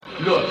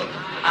Look,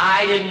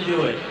 I didn't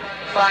do it.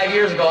 5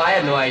 years ago, I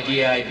had no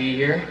idea I'd be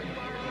here.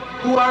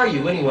 Who are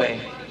you, anyway?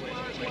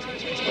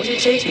 What do you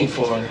take me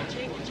for?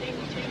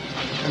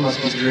 I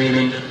must be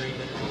dreaming.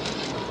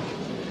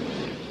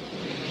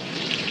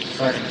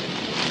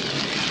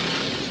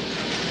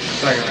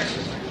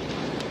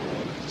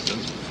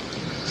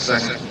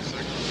 Second.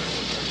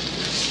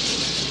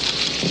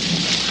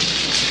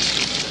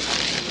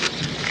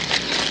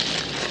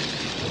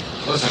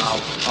 Listen,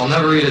 I'll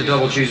never eat a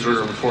double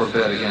cheeseburger before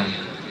bed again.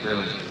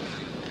 Really.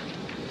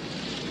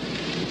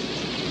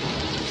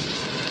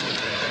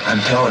 I'm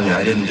telling you,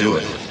 I didn't do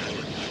it.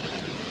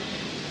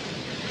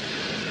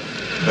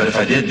 But if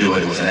I did do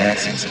it, it was an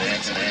accident.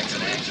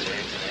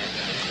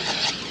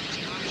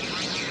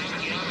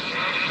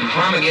 In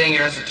promulgating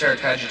your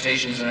esoteric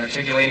agitations and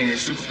articulating your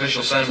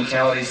superficial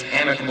sentimentalities,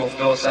 amicable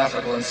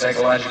philosophical and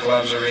psychological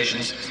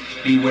observations,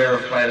 beware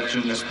of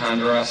platitudinous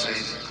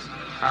ponderosities.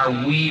 Are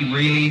we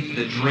really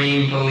the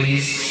dream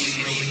police?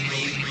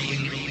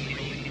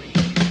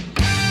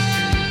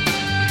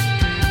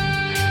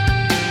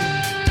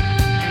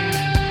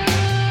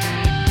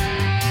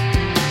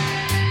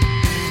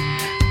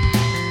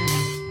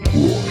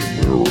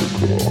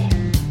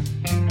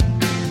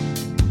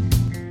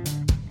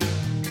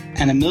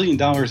 And $1 million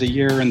a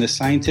year in the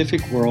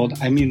scientific world,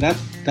 I mean,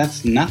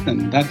 that's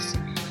nothing. That's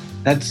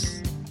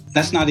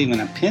not even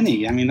a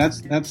penny. I mean,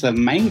 that's a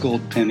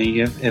mangled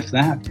penny, if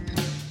that.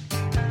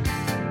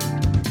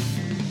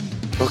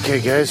 Okay,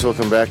 guys,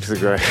 welcome back to the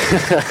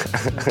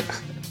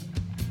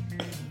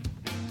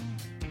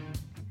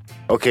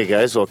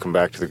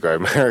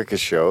Grimerica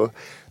show.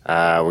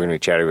 We're going to be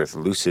chatting with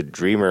lucid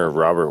dreamer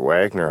Robert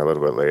Waggoner a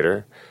little bit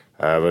later.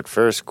 But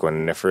first,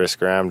 Gwiniferous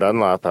Graham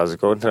Dunlop. How's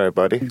it going tonight,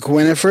 buddy?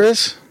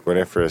 Gwiniferous?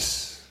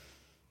 Gwiniferous.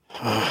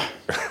 I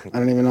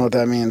don't even know what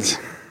that means.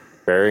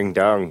 Bearing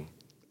dung.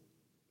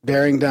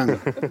 Bearing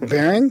dung.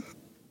 Bearing?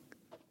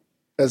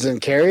 As in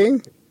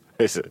carrying?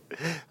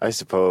 I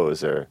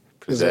suppose, or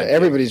presenting.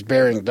 Everybody's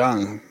bearing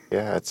dung.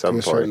 Yeah, at some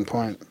point. To a certain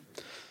point.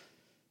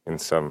 In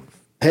some...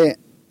 Hey,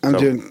 I'm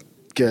doing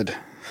good.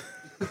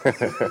 I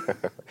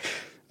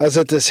was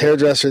at this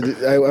hairdresser.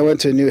 I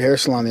went to a new hair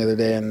salon the other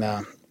day, and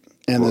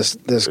this...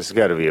 There's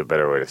got to be a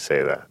better way to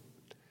say that.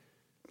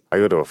 I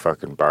go to a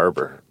fucking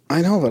barber.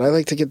 I know, but I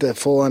like to get the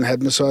full-on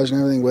head massage and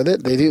everything with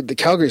it. They do. The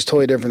Calgary's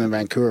totally different than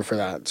Vancouver for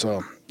that,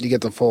 so you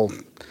get the full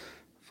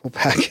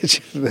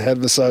package, the head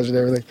massage and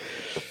everything.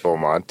 The full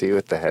Monty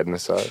with the head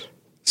massage?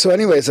 So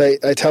anyways, I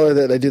tell her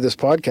that I do this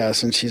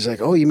podcast, and she's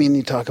like, oh, you mean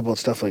you talk about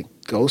stuff like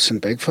ghosts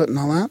and Bigfoot and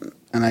all that?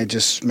 And I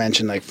just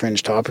mentioned like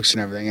fringe topics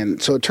and everything.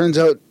 And so it turns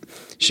out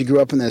she grew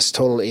up in this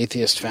total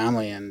atheist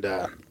family, and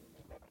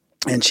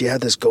she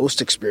had this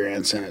ghost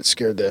experience, and it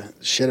scared the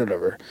shit out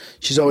of her.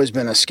 She's always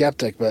been a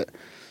skeptic, but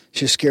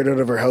she was scared out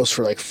of her house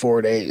for like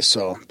 4 days.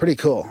 So pretty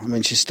cool. I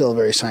mean, she's still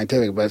very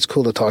scientific, but it's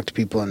cool to talk to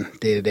people in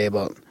day-to-day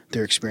about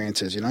their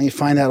experiences. You know, you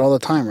find out all the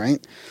time,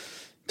 right?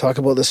 Talk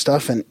about this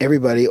stuff, and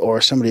everybody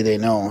or somebody they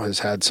know has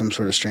had some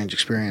sort of strange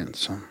experience.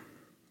 So.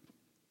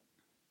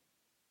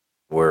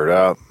 Word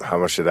up. How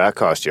much did that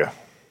cost you?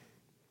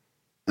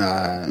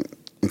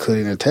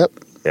 Including a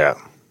tip? Yeah.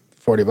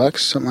 $40,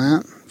 something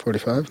like that.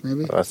 45 maybe.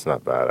 Well, that's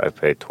not bad. I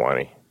paid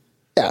 20.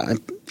 Yeah.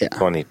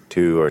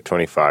 22 or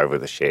 25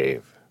 with a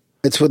shave.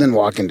 It's within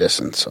walking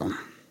distance, so.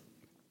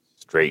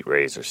 Straight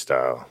razor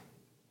style.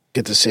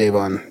 Get to save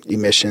on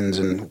emissions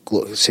and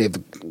save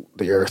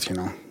the earth, you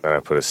know. And I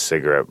put a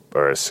cigarette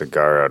or a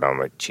cigar out on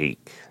my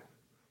cheek.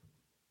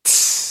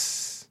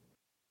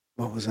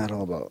 What was that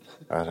all about?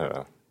 I don't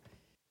know.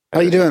 How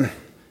you doing?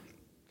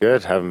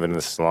 Good. Haven't been to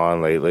the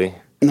salon lately.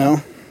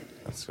 No?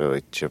 That's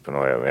really chipping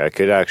away at me. I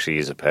could actually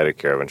use a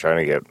pedicure. I've been trying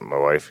to get my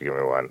wife to give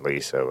me one,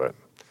 Lisa, but...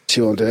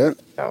 She won't do it?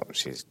 No,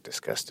 she's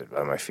disgusted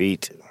by my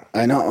feet.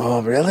 I know.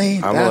 Oh, really?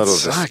 I'm a little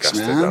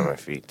disgusted by my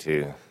feet,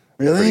 too.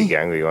 Really? Pretty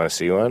gangly. You want to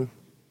see one?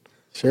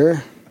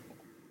 Sure.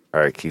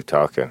 All right, keep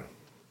talking.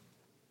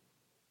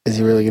 Is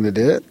he really going to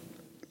do it?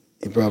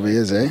 He probably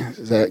is, eh?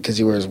 Is that because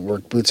he wears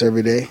work boots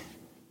every day?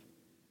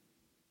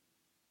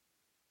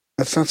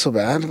 That's not so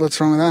bad. What's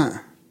wrong with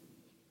that?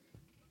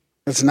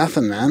 That's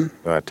nothing, man.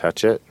 You want to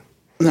touch it?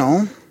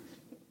 No.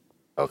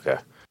 Okay.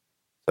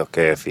 It's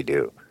okay if you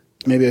do.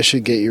 Maybe I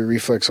should get your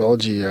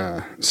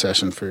reflexology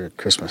session for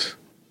Christmas.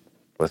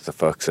 What the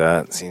fuck's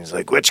that? Seems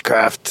like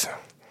witchcraft.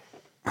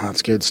 Oh,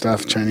 that's good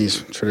stuff.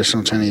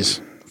 Traditional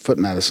Chinese foot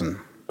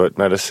medicine. Foot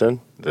medicine?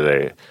 Do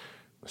they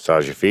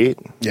massage your feet?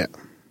 Yeah.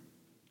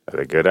 Are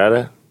they good at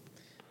it?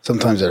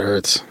 Sometimes it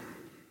hurts.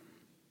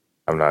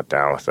 I'm not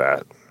down with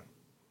that.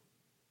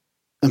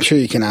 I'm sure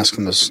you can ask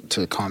them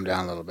to calm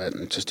down a little bit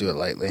and just do it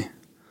lightly.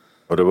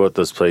 What about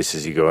those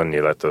places you go and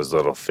you let those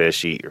little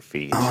fish eat your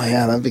feet? Oh,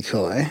 yeah, that'd be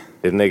cool, eh?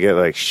 Didn't they get,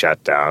 like,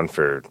 shut down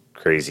for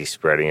crazy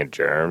spreading of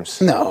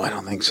germs? No, I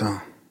don't think so.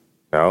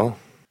 No?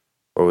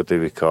 What would they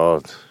be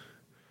called?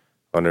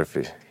 I wonder if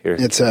here.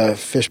 It's a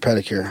fish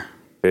pedicure.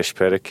 Fish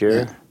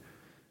pedicure? Yeah.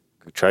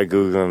 Try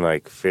Googling,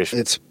 like, fish.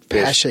 It's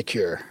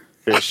peshicure.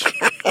 Fish.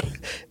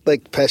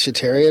 Like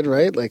pescatarian,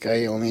 right? Like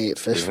I only ate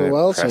fish for a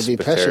while, so it'd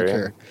be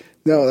peshicure.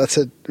 No, that's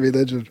a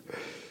religion.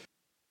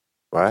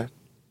 What?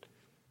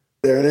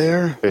 There they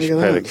are. Fish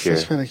Look at that. pedicure.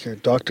 Fish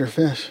pedicure. Dr.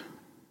 Fish.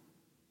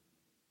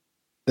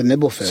 The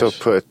nibble fish. So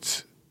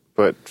put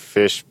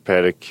fish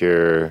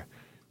pedicure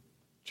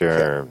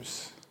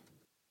germs.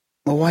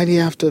 Well, why do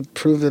you have to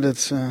prove that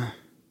it's Fish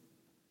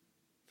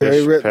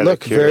look,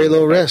 pedicure very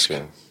low risk?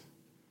 infections.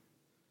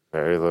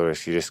 Very low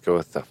risk. You just go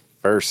with the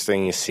first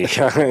thing you see.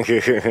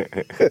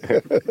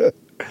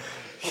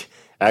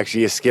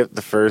 Actually, you skipped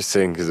the first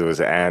thing because it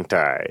was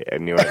anti,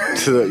 and you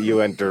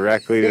went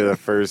directly to the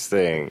first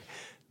thing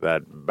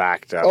that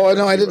backed up. Oh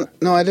no, I didn't.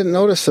 No, I didn't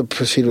notice the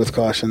proceed with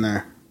caution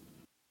there.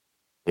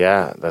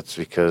 Yeah, that's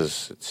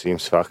because it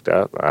seems fucked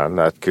up, man.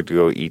 That could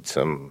go eat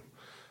some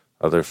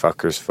other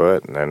fucker's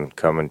foot and then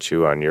come and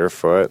chew on your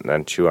foot and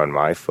then chew on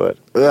my foot.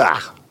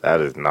 Ugh, that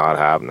is not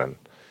happening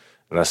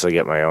unless I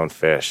get my own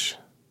fish.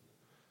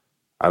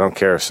 I don't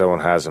care if someone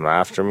has them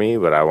after me,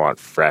 but I want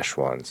fresh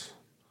ones.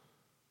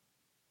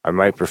 I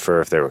might prefer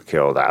if they were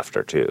killed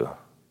after, too.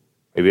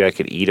 Maybe I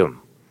could eat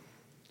them.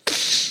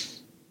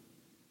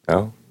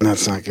 No?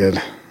 That's not good.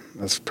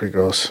 That's pretty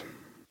gross.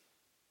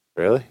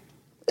 Really?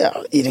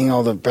 Yeah, eating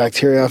all the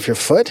bacteria off your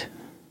foot?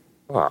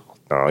 Well,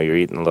 no, you're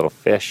eating a little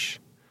fish.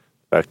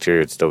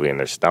 Bacteria would still be in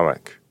their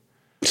stomach.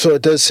 So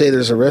it does say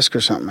there's a risk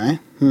or something,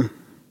 eh?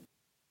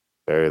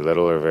 Very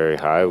little or very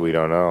high, we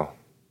don't know.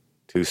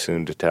 Too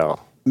soon to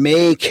tell.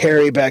 May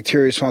carry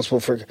bacteria responsible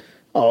for...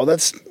 Oh,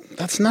 that's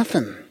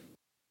nothing.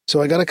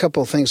 So I got a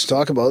couple of things to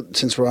talk about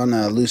since we're on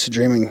a lucid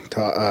dreaming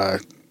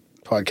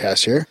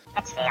podcast here.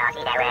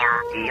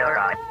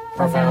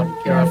 Profound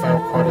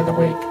UFO quote of the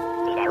week.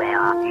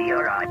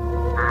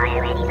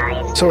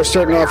 So we're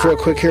starting off real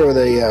quick here with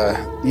a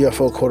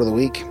UFO quote of the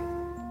week.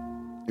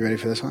 You ready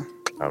for this one?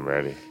 I'm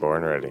ready.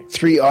 Born ready.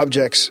 3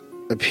 objects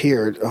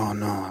appeared. Oh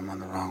no, I'm on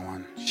the wrong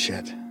one.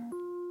 Shit.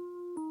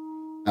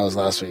 That was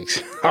last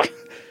week's.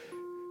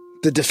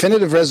 The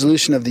definitive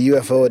resolution of the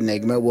UFO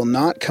enigma will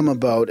not come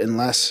about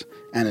unless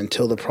and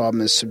until the problem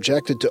is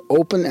subjected to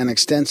open and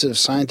extensive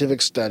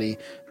scientific study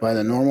by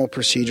the normal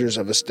procedures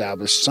of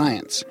established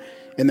science.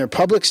 In their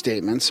public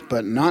statements,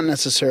 but not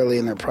necessarily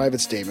in their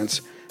private statements,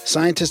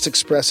 scientists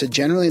express a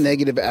generally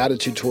negative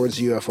attitude towards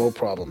the UFO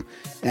problem,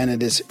 and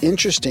it is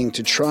interesting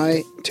to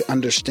try to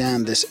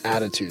understand this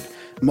attitude.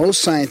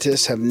 Most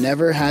scientists have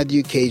never had the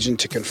occasion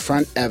to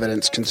confront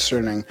evidence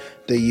concerning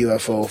the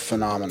UFO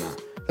phenomena.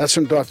 That's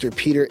from Dr.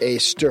 Peter A.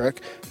 Sturck,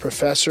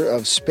 professor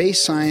of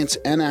space science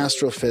and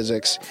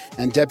astrophysics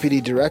and deputy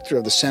director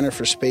of the Center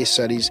for Space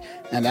Studies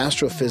and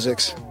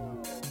Astrophysics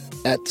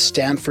at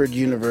Stanford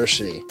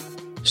University.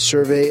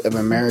 Survey of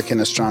American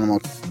Astronomical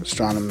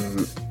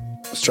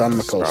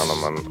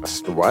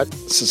What?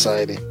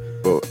 Society.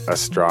 Well,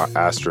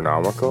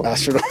 astronomical?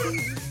 That's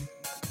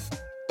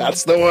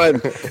the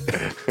one.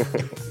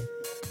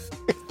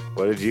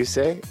 What did you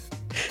say?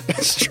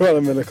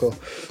 Astronomical.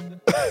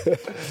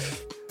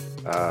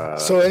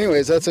 So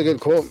anyways, that's a good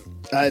quote.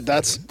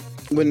 That's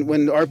when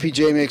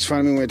RPJ makes fun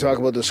of me when we talk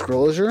about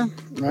disclosure,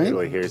 right?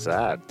 Really, here's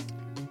that.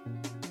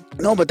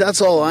 No, but that's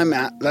all I'm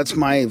at. That's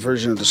my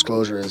version of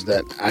disclosure, is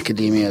that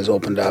academia has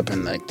opened up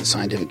and like the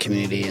scientific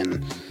community,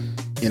 and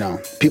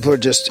people are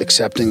just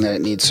accepting that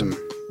it needs some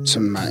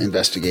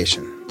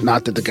investigation.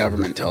 Not that the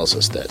government tells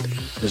us that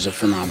there's a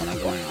phenomenon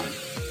going on.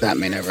 That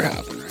may never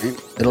happen, right?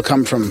 It'll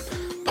come from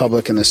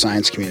public and the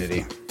science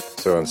community.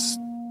 So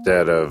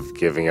instead of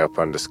giving up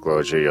on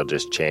disclosure, you'll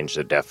just change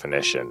the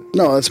definition.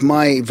 No, that's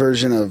my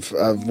version of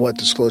what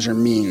disclosure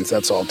means.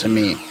 That's all to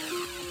me.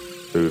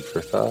 Food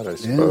for thought, I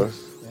suppose.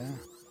 Yeah.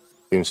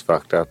 Seems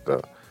fucked up,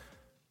 though.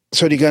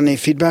 So do you got any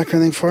feedback or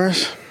anything for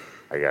us?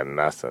 I got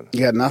nothing. You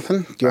got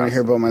nothing? Do you want to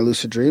hear about my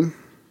lucid dream?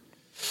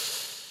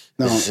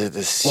 No.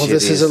 This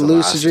is a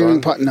lucid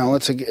dreaming no,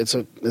 it's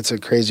a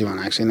crazy one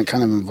actually, and it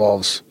kind of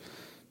involves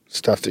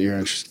stuff that you're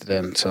interested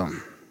in. So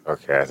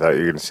okay, I thought you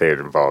were going to say it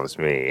involves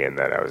me, and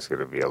then I was going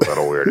to be a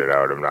little weirded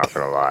out. I'm not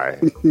going to lie.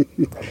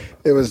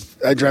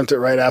 I dreamt it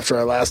right after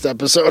our last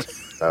episode.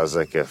 That was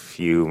like a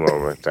few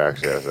moments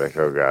actually. I was like,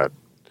 oh god.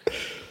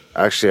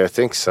 Actually, I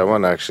think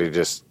someone actually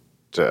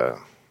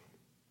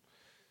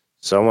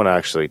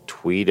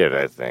tweeted,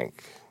 I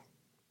think,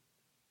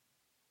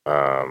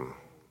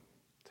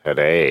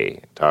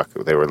 today.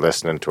 They were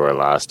listening to our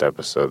last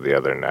episode the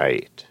other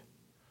night,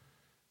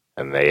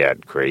 and they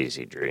had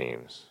crazy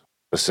dreams.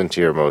 Listen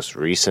to your most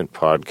recent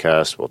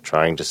podcast while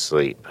trying to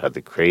sleep. Had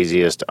the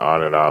craziest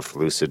on and off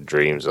lucid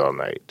dreams all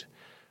night.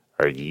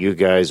 Are you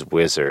guys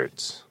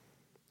wizards?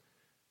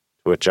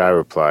 To which I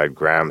replied,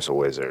 Graham's a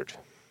wizard.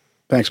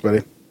 Thanks,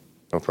 buddy.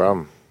 No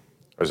problem.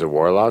 Is it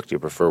warlock? Do you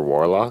prefer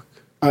warlock?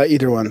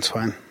 Either one's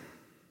fine.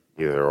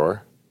 Either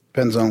or?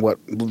 Depends on what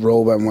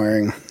robe I'm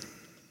wearing.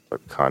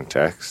 What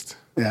context?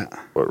 Yeah.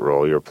 What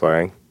role you're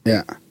playing?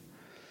 Yeah. Do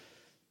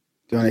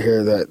you want to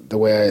hear the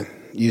way I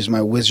use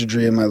my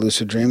wizardry in my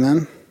lucid dream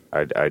then?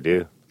 I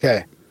do.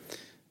 Okay.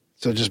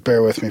 So just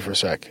bear with me for a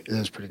sec. It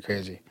is pretty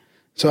crazy.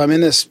 So I'm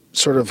in this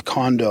sort of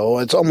condo.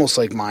 It's almost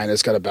like mine.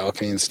 It's got a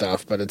balcony and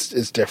stuff, but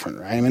it's different,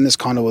 right? I'm in this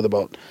condo with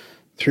about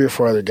 3 or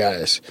 4 other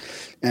guys,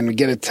 and we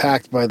get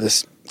attacked by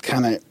this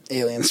kind of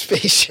alien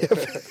spaceship.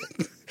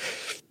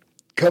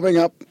 coming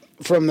up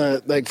from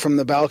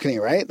the balcony,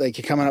 right? Like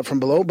you're coming up from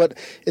below, but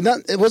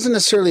it wasn't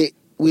necessarily.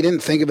 We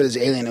didn't think of it as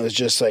alien. It was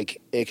just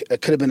like it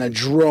could have been a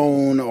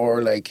drone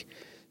or like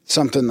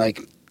something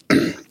like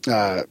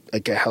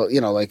like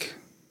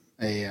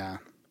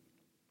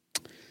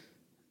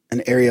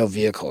an aerial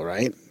vehicle,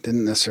 right?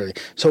 Didn't necessarily.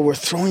 So we're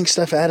throwing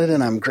stuff at it,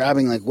 and I'm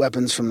grabbing like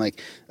weapons from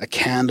like a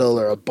candle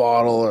or a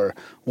bottle or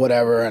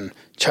whatever, and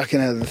chucking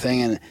it at the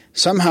thing. And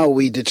somehow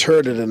we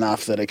deterred it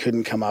enough that it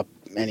couldn't come up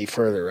any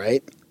further,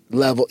 right?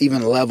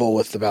 Even level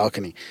with the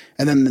balcony.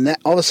 And then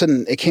all of a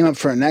sudden, it came up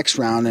for a next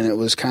round, and it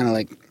was kind of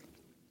like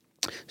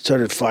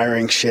started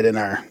firing shit in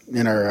our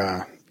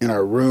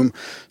room.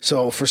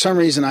 So for some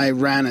reason, I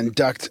ran and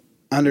ducked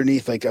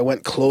underneath. Like I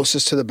went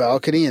closest to the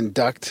balcony and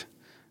ducked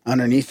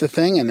underneath the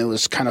thing, and it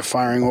was kind of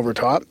firing over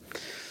top.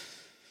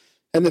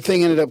 And the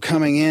thing ended up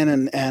coming in,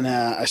 and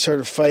I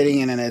started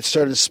fighting, and then it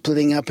started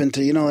splitting up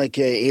into, like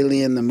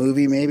Alien the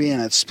movie maybe,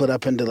 and it split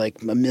up into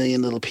like a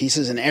million little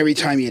pieces. And every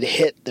time you'd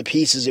hit the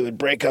pieces, it would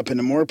break up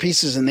into more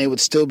pieces, and they would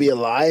still be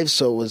alive.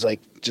 So it was like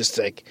just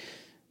like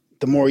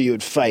the more you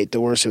would fight, the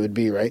worse it would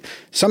be, right?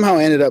 Somehow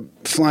I ended up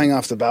flying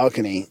off the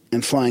balcony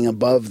and flying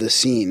above the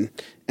scene.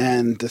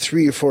 And the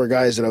 3 or 4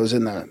 guys that I was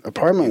in the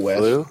apartment with.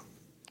 Flew?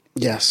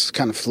 Yes,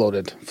 kind of flew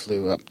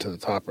up to the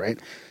top, right?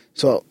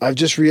 So I've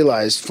just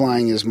realized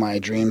flying is my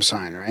dream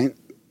sign, right?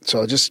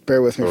 So just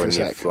bear with me for a sec.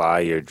 When you fly,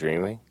 you're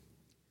dreaming?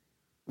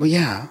 Well,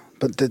 yeah,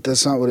 but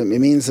that's not what it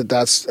means.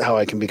 That's how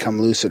I can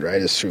become lucid,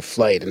 right? Is through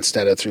flight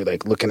instead of through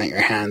like looking at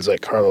your hands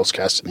like Carlos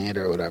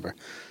Castaneda or whatever.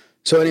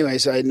 So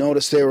anyways, I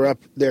noticed they were up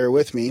there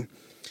with me,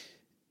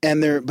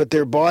 and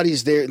their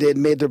bodies, they had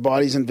made their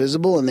bodies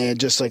invisible, and they had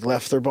just like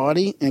left their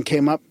body and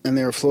came up, and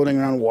they were floating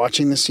around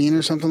watching the scene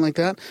or something like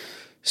that.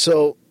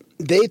 So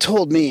they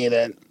told me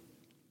that,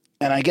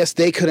 and I guess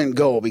they couldn't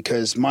go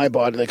because my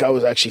body, like I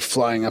was actually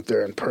flying up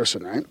there in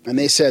person, right? And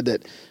they said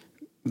that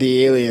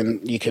the alien,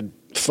 you could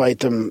fight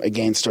them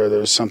against, or there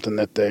was something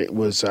that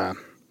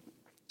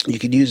you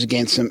could use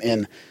against them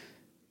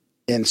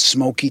in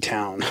Smoky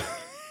Town.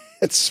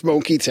 At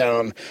Smoky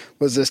Town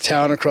was this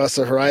town across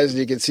the horizon.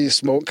 You could see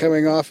smoke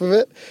coming off of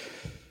it.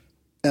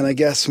 And I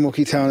guess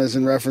Smoky Town is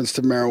in reference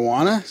to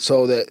marijuana.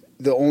 So that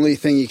the only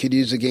thing you could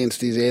use against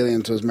these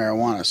aliens was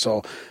marijuana.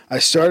 So I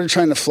started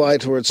trying to fly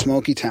towards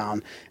Smoky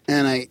Town,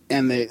 and I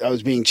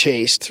was being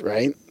chased,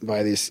 right,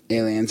 by these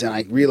aliens. And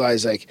I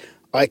realized like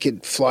I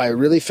could fly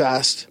really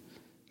fast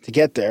to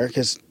get there,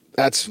 because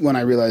that's when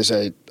I realized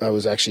I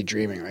was actually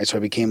dreaming, right? So I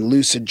became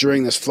lucid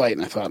during this flight,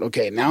 and I thought,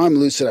 okay, now I'm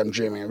lucid, I'm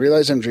dreaming. I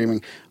realize I'm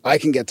dreaming. I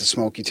can get to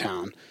Smoky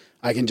Town.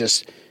 I can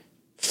just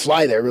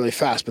fly there really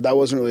fast, but that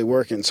wasn't really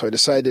working. So I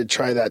decided to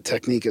try that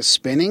technique of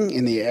spinning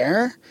in the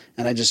air,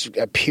 and I just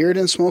appeared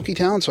in Smoky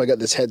Town. So I got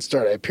this head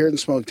start. I appeared in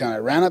Smoky Town. I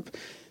ran up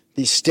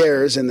these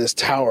stairs in this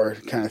tower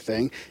kind of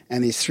thing,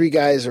 and these 3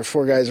 guys or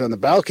 4 guys on the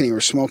balcony were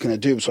smoking a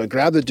doob. So I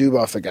grabbed the doob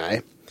off the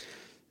guy,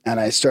 and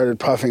I started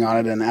puffing on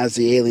it, and as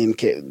the alien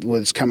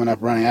was coming up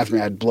running after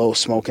me, I'd blow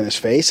smoke in his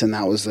face, and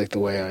that was like the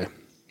way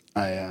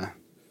I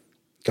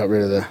got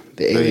rid of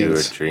the aliens. So you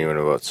were dreaming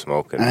about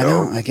smoking dope?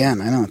 I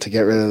know, to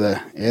get rid of the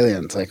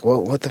aliens. Like,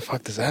 what the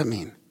fuck does that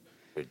mean?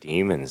 They're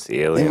demons,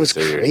 the aliens. It was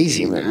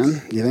crazy,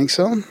 man. You think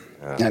so?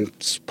 Yeah.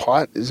 And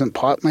isn't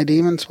pot my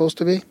demon supposed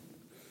to be?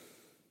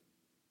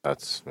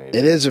 That's maybe.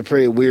 It is a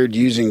pretty weird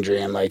using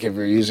dream, like if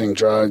you're using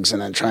drugs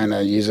and then trying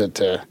to use it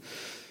to...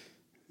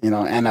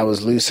 and I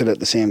was lucid at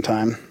the same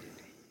time.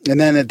 And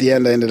then at the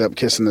end, I ended up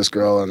kissing this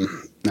girl,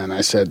 and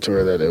I said to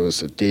her that it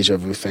was a deja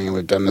vu thing, and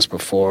we've done this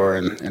before,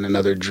 and in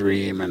another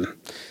dream, and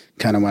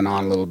kind of went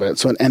on a little bit.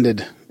 So it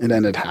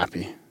ended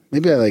happy.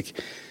 Maybe I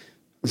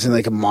was in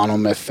like a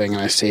monomyth thing,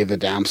 and I saved the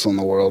damsel in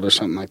the world or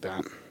something like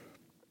that.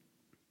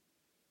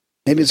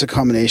 Maybe it's a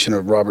combination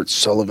of Robert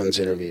Sullivan's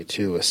interview,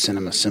 too, with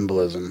cinema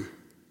symbolism.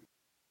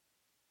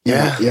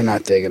 Yeah. You're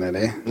not digging it,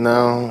 eh?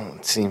 No,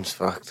 it seems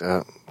fucked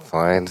up.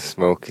 Flying to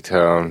Smoky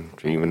Town,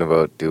 dreaming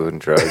about doing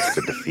drugs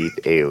to defeat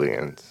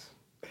aliens.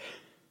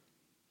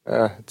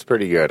 It's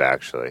pretty good,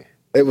 actually.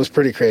 It was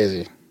pretty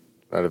crazy.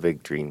 Not a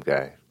big dream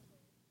guy.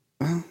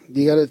 Well,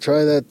 you got to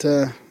try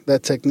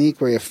that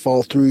technique where you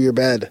fall through your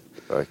bed.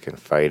 So I can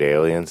fight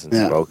aliens in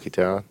Smoky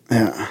Town?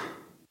 Yeah.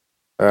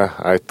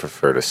 I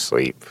prefer to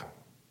sleep.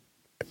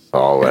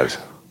 Solid.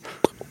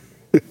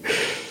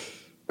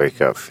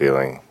 Wake up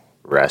feeling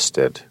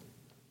rested.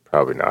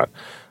 Probably not.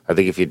 I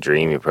think if you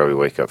dream, you probably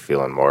wake up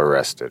feeling more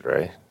rested,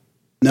 right?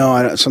 No,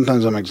 I don't.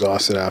 Sometimes I'm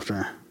exhausted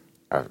after.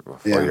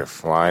 Before you're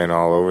flying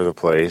all over the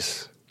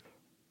place.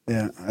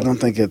 Yeah, I don't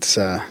think it's...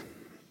 I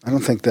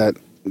don't think that...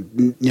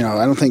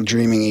 I don't think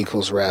dreaming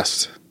equals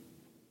rest.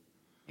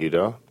 You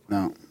don't?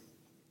 No.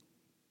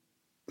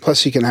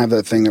 Plus, you can have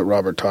that thing that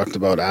Robert talked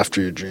about after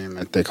your dream.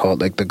 They call it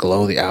like the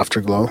glow, the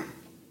afterglow.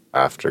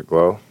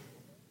 Afterglow?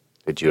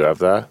 Did you have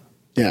that?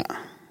 Yeah.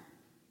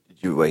 Did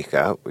you wake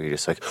up? Were you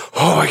just like,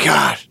 oh my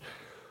God!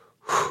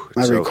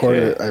 I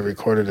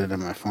recorded it in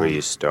my phone. Were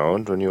you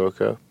stoned when you woke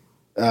up?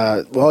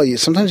 Well,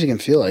 sometimes you can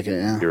feel like it,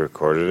 yeah. You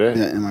recorded it?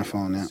 Yeah, in my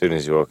phone, yeah. As soon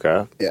as you woke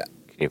up? Yeah.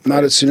 Can you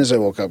Not as soon as I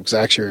woke up, because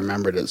I actually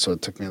remembered it, so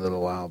it took me a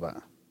little while,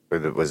 but...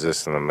 Was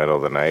this in the middle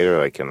of the night or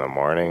like in the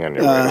morning on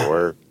your way to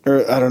work?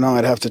 Or I don't know.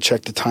 I'd have to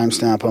check the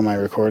timestamp on my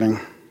recording.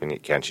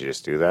 Can't you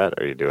just do that?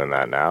 Are you doing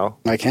that now?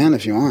 I can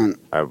if you want.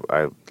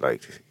 I'd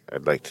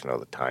like to know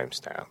the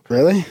timestamp.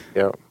 Really?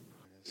 Yep.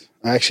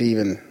 I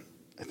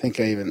think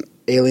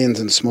Aliens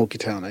in Smoky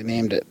Town. I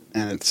named it,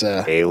 and it's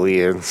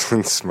Aliens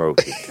in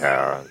Smoky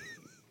Town.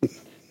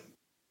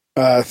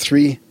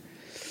 3.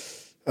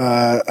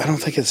 I don't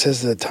think it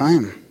says the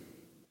time.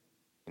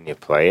 Can you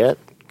play it?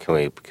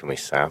 Can we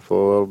sample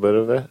a little bit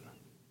of it?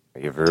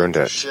 You've ruined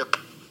it. Ship.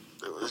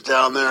 It was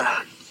down there,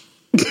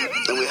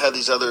 and we had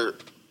these other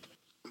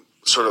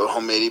sort of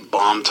homemade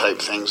bomb type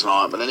things and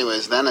all that. But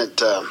anyways, then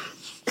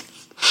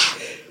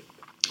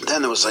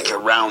there was like a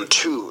round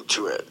 2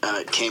 to it, and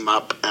it came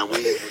up, and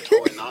we were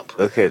totally not.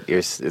 Look at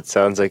it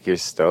sounds like you're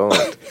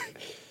stoned.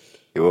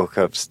 You woke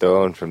up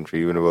stoned from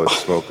dreaming about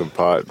smoking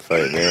pot and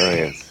fighting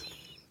aliens.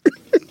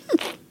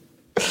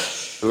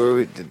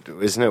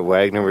 Isn't it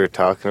Waggoner we were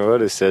talking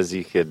about? It says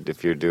you could,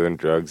 if you're doing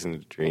drugs in a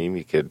dream,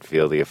 you could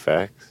feel the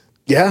effects.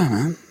 Yeah,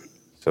 man.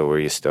 So were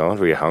you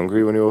stoned? Were you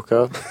hungry when you woke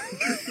up?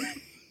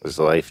 Was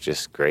life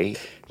just great?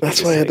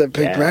 That's why I had that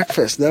big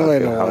breakfast. Now I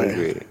know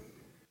hungry. why.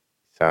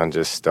 Sound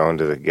just stoned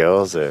to the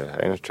gills. I'm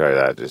going to try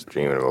that, just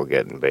dreaming about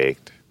getting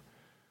baked.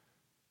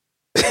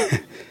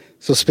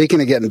 So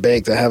speaking of getting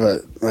baked, I have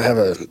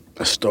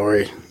a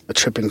story, a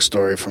tripping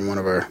story from one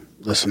of our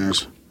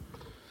listeners.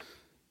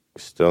 We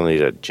still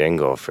need a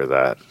jingle for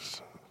that.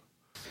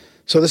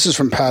 So this is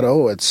from Pat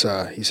O.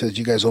 He says,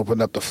 you guys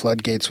opened up the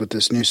floodgates with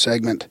this new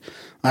segment.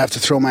 I have to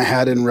throw my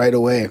hat in right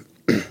away.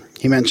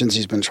 He mentions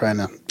he's been trying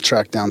to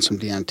track down some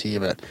DMT,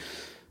 but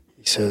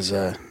he says,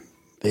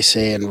 they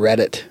say in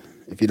Reddit,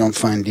 if you don't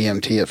find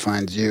DMT, it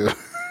finds you.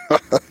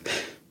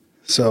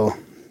 So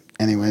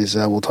anyways,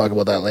 we'll talk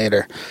about that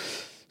later.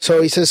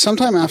 So he says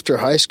sometime after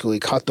high school, he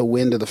caught the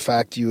wind of the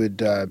fact you would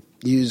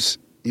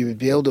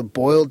be able to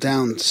boil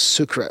down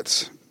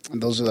sucrets.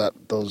 And those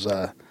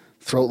are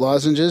throat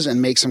lozenges, and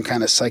make some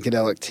kind of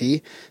psychedelic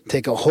tea.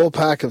 Take a whole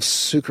pack of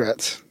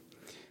sucrets,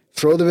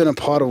 throw them in a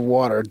pot of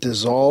water,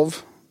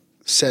 dissolve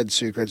said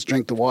sucrets,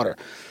 drink the water.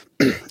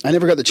 I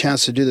never got the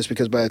chance to do this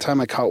because by the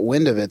time I caught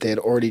wind of it, they had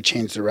already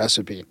changed the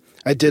recipe.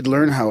 I did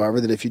learn,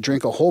 however, that if you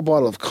drink a whole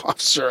bottle of cough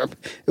syrup,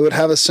 it would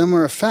have a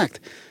similar effect.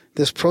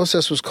 This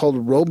process was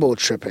called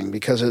robo-tripping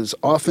because it's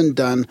often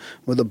done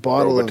with a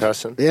bottle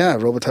Robitussin?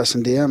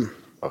 Robitussin DM.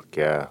 Fuck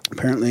yeah.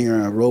 Apparently you're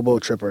a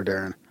robo-tripper,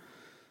 Darren.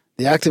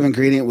 The active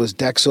ingredient was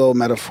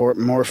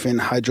dextromorphin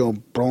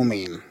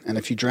hydrobromine, and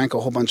if you drank a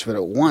whole bunch of it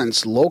at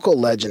once, local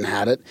legend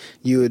had it,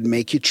 you would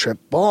make you trip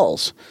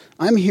balls.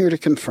 I'm here to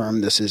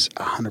confirm this is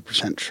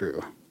 100%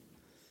 true.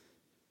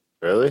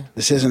 Really?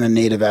 This isn't a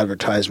native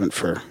advertisement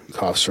for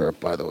cough syrup,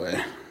 by the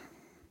way.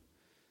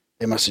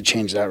 They must have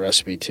changed that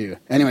recipe too.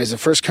 Anyways, the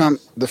first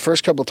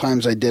couple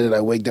times I did it,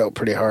 I wigged out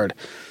pretty hard.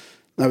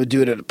 I would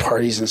do it at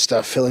parties and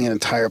stuff, filling an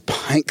entire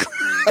pint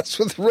glass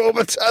with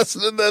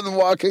Robitussin and then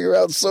walking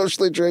around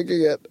socially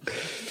drinking it.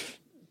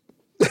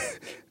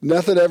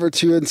 Nothing ever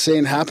too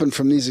insane happened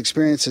from these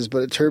experiences,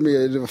 but it turned me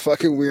into a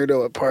fucking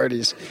weirdo at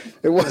parties.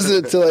 It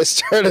wasn't until I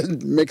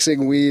started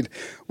mixing weed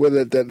with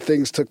it that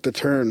things took the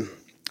turn.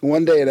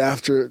 One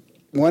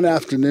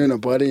afternoon, a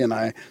buddy and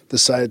I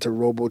decided to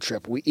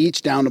robo-trip. We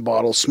each downed a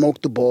bottle,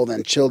 smoked the bowl,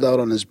 then chilled out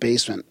on his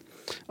basement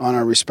on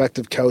our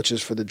respective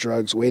couches for the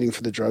drugs, waiting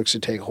for the drugs to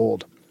take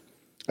hold.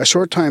 A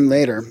short time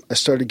later, I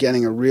started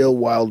getting a real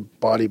wild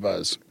body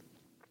buzz.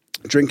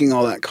 Drinking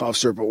all that cough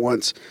syrup at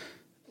once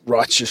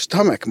rots your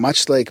stomach,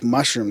 much like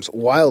mushrooms,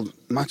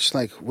 much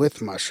like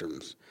with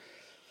mushrooms.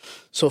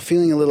 So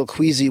feeling a little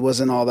queasy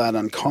wasn't all that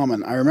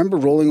uncommon. I remember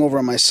rolling over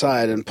on my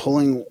side and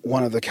pulling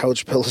one of the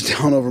couch pillows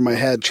down over my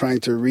head, trying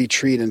to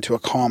retreat into a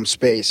calm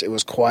space. It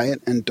was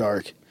quiet and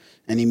dark,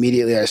 and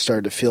immediately I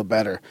started to feel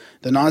better.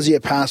 The nausea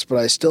passed, but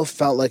I still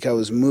felt like I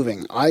was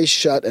moving. Eyes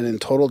shut, and in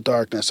total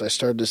darkness, I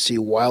started to see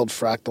wild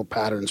fractal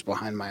patterns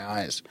behind my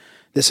eyes.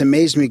 This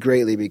amazed me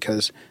greatly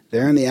because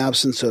there in the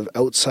absence of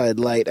outside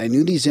light, I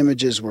knew these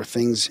images were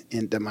things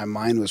that my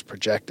mind was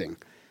projecting.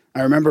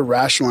 I remember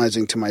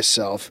rationalizing to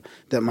myself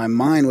that my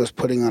mind was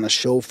putting on a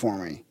show for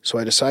me, so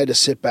I decided to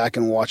sit back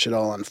and watch it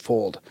all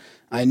unfold.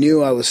 I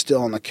knew I was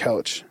still on the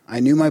couch.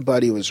 I knew my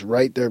buddy was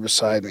right there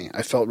beside me.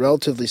 I felt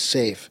relatively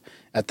safe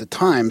at the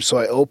time, so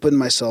I opened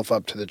myself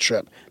up to the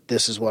trip.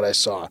 This is what I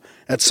saw.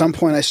 At some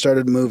point I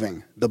started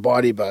moving. The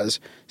body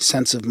buzz,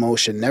 sense of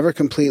motion, never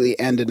completely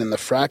ended, and the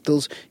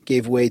fractals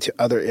gave way to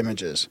other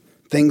images.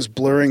 Things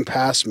blurring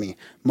past me,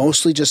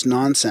 mostly just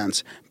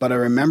nonsense, but I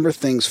remember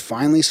things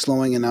finally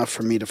slowing enough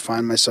for me to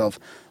find myself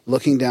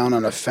looking down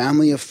on a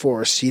family of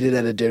 4 seated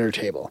at a dinner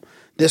table.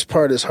 This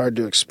part is hard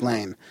to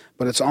explain,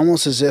 but it's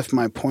almost as if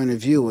my point of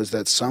view was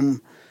that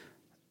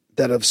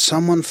of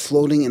someone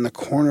floating in the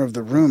corner of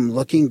the room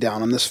looking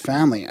down on this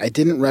family. I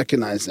didn't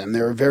recognize them.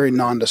 They were very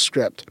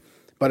nondescript.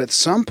 But at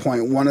some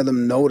point, one of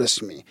them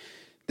noticed me.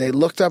 They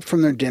looked up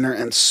from their dinner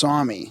and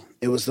saw me.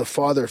 It was the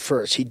father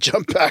first. He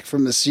jumped back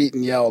from the seat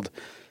and yelled,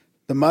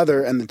 The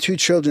mother and the 2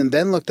 children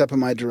then looked up in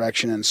my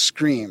direction and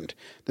screamed,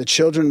 the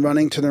children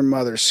running to their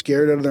mother,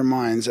 scared out of their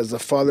minds as the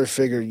father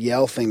figure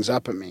yelled things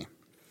up at me.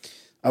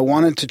 I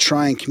wanted to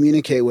try and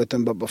communicate with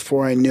them, but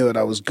before I knew it,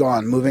 I was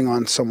gone, moving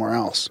on somewhere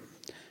else.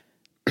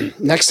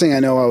 Next thing I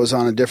know, I was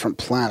on a different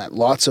planet.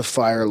 Lots of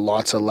fire,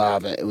 lots of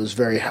lava. It was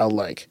very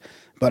hell-like.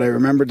 But I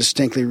remember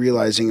distinctly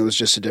realizing it was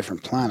just a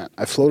different planet.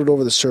 I floated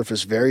over the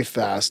surface very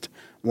fast.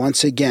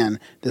 Once again,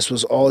 this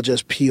was all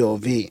just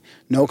POV.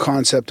 No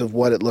concept of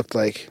what it looked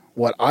like,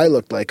 what I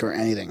looked like, or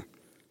anything.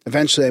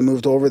 Eventually, I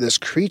moved over this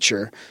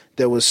creature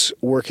that was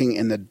working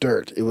in the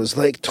dirt. It was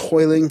like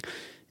toiling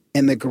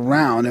in the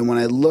ground, and when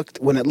it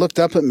looked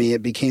up at me,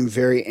 it became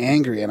very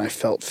angry, and I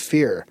felt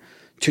fear.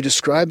 To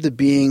describe the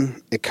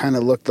being, it kind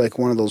of looked like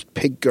one of those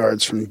pig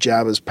guards from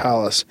Jabba's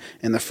palace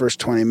in the first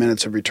 20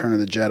 minutes of Return of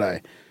the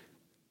Jedi.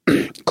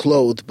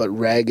 Clothed, but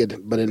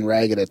in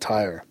ragged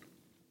attire.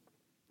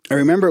 I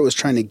remember it was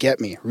trying to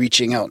get me,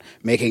 reaching out,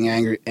 making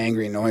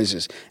angry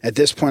noises. At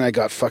this point, I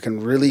got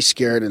fucking really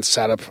scared and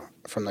sat up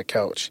from the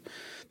couch.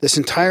 This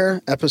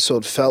entire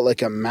episode felt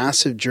like a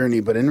massive journey,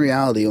 but in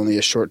reality, only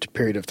a short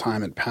period of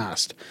time had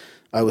passed.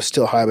 I was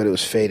still high, but it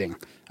was fading.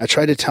 I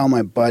tried to tell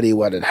my buddy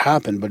what had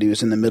happened, but he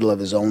was in the middle of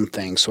his own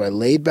thing, so I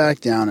laid back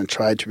down and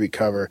tried to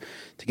recover,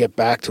 to get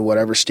back to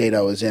whatever state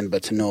I was in,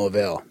 but to no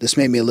avail. This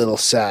made me a little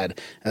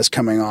sad, as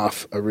coming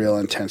off a real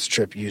intense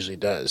trip usually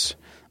does.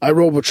 I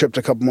robo-tripped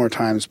a couple more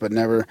times, but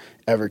never,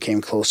 ever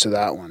came close to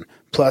that one.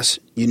 Plus,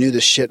 you knew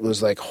the shit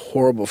was, like,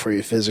 horrible for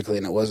you physically,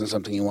 and it wasn't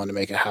something you wanted to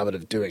make a habit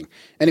of doing.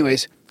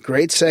 Anyways,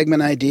 great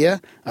segment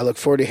idea. I look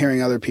forward to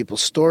hearing other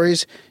people's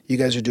stories. You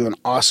guys are doing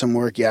awesome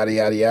work, yada,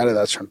 yada, yada.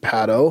 That's from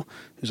Pat O,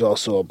 who's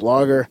also a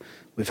blogger.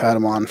 We've had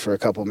him on for a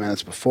couple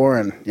minutes before,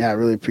 and, yeah, I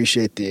really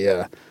appreciate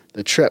the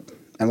trip.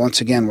 And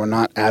once again, we're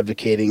not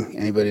advocating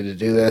anybody to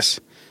do this.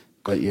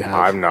 But you have.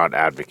 I'm not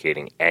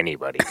advocating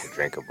anybody to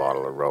drink a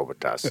bottle of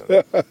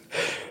Robitussin. I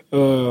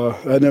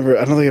don't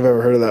think I've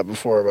ever heard of that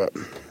before, but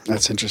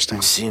that's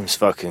interesting. Seems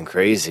fucking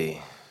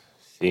crazy.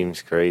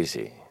 Seems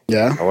crazy.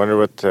 Yeah? I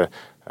wonder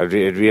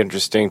it'd be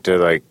interesting to,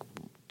 like,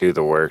 do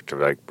the work to,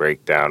 like,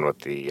 break down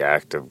what the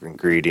active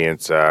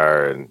ingredients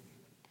are and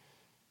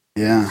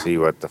see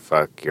what the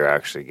fuck you're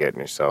actually getting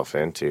yourself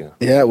into.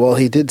 Yeah, well,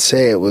 he did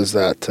say it was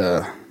that,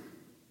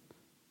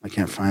 I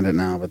can't find it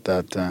now, but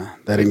that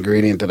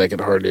ingredient that I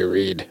could hardly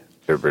read.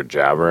 Jibber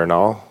jabber and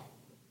all?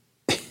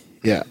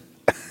 Yeah.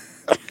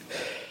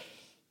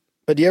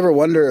 But do you ever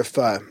wonder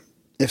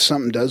if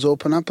something does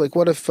open up? Like,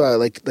 what if,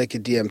 like a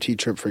DMT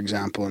trip, for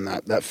example, and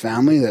that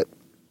family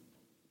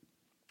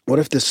what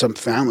if there's some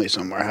family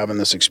somewhere having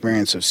this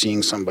experience of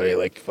seeing somebody,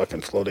 like,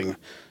 fucking floating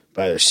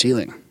by their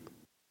ceiling?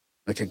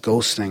 Like a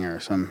ghost thing or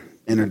some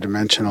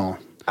interdimensional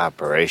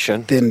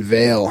apparition, thin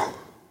veil.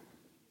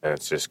 And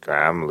it's just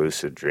Graham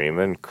lucid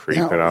dreaming,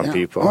 creeping on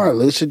people. Or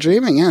lucid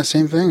dreaming, yeah,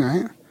 same thing,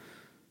 right?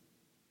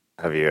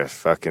 Have you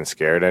fucking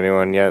scared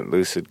anyone yet,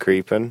 lucid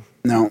creeping?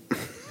 No.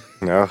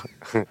 No?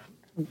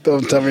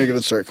 Don't tell me you're going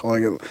to start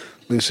calling it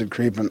lucid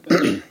creeping.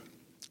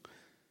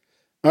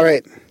 All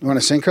right, you want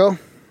a synchro?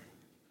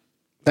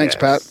 Thanks,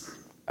 yes, Pat.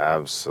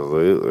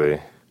 Absolutely.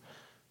 I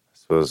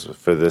suppose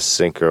for this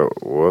synchro,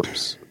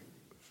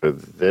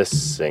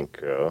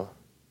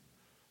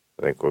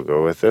 I think we'll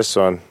go with this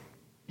one.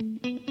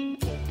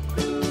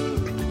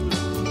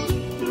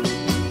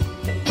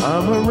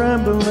 I'm a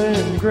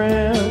rambling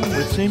Graham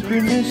with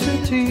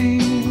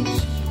synchronicities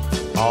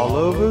all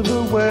over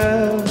the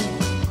web.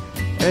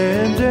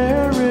 And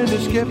Aaron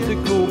is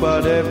skeptical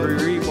about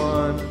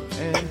everyone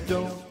and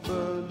don't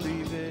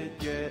believe it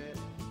yet.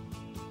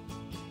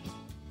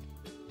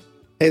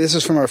 Hey, this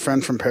is from our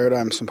friend from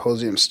Paradigm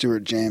Symposium,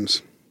 Stuart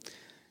James.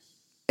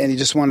 And he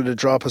just wanted to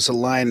drop us a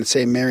line and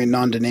say, Merry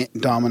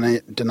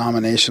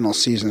non-denominational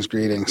season's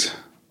greetings.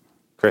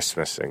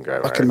 Christmas in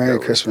Grimerica. Fucking Merry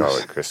Christmas. Call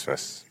it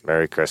Christmas.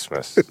 Merry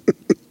Christmas.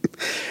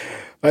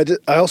 I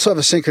also have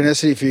a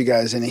synchronicity for you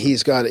guys, and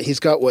he's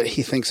got what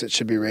he thinks it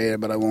should be rated,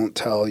 but I won't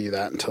tell you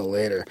that until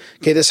later.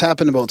 Okay, this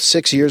happened about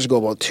 6 years ago,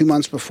 about 2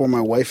 months before my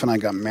wife and I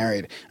got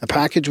married. A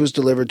package was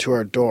delivered to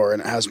our door,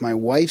 and it has my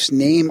wife's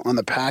name on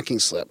the packing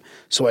slip.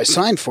 So I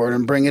signed for it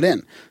and bring it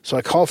in. So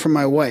I call for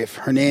my wife.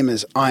 Her name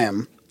is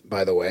I-am,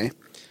 by the way.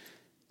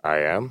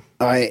 I-am?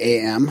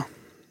 I-A-M.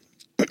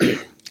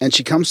 And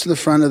she comes to the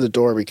front of the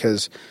door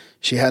because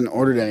she hadn't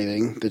ordered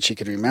anything that she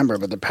could remember,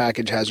 but the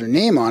package has her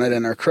name on it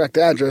and her correct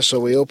address,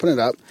 so we open it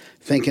up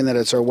thinking that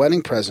it's our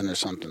wedding present or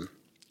something.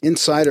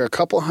 Inside are a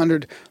couple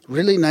hundred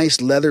really nice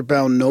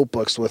leather-bound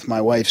notebooks with my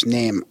wife's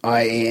name,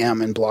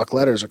 I-A-M, in block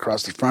letters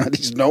across the front of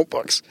these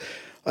notebooks.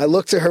 I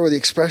looked at her with the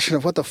expression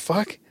of, what the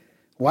fuck?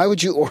 Why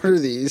would you order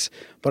these?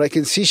 But I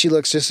can see she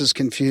looks just as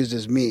confused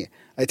as me.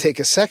 I take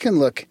a second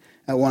look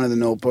at one of the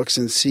notebooks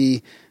and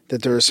see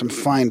that there is some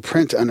fine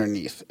print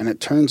underneath, and it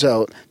turns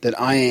out that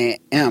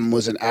IAM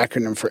was an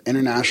acronym for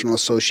International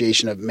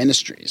Association of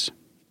Ministries.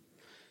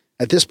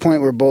 At this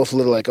point, we're both a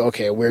little like,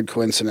 okay, a weird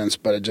coincidence,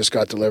 but it just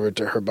got delivered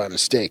to her by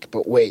mistake.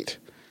 But wait,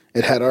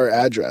 it had our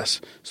address,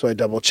 so I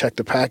double-checked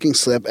the packing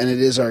slip, and it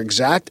is our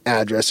exact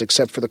address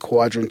except for the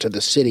quadrant of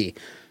the city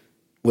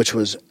which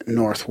was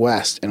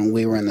northwest, and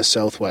we were in the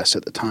southwest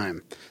at the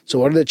time. So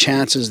what are the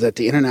chances that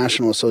the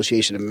International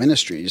Association of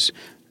Ministries,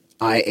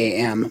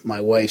 IAM,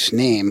 my wife's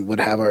name, would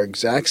have our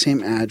exact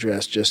same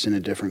address just in a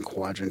different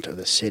quadrant of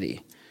the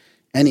city?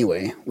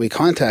 Anyway, we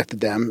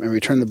contacted them and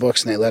returned the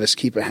books, and they let us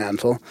keep a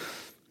handful.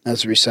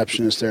 As the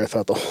receptionist there, I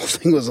thought the whole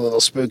thing was a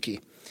little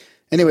spooky.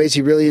 Anyways,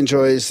 he really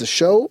enjoys the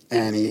show,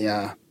 and he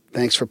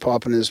thanks for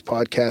popping his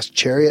podcast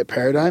Chariot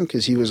Paradigm,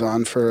 because he was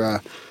on for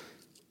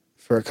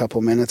a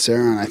couple minutes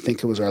there, and I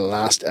think it was our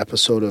last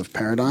episode of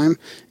Paradigm.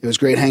 It was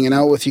great hanging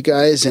out with you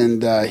guys,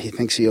 and he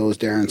thinks he owes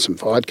Darren some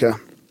vodka.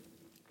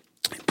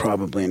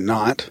 Probably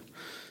not.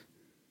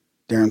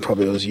 Darren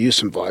probably owes you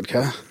some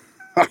vodka.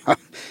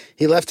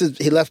 He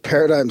left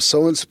Paradigm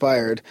so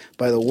inspired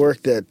by the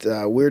work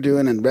that we're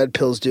doing and Red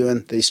Pill's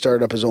doing that he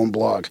started up his own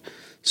blog.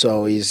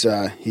 So he's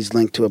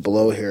linked to it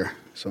below here.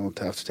 So we'll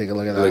have to take a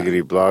look at that.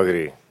 Liggity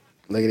bloggity.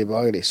 Liggity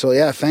bloggity. So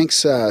yeah,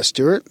 thanks,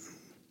 Stuart.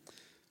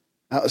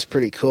 That was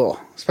pretty cool,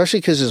 especially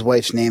because his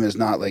wife's name is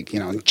not like,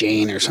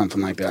 Jane or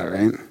something like that,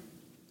 right?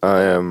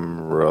 I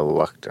am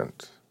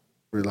reluctant.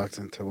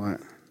 Reluctant to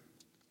what?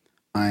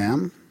 I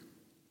am?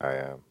 I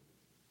am.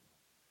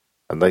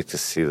 I'd like to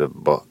see the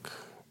book.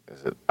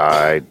 Is it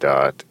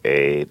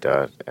I.A.M?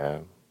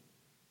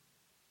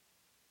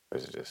 Or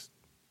is it just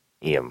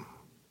EM?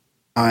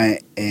 I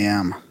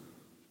am.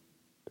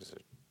 Is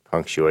it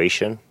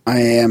punctuation? I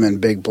am in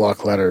big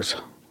block letters.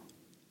 Is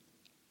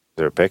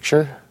there a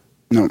picture?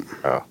 No.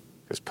 Oh,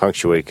 because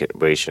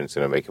punctuation is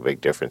going to make a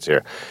big difference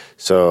here.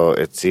 So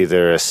it's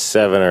either a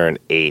 7 or an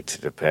 8,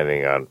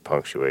 depending on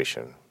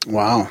punctuation.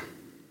 Wow.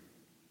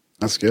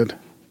 That's good.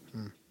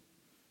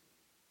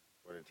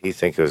 What did he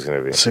think it was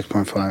going to be?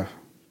 6.5.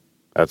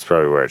 That's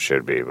probably where it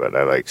should be, but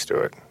I like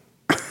Stuart.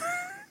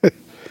 All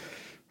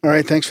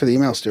right, thanks for the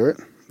email, Stuart.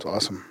 It's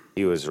awesome.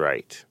 He was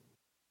right.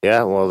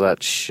 Yeah, well,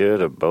 that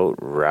should about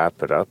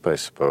wrap it up, I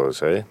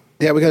suppose, eh?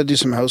 Yeah, we got to do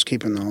some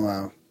housekeeping,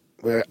 though.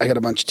 I got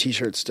a bunch of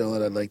T-shirts still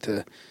that I'd like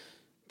to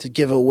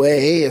give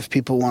away if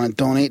people want to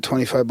donate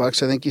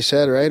 $25, I think you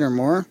said, right, or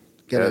more.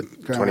 Get a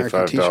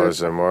Grimerica T-shirt.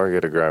 $25 or more,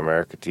 get a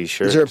Grimerica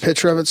T-shirt. Is there a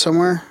picture of it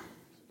somewhere?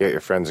 Get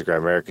your friends a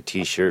Grimerica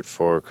T-shirt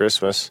for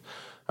Christmas.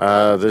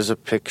 There's a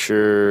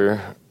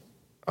picture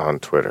on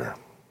Twitter.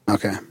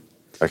 Okay.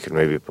 I could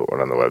maybe put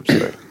one on the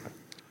website.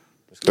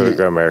 Just go to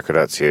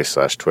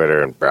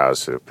grimerica.ca/Twitter and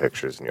browse through the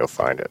pictures and you'll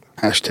find it.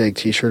 Hashtag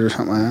T-shirt or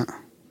something like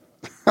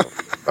that?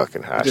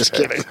 Fucking hashtag. Just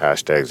kidding.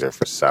 Hashtags are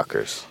for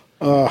suckers.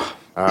 Oh.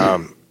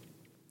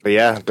 But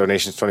yeah,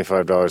 donations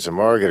 $25 or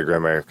more. Get a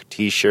Grimerica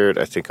T-shirt.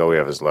 I think all we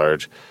have is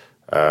large.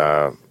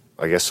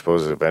 I guess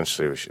suppose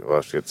eventually we'll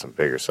have to get some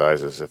bigger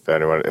sizes. If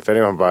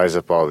anyone buys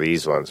up all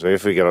these ones, maybe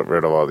if we get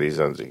rid of all these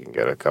ones, you can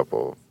get a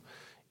couple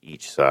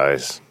each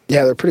size.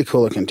 Yeah, they're pretty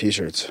cool looking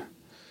T-shirts.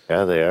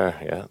 Yeah, they are.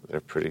 Yeah,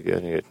 they're pretty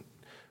good. You get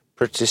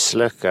pretty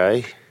slick,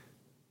 eh?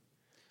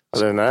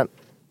 Other than that,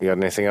 you got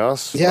anything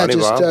else? Yeah, Money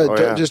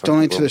just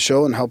donate to the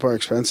show and help our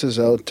expenses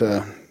out.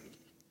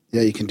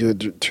 Yeah, you can do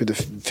it through the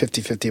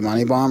 50/50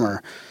 Money Bomb,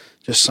 or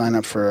just sign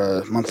up for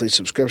a monthly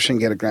subscription,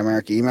 get a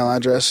Grimerica email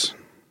address.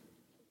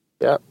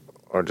 Yeah,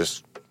 or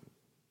just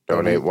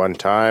donate one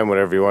time,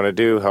 whatever you want to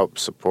do. Help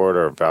support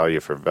our value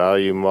for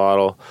value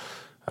model.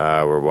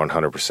 We're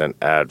 100%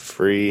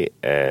 ad-free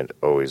and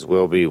always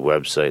will be,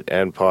 website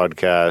and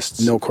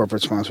podcasts. No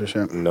corporate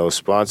sponsorship. No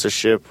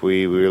sponsorship.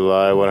 We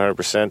rely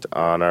 100%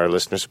 on our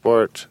listener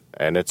support,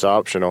 and it's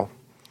optional.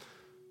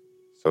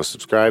 So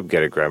subscribe,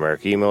 get a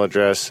Grimerica email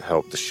address,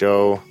 help the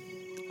show,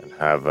 and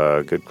have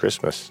a good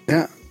Christmas.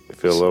 Yeah. You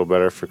feel a little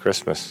better for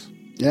Christmas.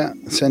 Yeah.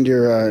 Send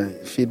your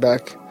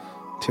feedback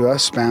to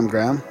us, Spam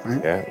Graham,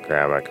 right? Yeah,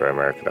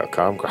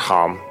 graham@grimerica.com,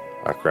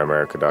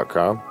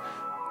 graham@grimerica.com.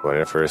 Going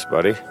in first,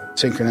 buddy.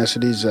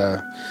 Synchronicities,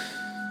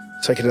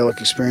 psychedelic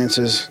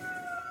experiences.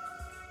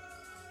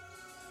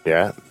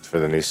 Yeah, for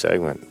the new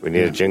segment. We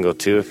need a jingle,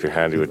 too, if you're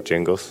handy with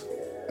jingles.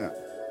 Yeah.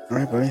 All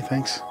right, buddy.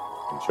 Thanks.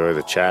 Enjoy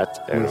the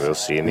chat, and we'll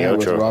see you in the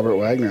outro. With Robert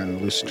Waggoner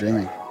and Lucid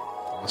Dreaming.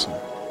 Awesome.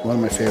 One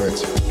of my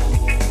favorites.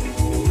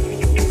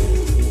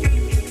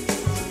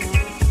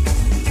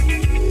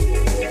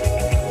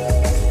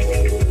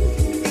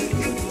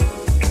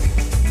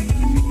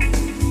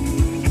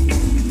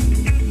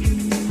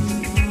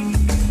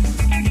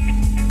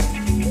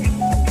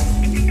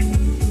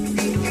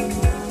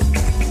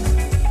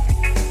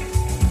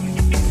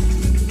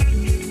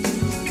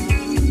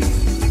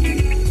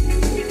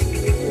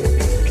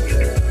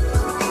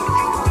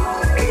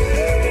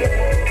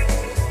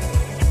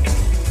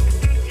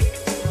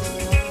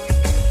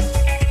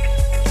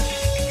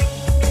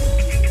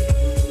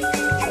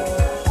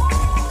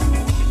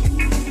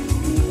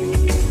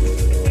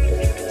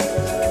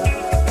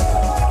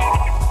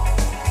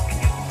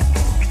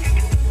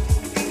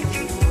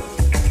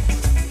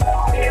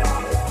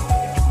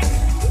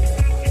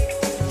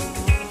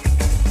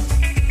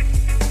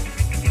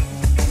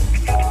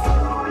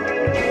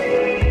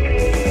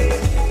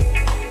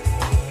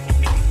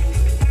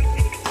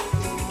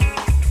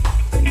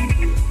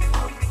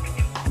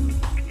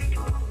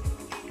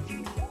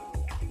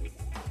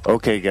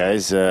 Okay,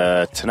 guys,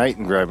 tonight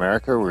in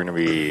Grimerica, we're going to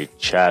be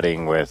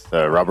chatting with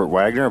Robert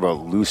Waggoner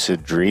about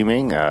lucid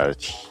dreaming. A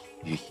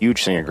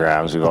huge thing of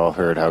Graham's. We've all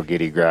heard how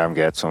giddy Graham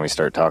gets when we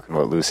start talking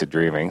about lucid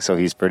dreaming, so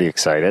he's pretty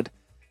excited.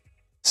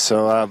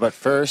 So, but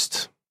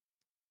first,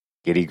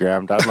 Giddy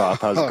Graham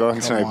Dunlop, how's it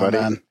going tonight, buddy?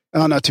 Man.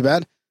 Oh, not too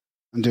bad.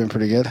 I'm doing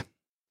pretty good.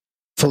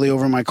 Fully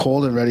over my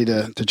cold and ready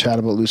to chat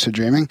about lucid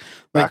dreaming.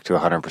 Back to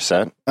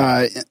 100%?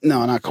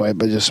 No, not quite,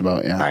 but just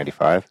about, yeah.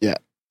 95?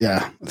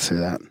 Yeah, let's say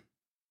that.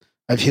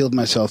 I've healed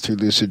myself through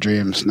lucid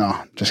dreams.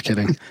 No, just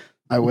kidding.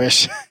 I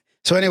wish.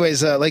 So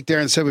anyways, like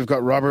Darren said, we've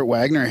got Robert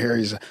Waggoner here.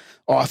 He's an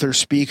author,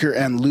 speaker,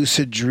 and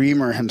lucid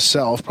dreamer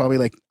himself, probably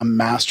like a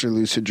master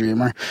lucid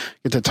dreamer.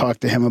 Get to talk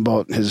to him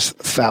about his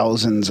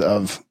thousands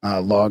of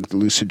logged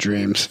lucid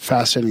dreams.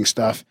 Fascinating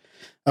stuff.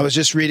 I was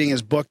just reading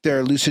his book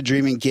there, Lucid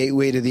Dreaming,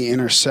 Gateway to the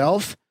Inner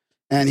Self.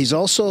 And he's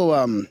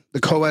also the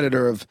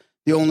co-editor of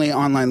the only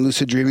online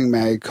lucid dreaming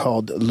mag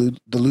called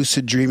The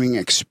Lucid Dreaming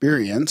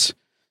Experience.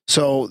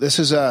 So this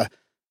is a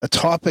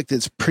topic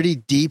that's pretty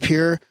deep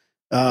here.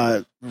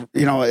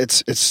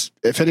 It's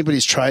if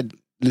anybody's tried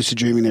lucid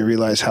dreaming, they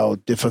realize how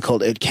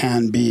difficult it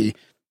can be.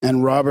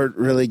 And Robert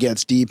really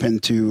gets deep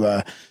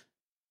into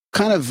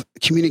kind of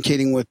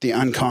communicating with the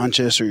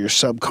unconscious or your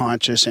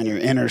subconscious and your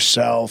inner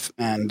self.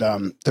 And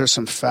there's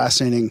some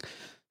fascinating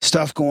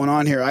stuff going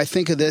on here. I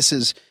think of this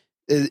as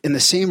in the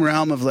same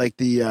realm of like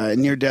the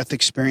near-death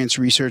experience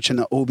research and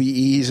the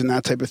OBEs and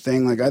that type of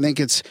thing. Like I think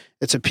it's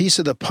a piece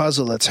of the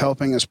puzzle that's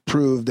helping us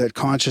prove that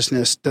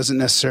consciousness doesn't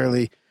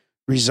necessarily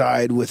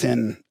reside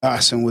within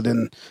us and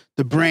within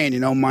the brain.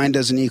 Mind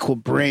doesn't equal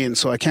brain.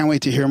 So I can't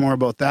wait to hear more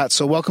about that.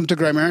 So welcome to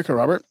Grimerica,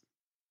 Robert.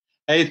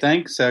 Hey,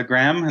 thanks,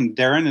 Graham and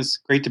Darren. It's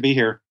great to be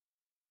here.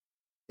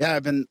 Yeah,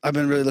 I've been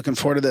really looking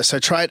forward to this. I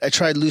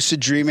tried lucid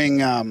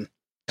dreaming a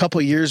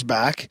couple years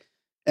back,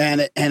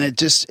 and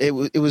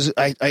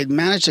I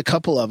managed a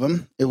couple of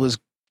them. It was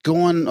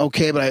going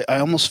okay, but I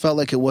almost felt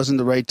like it wasn't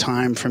the right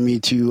time for me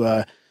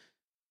to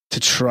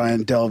try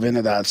and delve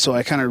into that. So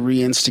I kind of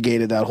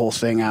reinstigated that whole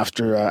thing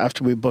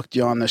after we booked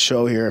you on the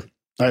show here.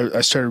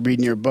 I started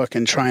reading your book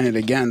and trying it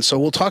again. So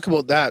we'll talk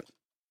about that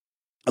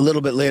a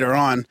little bit later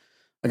on.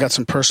 I got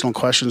some personal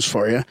questions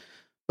for you.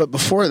 But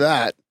before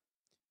that,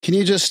 can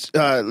you just,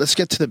 let's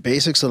get to the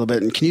basics a little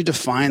bit. And can you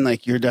define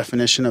like your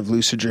definition of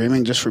lucid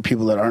dreaming just for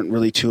people that aren't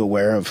really too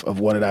aware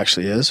of what it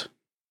actually is?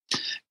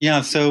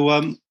 Yeah. So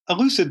a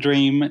lucid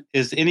dream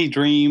is any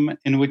dream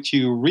in which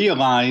you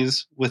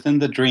realize within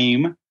the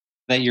dream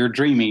that you're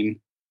dreaming.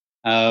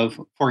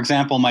 For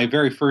example, my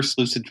very first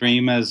lucid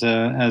dream as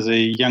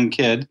a young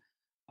kid,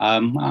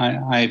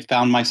 I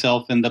found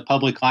myself in the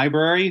public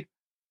library.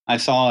 I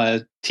saw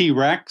a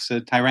T-Rex,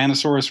 a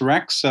Tyrannosaurus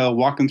Rex,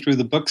 walking through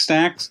the book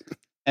stacks.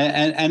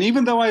 And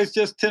even though I was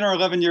just 10 or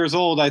 11 years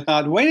old, I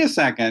thought, wait a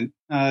second,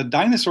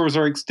 dinosaurs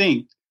are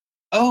extinct.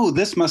 Oh,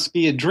 this must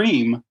be a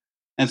dream.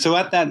 And so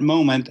at that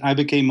moment, I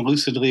became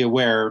lucidly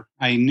aware.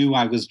 I knew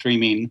I was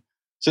dreaming.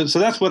 So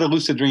that's what a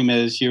lucid dream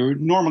is. You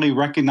normally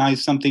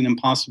recognize something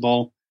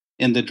impossible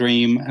in the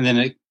dream, and then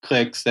it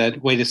clicks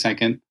that, wait a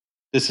second,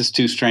 this is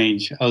too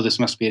strange. Oh, this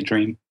must be a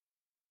dream.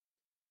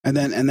 And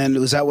then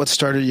was that what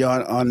started you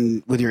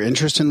on with your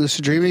interest in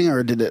lucid dreaming,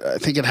 or did it? I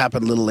think it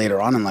happened a little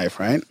later on in life,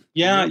 right?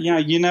 Yeah.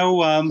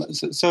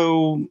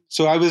 So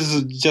I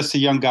was just a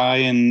young guy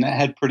and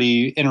had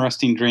pretty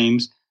interesting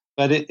dreams,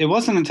 but it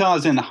wasn't until I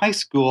was in high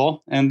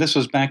school, and this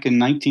was back in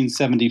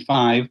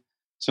 1975.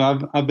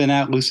 So I've been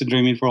at lucid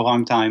dreaming for a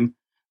long time.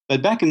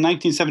 But back in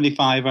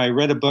 1975, I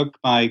read a book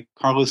by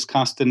Carlos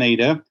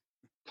Castaneda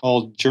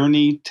called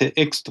Journey to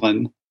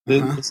Ixtlan.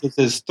 This is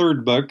his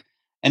third book.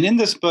 And in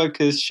this book,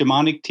 his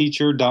shamanic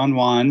teacher, Don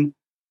Juan,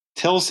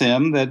 tells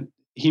him that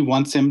he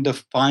wants him to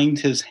find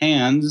his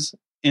hands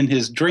in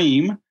his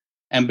dream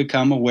and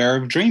become aware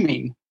of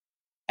dreaming.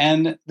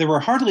 And there were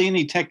hardly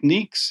any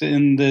techniques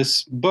in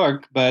this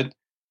book, but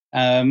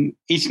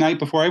each night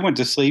before I went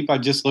to sleep,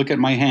 I'd just look at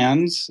my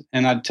hands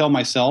and I'd tell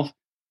myself,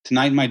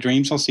 tonight in my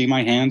dreams, I'll see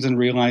my hands and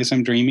realize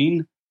I'm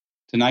dreaming.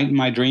 Tonight in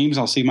my dreams,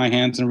 I'll see my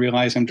hands and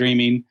realize I'm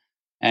dreaming.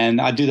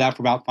 And I'd do that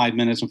for about 5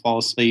 minutes and fall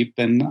asleep.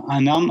 And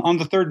on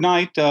the third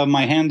night,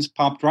 my hands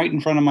popped right in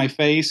front of my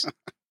face.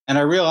 And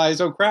I realized,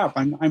 oh, crap,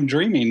 I'm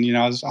dreaming.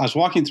 I was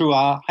walking through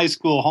a high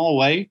school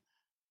hallway,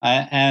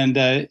 and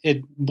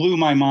it blew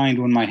my mind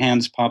when my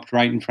hands popped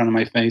right in front of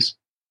my face.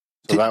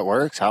 So that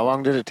works? How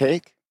long did it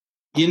take?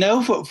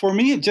 For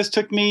me, it just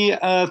took me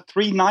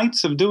 3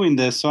 nights of doing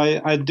this. So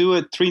I'd do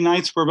it 3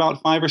 nights for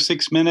about 5 or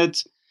 6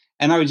 minutes.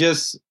 And I would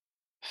just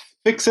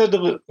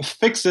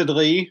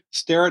fixedly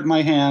stare at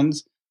my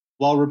hands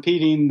while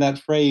repeating that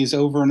phrase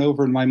over and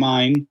over in my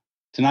mind.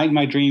 Tonight in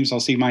my dreams, I'll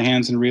see my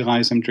hands and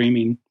realize I'm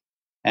dreaming.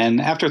 And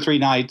after 3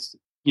 nights,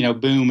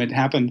 boom, it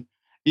happened.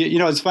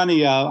 It's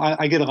funny.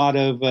 I get a lot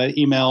of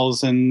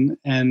emails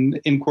and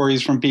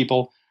inquiries from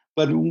people.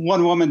 But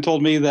one woman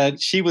told me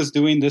that she was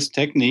doing this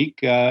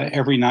technique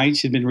every night.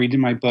 She'd been reading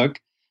my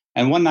book.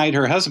 And one night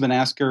her husband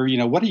asked her,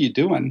 what are you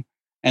doing?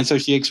 And so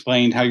she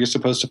explained how you're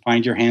supposed to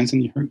find your hands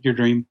in your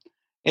dream.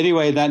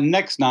 Anyway, that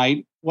next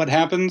night, what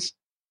happens?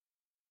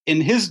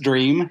 in his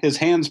dream, his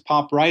hands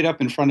pop right up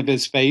in front of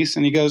his face,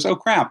 and he goes, "Oh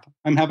crap,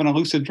 I'm having a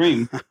lucid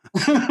dream."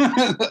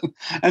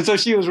 And so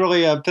she was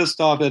really pissed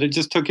off that it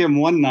just took him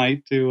one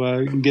night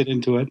to get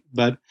into it.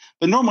 But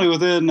normally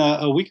within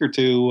a week or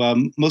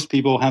two, most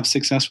people have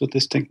success with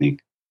this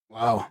technique.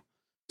 Wow.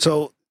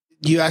 So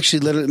you actually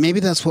literally, maybe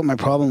that's what my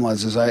problem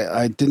was, is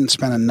I didn't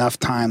spend enough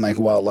time like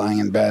while lying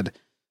in bed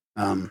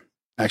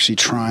actually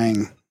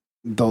trying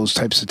those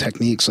types of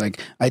techniques. Like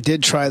I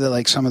did try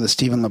some of the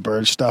Stephen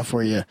LaBerge stuff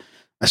where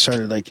I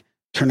started like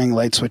turning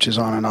light switches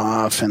on and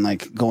off and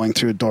like going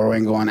through a doorway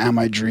and going, am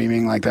I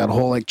dreaming? Like that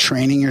whole like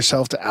training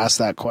yourself to ask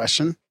that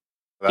question.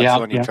 That's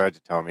when you tried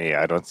to tell me.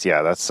 I don't see.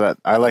 Yeah, that's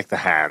I like the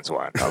hands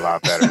one a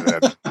lot better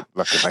than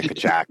looking like a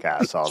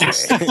jackass all day.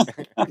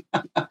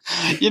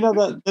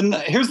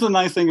 Here's the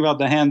nice thing about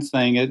the hands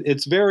thing.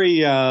 It's very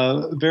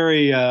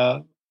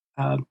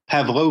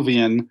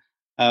Pavlovian.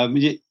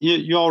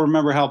 You all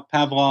remember how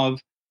Pavlov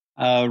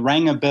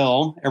rang a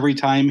bell every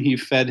time he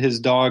fed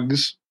his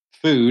dogs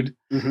food.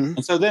 Mm-hmm.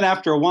 And so then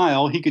after a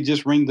while, he could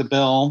just ring the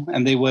bell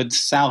and they would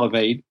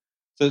salivate.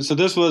 So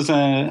this was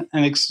an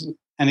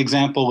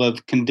example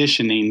of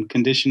conditioning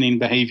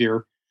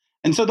behavior.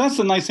 And so that's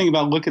the nice thing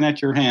about looking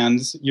at your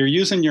hands. You're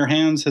using your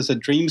hands as a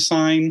dream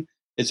sign.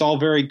 It's all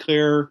very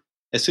clear.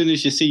 As soon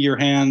as you see your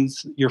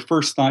hands, your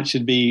first thought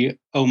should be,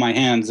 oh, my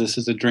hands, this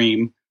is a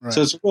dream. Right.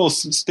 So it's a real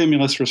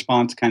stimulus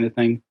response kind of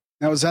thing.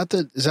 Now, is that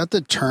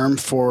the term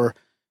for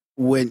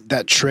when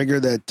that trigger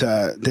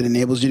that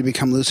enables you to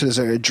become lucid? Is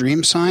it a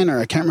dream sign, or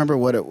I can't remember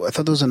I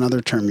thought there was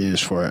another term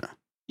used for it.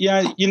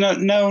 Yeah,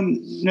 no,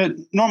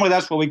 normally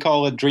that's what we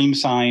call a dream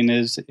sign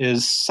is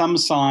some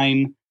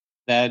sign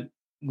that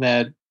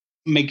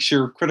makes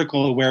your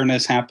critical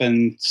awareness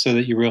happen so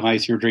that you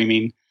realize you're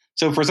dreaming.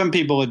 So for some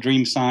people, a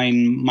dream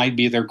sign might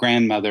be their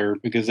grandmother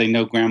because they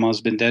know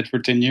grandma's been dead for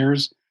 10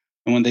 years.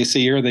 And when they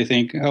see her, they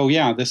think, oh,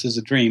 yeah, this is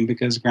a dream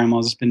because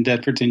grandma's been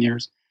dead for 10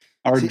 years.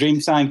 Or a dream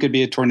sign could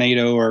be a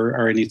tornado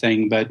or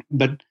anything. But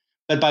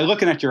by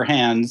looking at your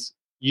hands,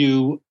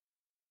 you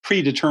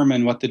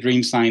predetermine what the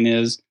dream sign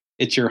is.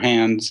 It's your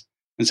hands.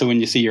 And so when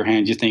you see your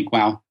hands, you think,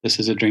 wow, this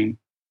is a dream.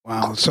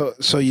 Wow.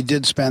 So you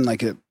did spend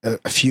like a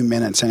few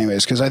minutes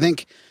anyways, because I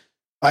think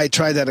I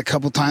tried that a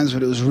couple times,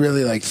 but it was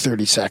really like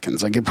 30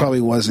 seconds. Like it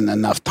probably wasn't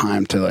enough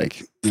time to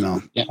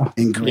ingrain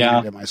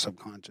it in my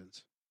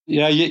subconscious.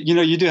 Yeah,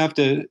 you do have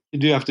to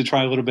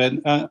try a little bit.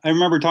 I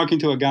remember talking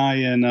to a guy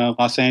in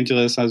Los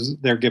Angeles. I was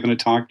there giving a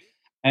talk,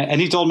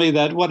 and he told me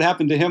that what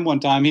happened to him one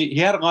time, he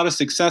had a lot of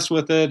success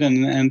with it,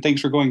 and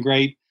things were going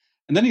great.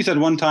 And then he said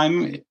one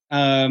time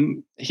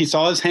he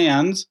saw his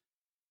hands,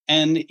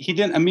 and he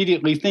didn't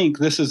immediately think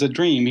this is a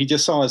dream. He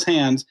just saw his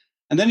hands,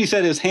 and then he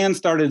said his hands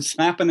started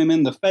slapping him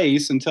in the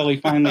face until he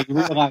finally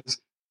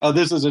realized, oh,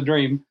 this is a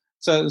dream.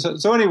 So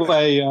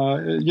anyway,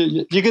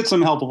 you get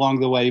some help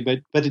along the way,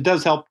 but it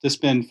does help to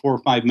spend 4 or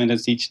 5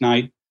 minutes each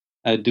night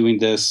doing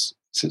this,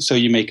 so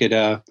you make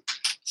it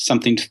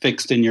something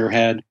fixed in your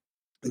head.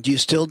 Do you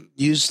still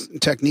use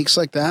techniques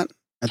like that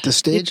at this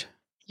stage?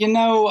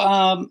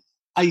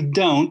 I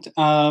don't.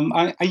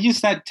 I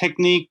use that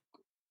technique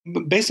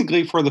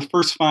basically for the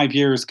first 5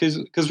 years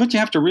because what you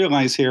have to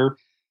realize here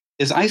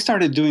is I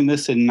started doing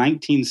this in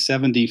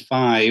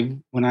 1975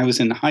 when I was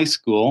in high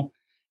school.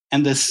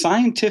 And the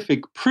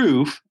scientific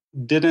proof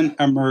didn't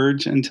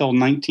emerge until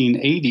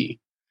 1980.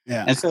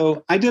 Yeah. And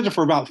so I did it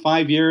for about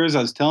 5 years.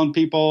 I was telling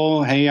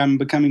people, hey, I'm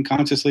becoming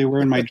consciously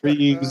aware in my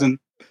dreams. And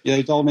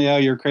they told me, oh,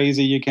 you're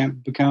crazy. You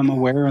can't become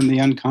aware in the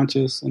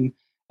unconscious. And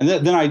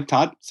then I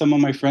taught some of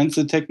my friends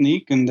the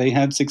technique, and they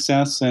had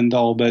success and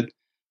all. But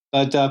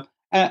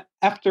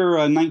after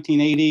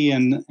 1980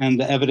 and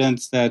the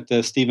evidence that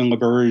Stephen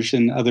LaBerge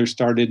and others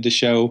started to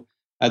show,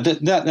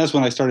 that's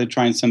when I started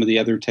trying some of the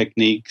other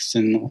techniques,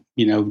 and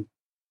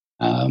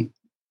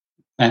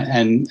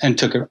and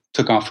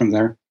took off from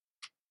there.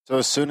 So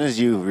as soon as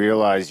you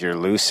realize you're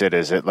lucid,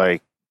 is it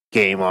like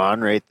game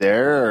on right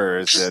there, or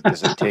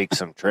does it take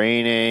some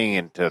training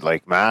and to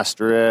like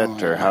master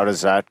it, or how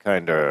does that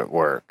kind of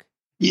work?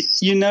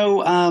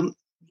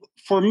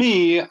 For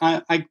me,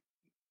 I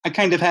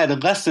kind of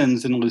had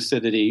lessons in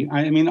lucidity.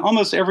 I mean,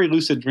 almost every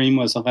lucid dream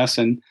was a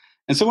lesson.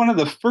 And so one of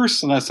the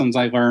first lessons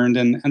I learned,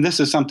 and this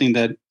is something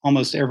that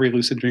almost every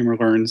lucid dreamer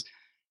learns,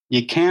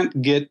 you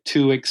can't get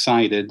too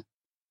excited.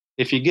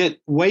 If you get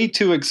way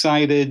too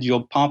excited,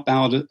 you'll pop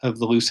out of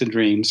the lucid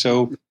dream.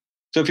 So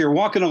if you're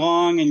walking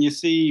along and you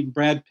see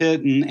Brad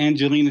Pitt and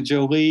Angelina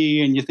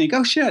Jolie and you think,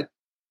 oh, shit,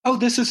 oh,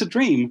 this is a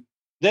dream.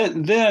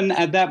 Then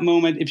at that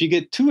moment, if you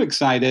get too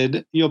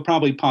excited, you'll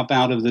probably pop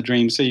out of the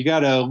dream. So you got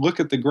to look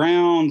at the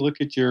ground,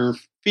 look at your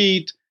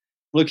feet,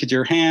 look at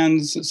your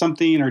hands,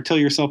 something, or tell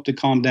yourself to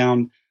calm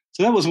down.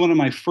 So that was one of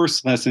my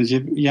first lessons.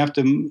 You have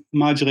to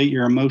modulate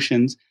your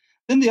emotions.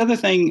 Then the other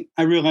thing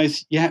I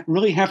realized, you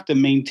really have to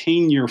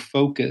maintain your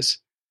focus,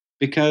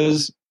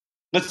 because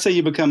let's say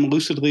you become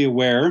lucidly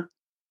aware,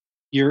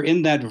 you're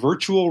in that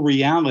virtual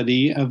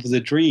reality of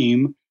the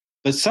dream,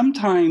 but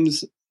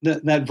sometimes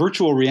that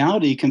virtual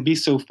reality can be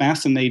so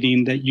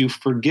fascinating that you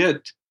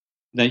forget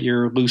that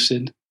you're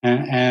lucid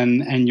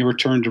and you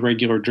return to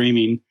regular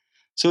dreaming.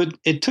 So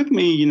it took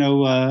me,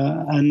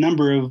 a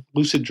number of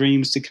lucid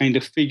dreams to kind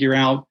of figure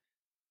out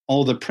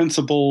all the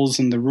principles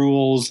and the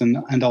rules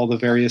and all the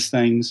various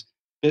things.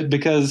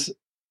 Because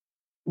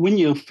when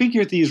you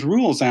figure these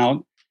rules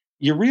out,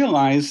 you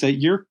realize that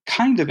you're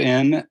kind of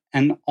in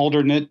an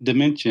alternate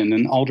dimension,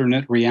 an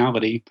alternate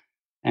reality.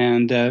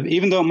 And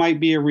even though it might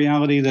be a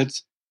reality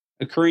that's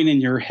occurring in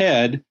your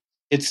head,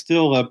 it's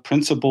still a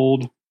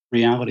principled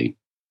reality.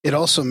 It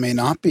also may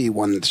not be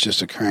one that's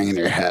just occurring in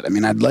your head. I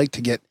mean, I'd like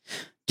to get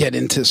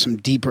into some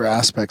deeper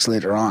aspects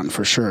later on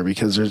for sure,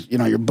 because there's,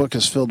 your book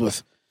is filled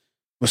with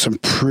some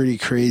pretty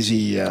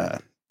crazy,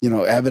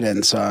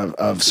 evidence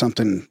of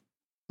something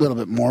a little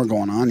bit more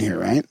going on here,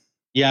 right?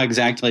 Yeah,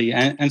 exactly.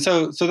 And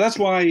so that's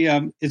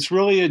why it's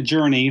really a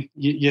journey.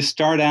 You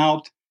start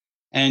out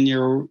and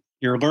you're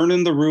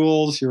learning the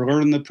rules, you're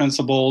learning the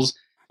principles,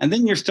 and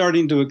then you're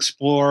starting to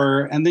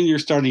explore, and then you're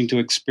starting to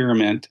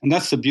experiment. And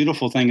that's the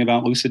beautiful thing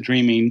about lucid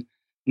dreaming.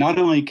 Not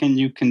only can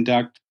you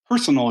conduct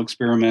personal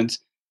experiments,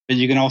 but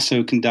you can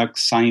also conduct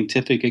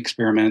scientific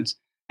experiments.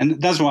 And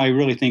that's why I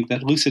really think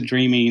that lucid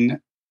dreaming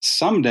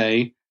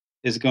someday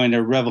is going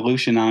to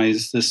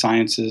revolutionize the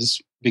sciences,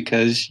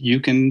 because you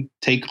can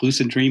take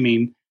lucid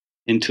dreaming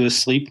into a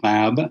sleep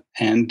lab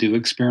and do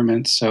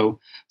experiments. So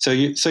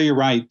you're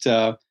right.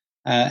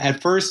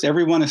 At first,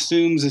 everyone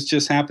assumes it's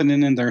just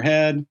happening in their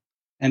head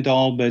and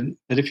all, but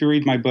if you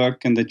read my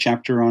book and the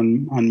chapter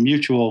on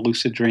mutual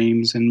lucid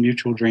dreams and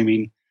mutual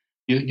dreaming,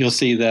 you'll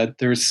see that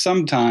there's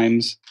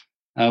sometimes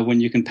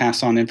when you can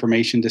pass on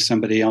information to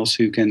somebody else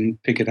who can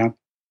pick it up.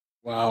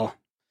 Wow.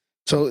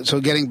 So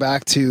getting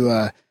back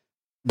to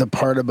the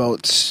part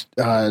about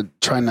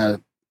trying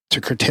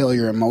to curtail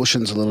your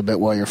emotions a little bit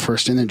while you're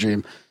first in a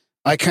dream,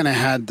 I kind of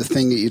had the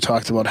thing that you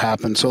talked about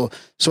happen. So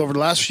over the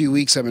last few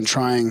weeks, I've been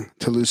trying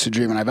to lucid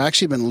dream, and I've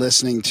actually been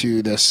listening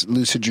to this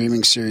lucid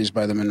dreaming series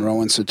by the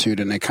Monroe Institute,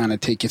 and they kind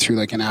of take you through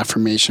like an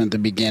affirmation at the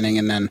beginning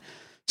and then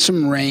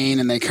some rain,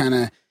 and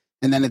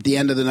then at the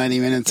end of the 90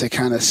 minutes, they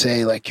kind of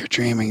say like, you're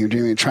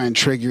dreaming, try and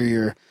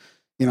trigger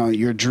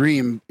your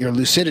dream, your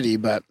lucidity.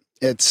 But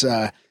it's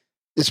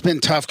been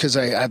tough because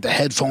I have the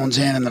headphones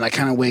in, and then I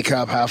kind of wake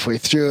up halfway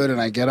through it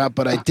and I get up.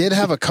 But I did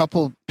have a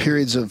couple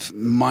periods of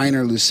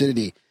minor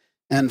lucidity,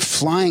 and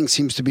flying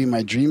seems to be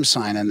my dream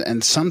sign.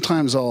 And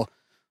sometimes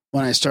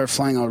when I start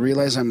flying, I'll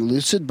realize I'm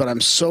lucid, but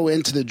I'm so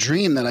into the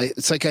dream that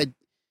it's like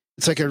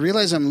I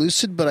realize I'm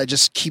lucid, but I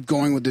just keep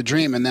going with the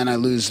dream, and then I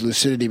lose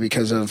lucidity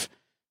because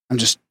I'm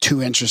just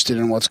too interested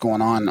in what's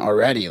going on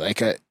already.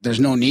 Like there's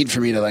no need for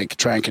me to like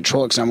try and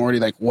control it, because I'm already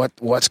like,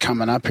 what's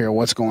coming up here?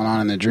 What's going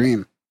on in the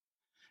dream?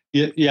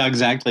 Yeah,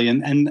 exactly.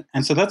 And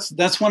so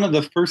that's one of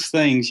the first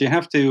things. You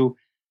have to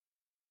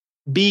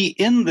be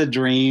in the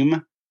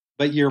dream,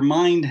 but your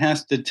mind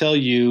has to tell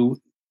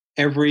you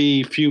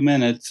every few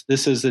minutes,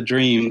 this is a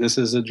dream, this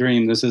is a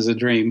dream, this is a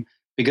dream.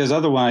 Because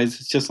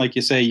otherwise, it's just like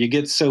you say, you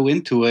get so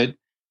into it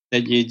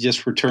that you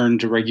just return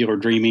to regular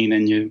dreaming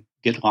and you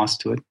get lost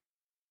to it.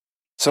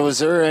 So is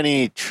there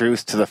any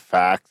truth to the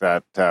fact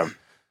that,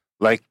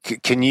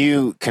 can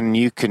you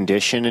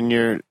condition in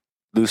your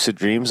lucid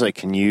dreams? Like,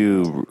 can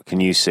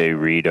you say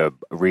read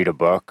a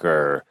book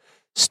or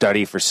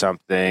study for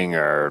something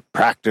or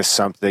practice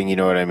something, you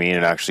know what I mean,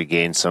 and actually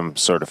gain some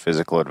sort of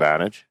physical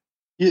advantage?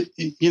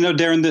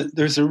 Darren,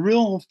 there's a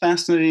real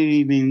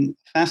fascinating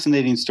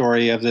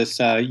story of this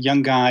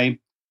young guy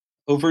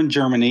over in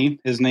Germany.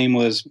 His name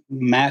was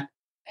Matt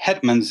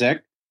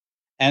Hetmanzek.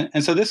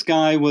 And so this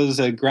guy was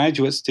a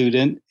graduate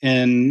student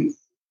in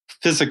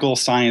physical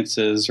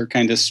sciences or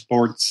kind of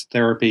sports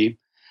therapy.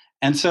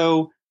 And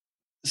so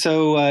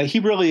he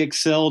really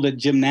excelled at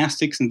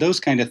gymnastics and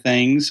those kind of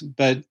things.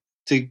 But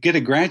to get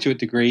a graduate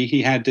degree,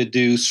 he had to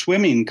do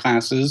swimming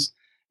classes,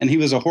 and he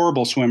was a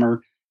horrible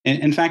swimmer.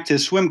 In fact,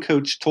 his swim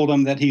coach told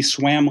him that he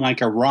swam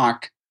like a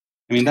rock.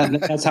 I mean,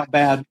 that's how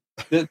bad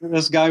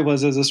this guy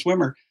was as a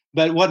swimmer.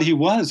 But what he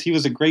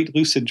was a great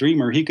lucid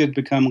dreamer. He could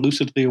become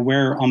lucidly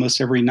aware almost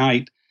every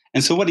night.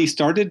 And so what he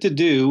started to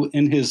do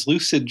in his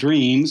lucid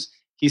dreams,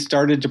 he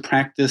started to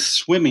practice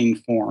swimming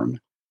form.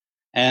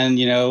 And,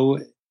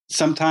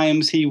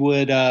 sometimes he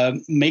would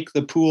make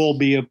the pool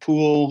be a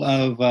pool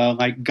of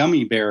like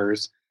gummy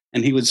bears,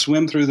 and he would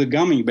swim through the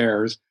gummy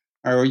bears.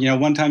 Or,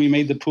 one time he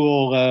made the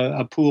pool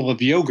a pool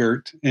of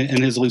yogurt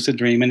in his lucid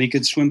dream, and he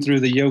could swim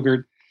through the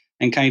yogurt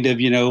and kind of,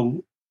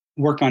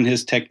 work on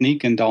his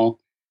technique and all.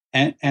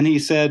 And he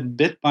said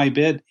bit by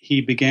bit, he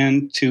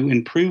began to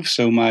improve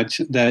so much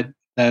that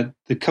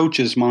the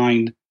coach's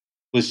mind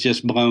was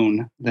just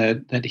blown,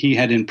 that he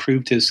had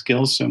improved his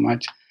skills so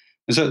much.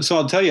 And so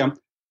I'll tell you,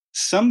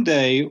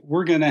 someday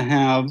we're going to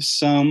have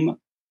some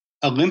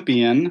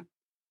Olympian,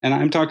 and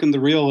I'm talking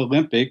the real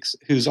Olympics,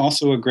 who's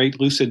also a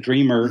great lucid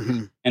dreamer,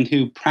 mm-hmm. and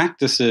who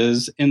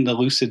practices in the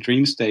lucid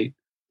dream state.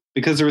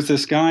 Because there was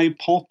this guy,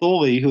 Paul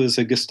Tholey, who is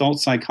a Gestalt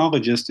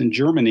psychologist in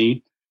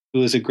Germany, who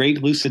was a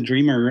great lucid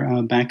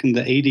dreamer back in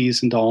the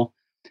 80s and all.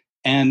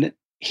 And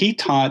he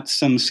taught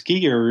some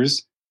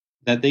skiers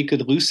that they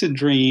could lucid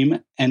dream,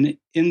 and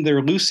in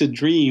their lucid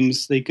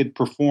dreams, they could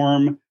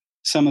perform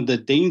some of the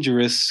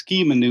dangerous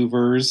ski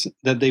maneuvers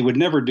that they would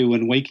never do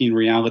in waking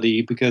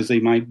reality because they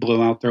might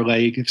blow out their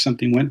leg if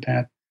something went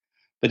bad.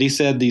 But he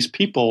said these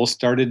people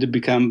started to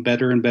become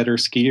better and better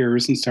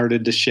skiers and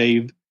started to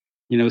shave,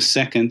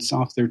 seconds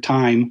off their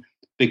time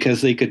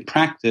because they could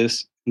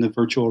practice in the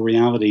virtual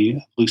reality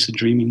of lucid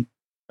dreaming.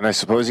 And I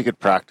suppose you could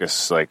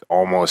practice like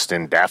almost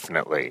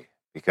indefinitely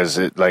because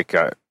is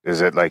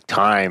it like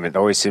time? It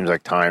always seems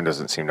like time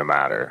doesn't seem to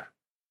matter.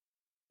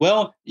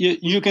 Well,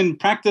 you can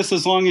practice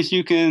as long as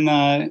you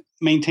can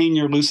maintain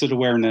your lucid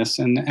awareness,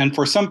 and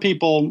for some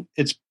people,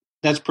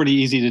 that's pretty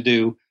easy to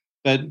do.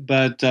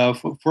 But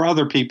for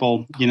other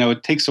people,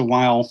 it takes a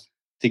while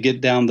to get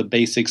down the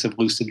basics of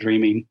lucid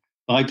dreaming.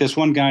 Like this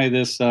one guy,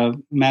 this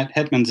Matt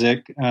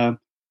Hetmanzik,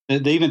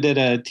 they even did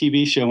a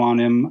TV show on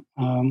him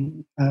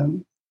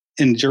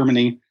in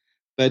Germany.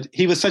 But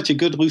he was such a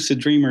good lucid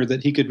dreamer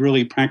that he could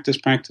really practice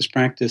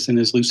in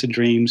his lucid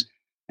dreams,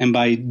 and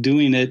by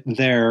doing it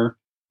there,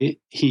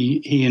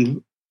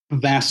 he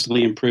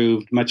vastly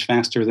improved much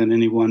faster than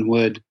anyone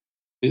would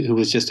who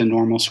was just a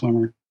normal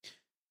swimmer.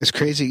 It's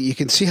crazy. You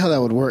can see how that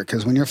would work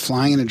because when you're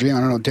flying in a dream, I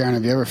don't know, Darren,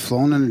 have you ever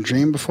flown in a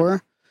dream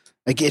before?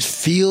 Like it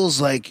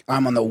feels like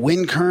I'm on the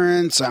wind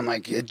currents. I'm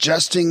like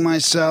adjusting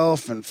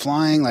myself and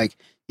flying. Like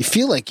you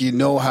feel like you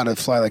know how to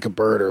fly like a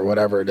bird or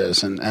whatever it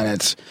is. And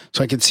it's,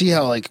 so I could see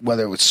how like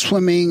whether it was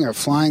swimming or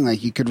flying,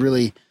 like you could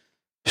really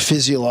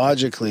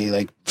physiologically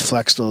like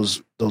flex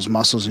those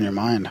muscles in your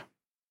mind.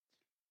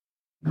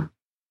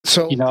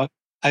 So,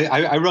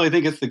 I really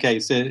think it's the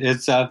case.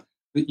 It's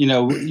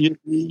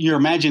your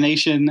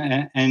imagination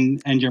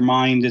and your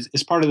mind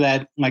is part of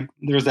that. Like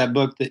there's that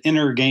book, The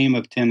Inner Game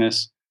of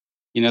Tennis.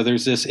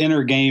 There's this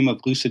inner game of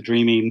lucid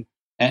dreaming,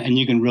 and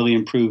you can really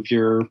improve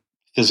your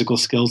physical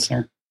skills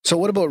there. So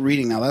what about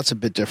reading now? That's a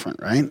bit different,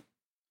 right?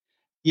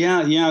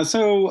 Yeah.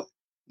 So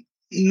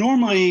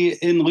normally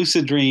in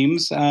lucid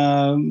dreams,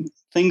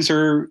 things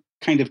are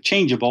kind of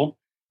changeable.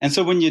 And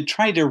so when you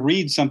try to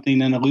read something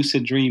in a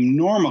lucid dream,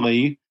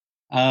 normally,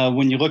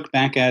 when you look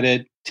back at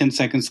it 10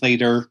 seconds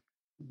later,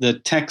 the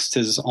text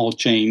has all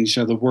changed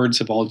or the words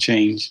have all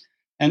changed.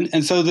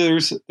 And so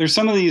there's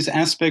some of these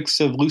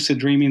aspects of lucid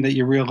dreaming that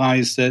you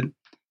realize that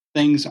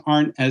things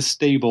aren't as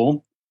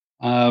stable,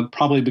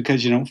 probably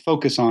because you don't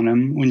focus on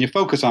them. When you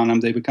focus on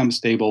them, they become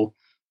stable.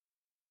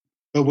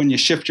 But when you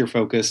shift your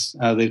focus,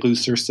 they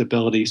lose their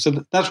stability.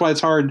 So that's why it's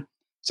hard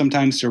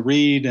sometimes to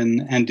read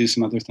and do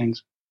some other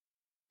things.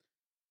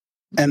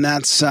 And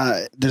that's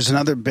there's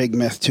another big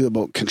myth too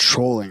about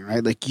controlling,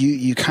 right? Like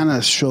you kind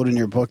of showed in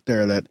your book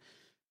there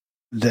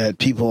that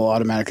people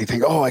automatically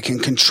think, oh, I can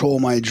control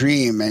my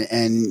dream,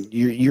 and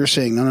you're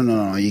saying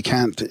no, you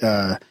can't.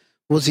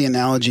 What was the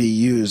analogy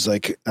you used?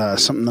 Like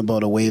something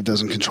about a wave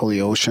doesn't control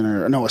the ocean,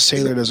 or no, a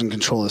sailor doesn't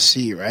control the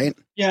sea, right?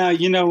 Yeah,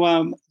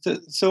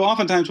 so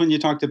oftentimes when you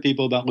talk to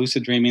people about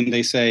lucid dreaming,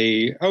 they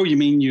say, oh, you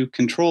mean you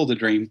control the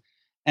dream,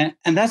 and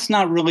that's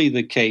not really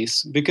the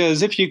case,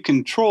 because if you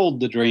controlled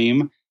the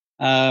dream,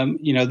 then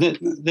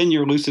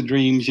your lucid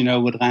dreams,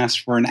 would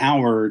last for an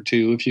hour or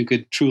two if you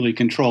could truly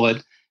control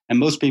it. And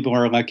most people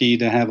are lucky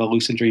to have a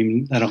lucid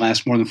dream that'll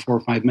last more than 4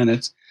 or 5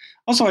 minutes.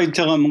 Also, I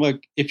tell them,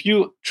 look, if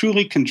you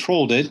truly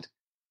controlled it,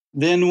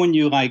 then when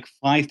you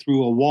fly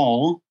through a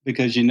wall,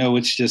 because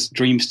it's just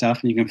dream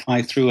stuff and you can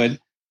fly through it,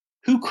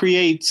 who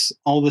creates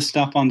all the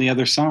stuff on the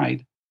other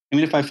side? I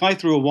mean, if I fly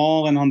through a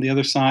wall and on the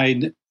other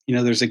side,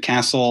 there's a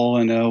castle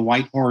and a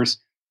white horse,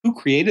 who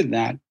created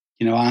that?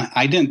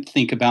 I didn't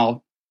think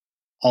about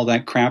all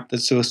that crap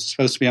that's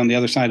supposed to be on the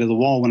other side of the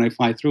wall when I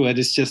fly through it.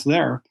 It's just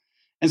there.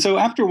 And so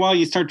after a while,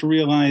 you start to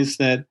realize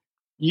that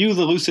you,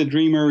 the lucid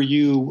dreamer,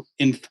 you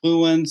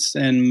influence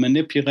and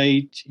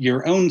manipulate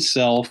your own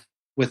self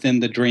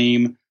within the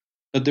dream,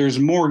 but there's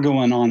more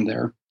going on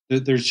there.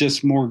 There's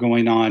just more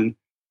going on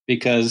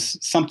because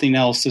something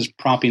else is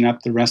propping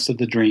up the rest of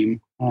the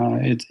dream.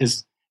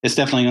 It's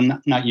definitely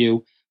not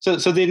you. So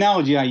the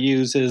analogy I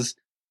use is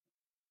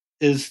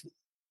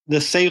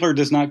the sailor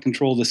does not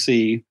control the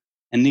sea,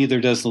 and neither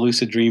does the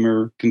lucid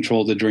dreamer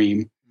control the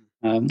dream.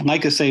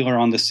 Like a sailor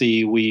on the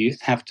sea, we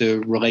have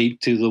to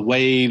relate to the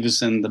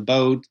waves and the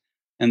boat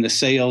and the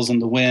sails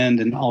and the wind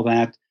and all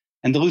that.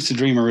 And the lucid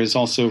dreamer is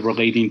also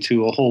relating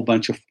to a whole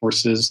bunch of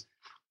forces,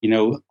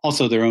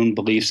 also their own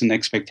beliefs and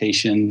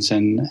expectations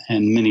and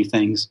many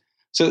things.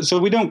 So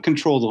we don't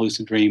control the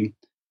lucid dream.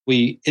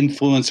 We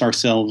influence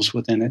ourselves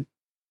within it.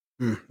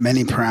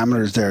 Many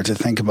parameters there to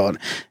think about.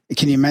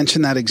 Can you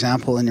mention that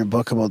example in your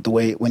book about the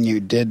way when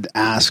you did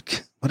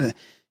ask,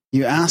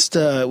 you asked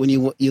when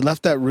you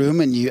left that room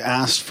and you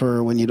asked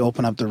for when you'd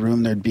open up the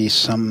room, there'd be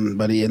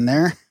somebody in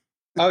there?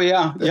 Oh,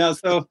 yeah. Yeah.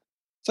 So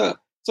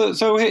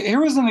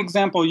here was an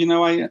example.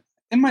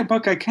 In my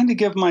book, I kind of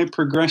give my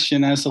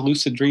progression as a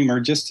lucid dreamer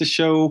just to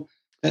show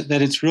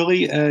that it's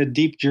really a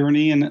deep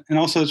journey and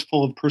also it's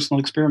full of personal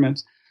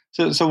experiments.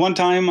 So one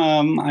time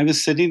I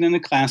was sitting in a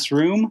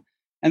classroom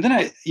and then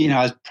I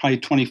was probably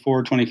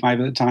 24,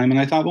 25 at the time. And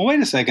I thought, well, wait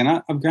a second,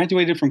 I've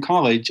graduated from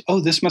college. Oh,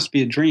 this must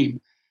be a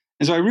dream.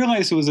 And so I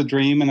realized it was a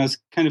dream and I was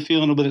kind of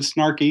feeling a bit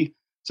snarky.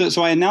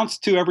 So I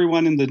announced to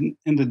everyone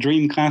in the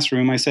dream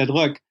classroom, I said,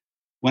 look,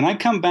 when I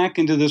come back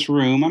into this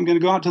room, I'm going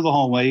to go out to the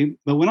hallway,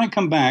 but when I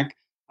come back,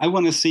 I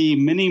want to see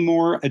many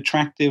more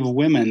attractive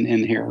women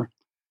in here.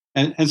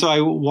 And so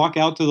I walk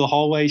out to the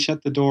hallway,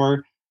 shut the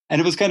door,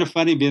 and it was kind of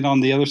funny being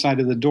on the other side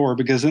of the door,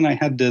 because then I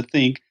had to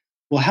think,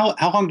 well,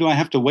 how long do I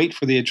have to wait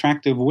for the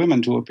attractive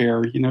women to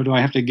appear? Do I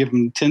have to give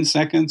them 10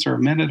 seconds or a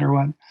minute or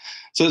what?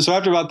 So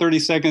after about 30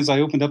 seconds, I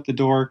opened up the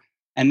door,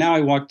 and now I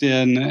walked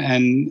in,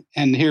 and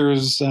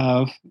here's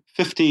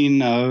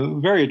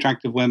 15 very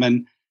attractive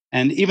women.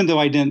 And even though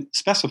I didn't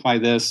specify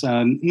this,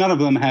 none of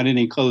them had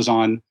any clothes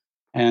on,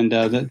 and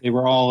they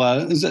were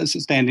all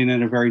standing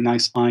in a very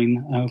nice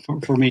line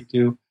for me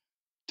to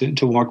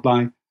walk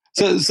by.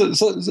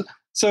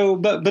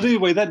 But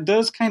anyway, that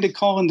does kind of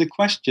call into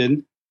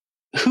question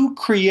who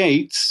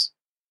created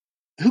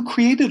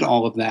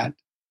all of that.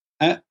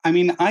 I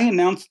mean, I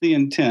announced the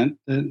intent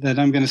that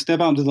I'm going to step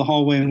out into the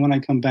hallway, and when I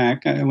come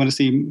back, I want to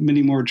see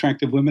many more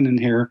attractive women in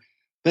here.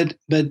 But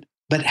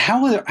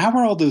how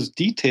are all those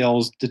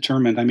details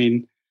determined? I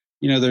mean,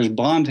 there's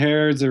blonde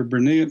hairs, there are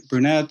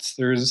brunettes,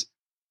 there's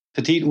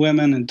petite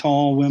women and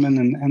tall women,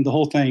 and the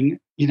whole thing.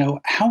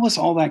 How was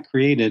all that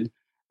created?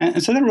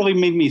 And so that really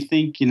made me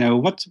think,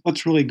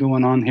 what's really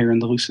going on here in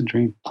the lucid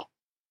dream?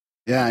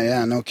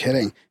 Yeah, no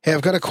kidding. Hey,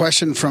 I've got a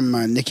question from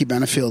Nikki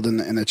Benefield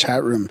in the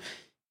chat room,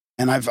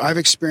 and I've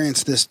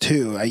experienced this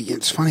too.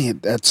 It's funny,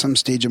 at some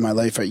stage of my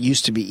life, it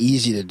used to be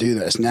easy to do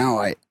this. Now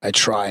I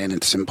try, and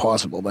it's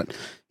impossible. But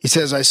he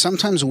says, I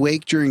sometimes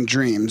wake during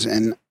dreams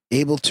and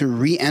able to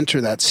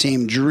re-enter that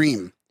same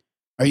dream.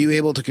 Are you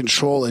able to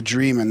control a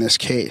dream in this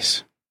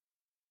case?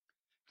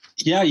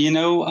 Yeah,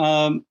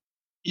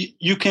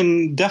 you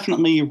can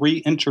definitely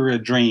re-enter a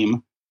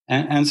dream.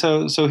 And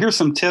so here's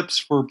some tips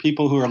for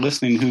people who are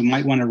listening who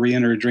might want to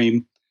re-enter a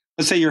dream.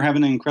 Let's say you're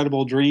having an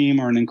incredible dream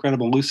or an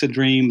incredible lucid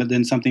dream, but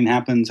then something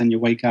happens and you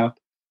wake up.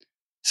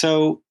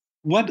 So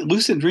what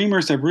lucid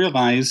dreamers have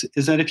realized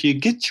is that if you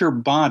get your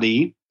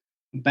body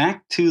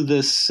back to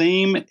the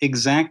same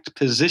exact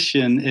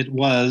position it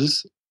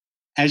was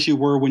as you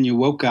were when you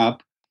woke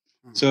up,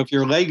 so if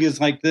your leg is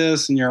like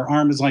this and your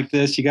arm is like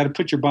this, you got to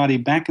put your body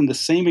back in the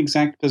same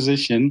exact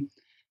position.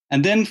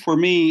 And then for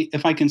me,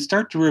 if I can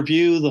start to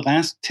review the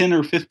last 10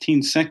 or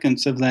 15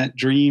 seconds of that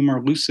dream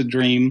or lucid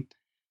dream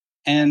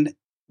and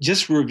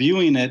just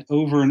reviewing it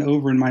over and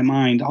over in my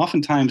mind,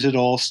 oftentimes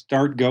it'll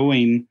start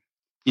going,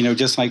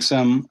 just like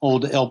some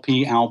old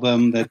LP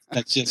album that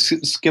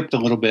just skipped a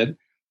little bit,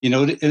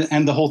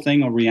 and the whole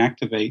thing will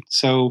reactivate.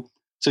 So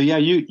yeah,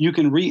 you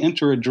can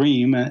re-enter a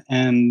dream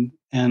and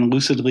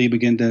lucidly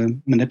begin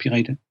to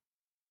manipulate it.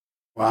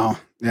 Wow.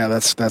 Yeah,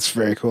 that's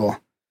very cool.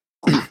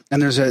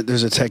 And there's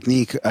a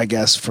technique, I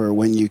guess, for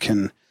when you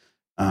can,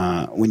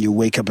 when you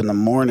wake up in the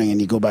morning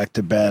and you go back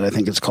to bed. I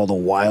think it's called a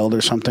wild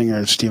or something,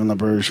 or Stephen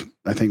LaBerge,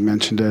 I think,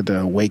 mentioned it.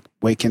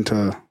 Wake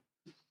into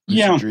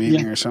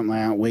dreaming or something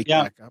like that. Wake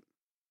back up.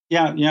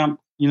 Yeah.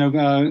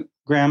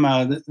 Graham,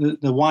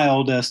 the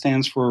wild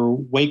stands for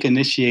wake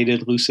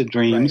initiated lucid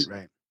dreams.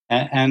 Right.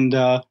 And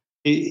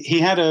he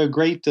had a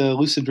great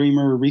lucid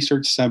dreamer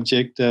research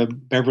subject,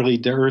 Beverly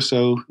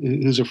DeUrso,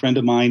 who's a friend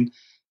of mine.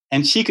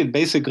 And she could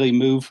basically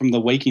move from the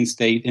waking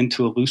state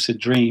into a lucid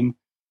dream.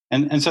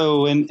 And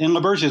so in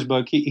LaBerge's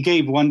book, he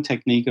gave one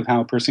technique of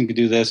how a person could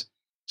do this.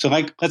 So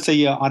like, let's say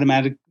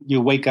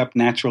you wake up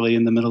naturally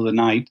in the middle of the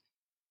night.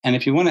 And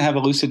if you want to have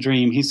a lucid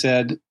dream, he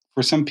said,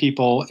 for some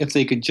people, if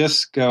they could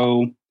just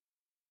go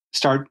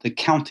start the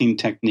counting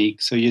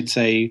technique. So you'd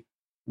say,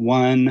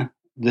 1,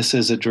 this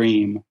is a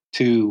dream.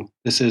 2,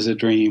 this is a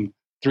dream.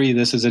 3,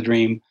 this is a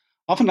dream.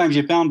 Oftentimes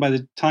you found by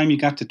the time you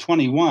got to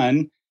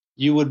 21,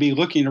 you would be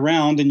looking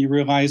around and you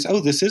realize, oh,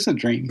 this is a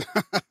dream.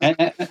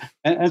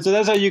 and so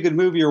that's how you could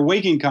move your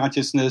waking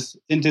consciousness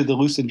into the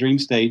lucid dream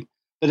state.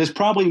 But it's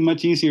probably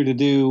much easier to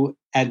do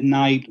at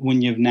night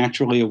when you've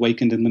naturally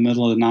awakened in the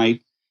middle of the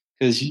night,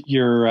 because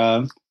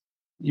your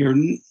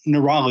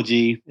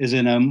neurology is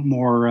in a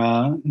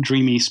more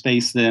dreamy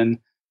space then,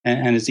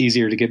 and it's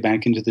easier to get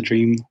back into the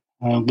dream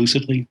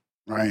lucidly.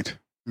 Right.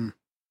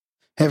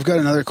 Hey, I've got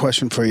another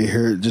question for you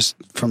here, just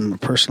from a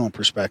personal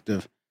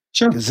perspective.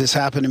 Sure. Because this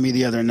happened to me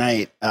the other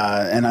night,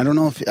 and I don't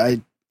know if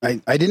I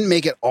didn't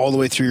make it all the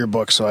way through your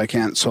book, so I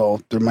can't.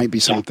 So there might be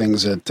some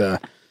things that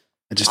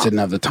I just didn't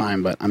have the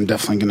time, but I'm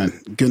definitely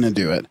gonna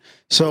do it.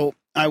 So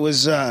I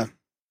was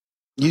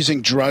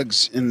using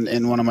drugs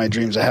in one of my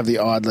dreams. I have the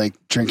odd like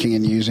drinking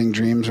and using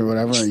dreams or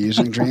whatever, a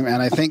using dream,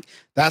 and I think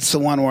that's the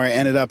one where I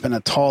ended up in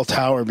a tall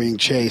tower being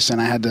chased, and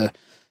I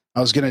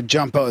was gonna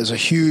jump out. There's a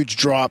huge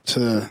drop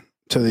to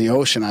the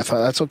ocean. I thought,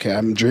 that's okay.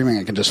 I'm dreaming.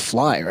 I can just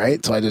fly,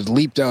 right? So I just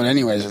leaped out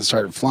anyways and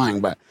started flying.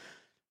 But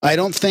I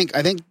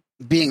think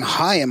being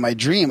high in my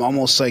dream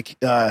almost like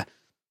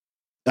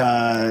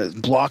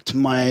blocked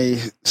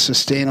my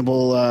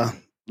sustainable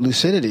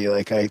lucidity.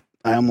 Like I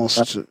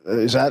almost,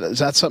 is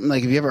that something,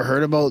 like, have you ever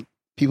heard about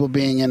people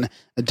being in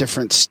a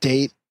different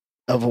state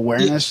of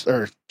awareness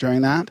or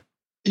during that?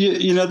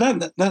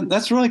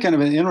 That's really kind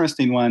of an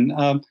interesting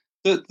one.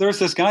 There's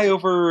this guy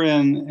over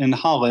in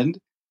Holland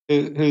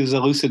who's a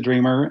lucid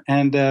dreamer,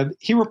 and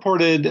he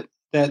reported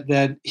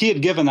that he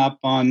had given up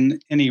on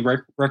any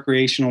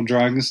recreational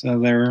drugs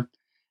there.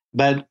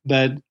 But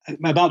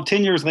about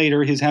 10 years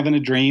later, he's having a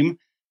dream,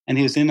 and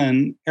he was in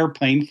an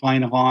airplane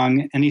flying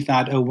along, and he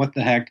thought, oh, what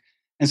the heck?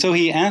 And so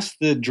he asked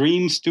the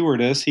dream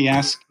stewardess, he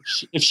asked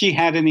if she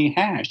had any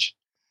hash.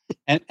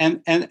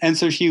 And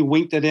so she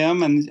winked at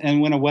him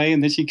and went away,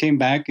 and then she came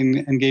back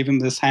and gave him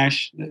this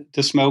hash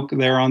to smoke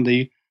there on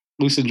the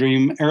Lucid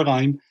Dream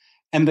airline.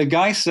 And the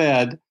guy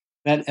said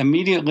that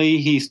immediately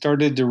he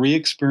started to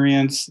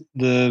re-experience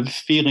the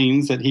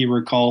feelings that he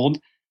recalled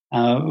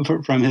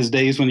from his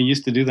days when he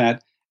used to do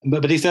that.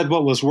 But he said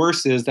what was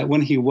worse is that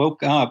when he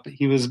woke up,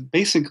 he was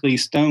basically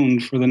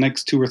stoned for the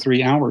next 2 or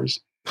 3 hours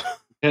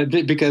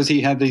because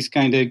he had these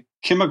kind of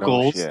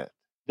chemicals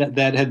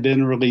that had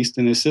been released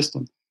in his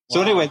system.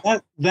 So anyway,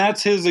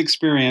 that's his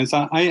experience.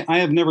 I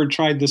have never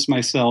tried this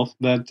myself,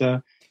 but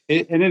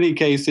in any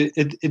case,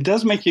 it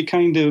does make you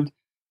kind of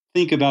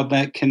think about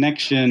that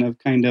connection of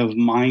kind of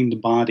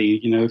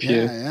mind-body.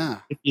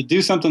 If you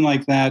do something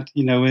like that,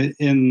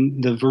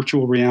 in the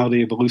virtual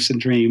reality of a lucid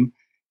dream,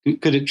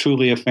 could it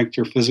truly affect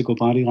your physical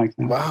body like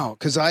that? Wow,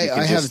 because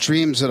I have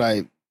dreams that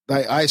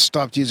I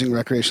stopped using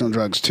recreational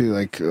drugs too,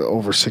 like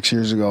over 6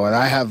 years ago, and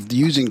I have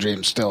using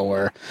dreams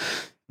still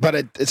but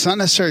it's not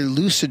necessarily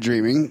lucid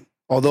dreaming,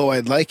 although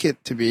I'd like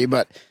it to be,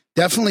 but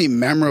definitely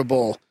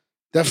memorable,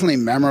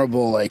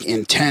 like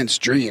intense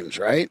dreams,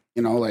 right?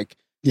 In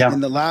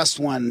the last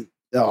one,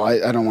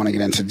 I don't want to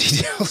get into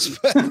details,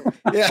 but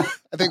yeah,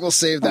 I think we'll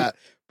save that.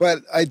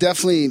 But I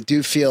definitely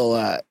do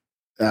feel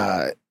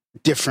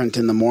different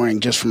in the morning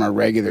just from a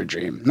regular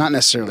dream. Not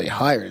necessarily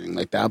high or anything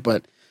like that,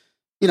 but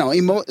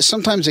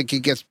sometimes they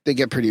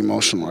get pretty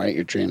emotional, right?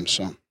 Your dreams.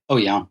 So. Oh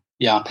yeah.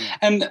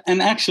 And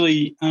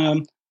actually,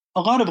 a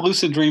lot of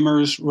lucid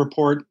dreamers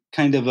report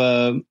kind of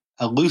a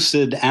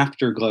lucid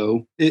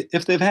afterglow.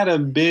 If they've had a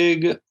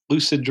big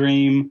lucid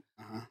dream,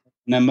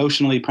 an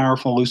emotionally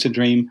powerful lucid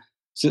dream,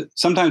 so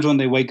sometimes when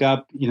they wake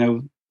up,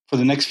 for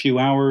the next few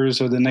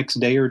hours or the next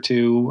day or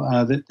two,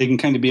 they can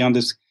kind of be on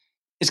this.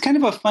 It's kind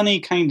of a funny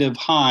kind of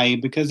high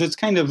because it's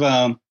kind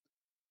of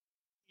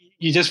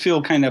you just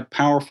feel kind of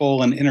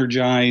powerful and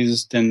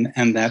energized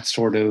and that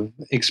sort of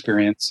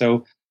experience.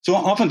 So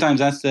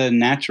oftentimes that's the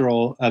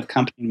natural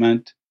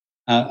accompaniment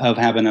of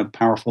having a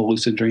powerful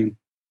lucid dream.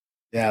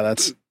 Yeah,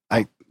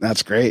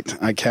 that's great.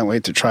 I can't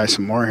wait to try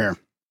some more here.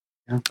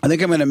 Yeah. I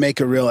think I'm going to make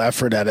a real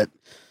effort at it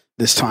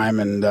this time.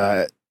 And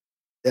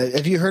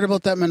have you heard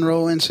about that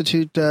Monroe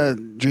Institute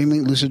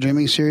lucid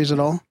dreaming series at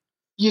all?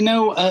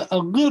 A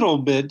little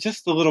bit,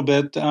 just a little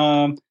bit.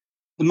 The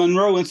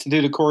Monroe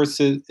Institute, of course,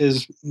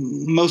 is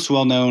most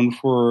well known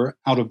for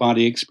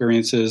out-of-body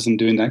experiences and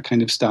doing that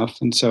kind of stuff.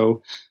 And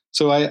so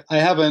I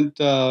haven't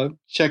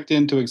checked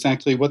into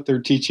exactly what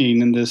they're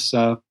teaching in this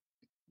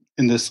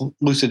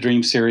lucid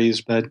dream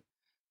series, but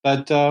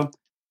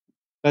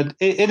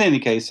in any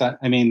case,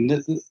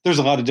 there's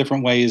a lot of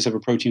different ways of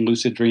approaching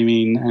lucid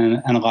dreaming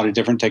and a lot of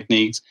different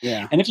techniques.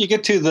 Yeah. And if you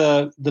get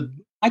to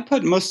I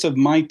put most of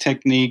my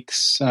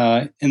techniques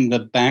in the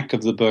back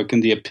of the book,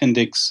 in the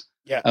appendix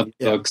of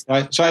the book.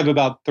 So I have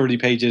about 30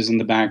 pages in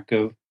the back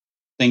of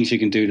things you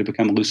can do to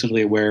become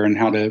lucidly aware and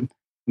how to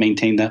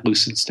maintain that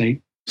lucid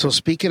state. So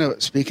speaking of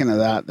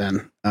that,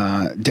 then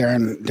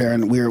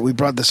Darren, we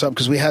brought this up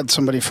because we had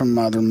somebody from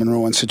the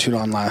Monroe Institute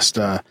on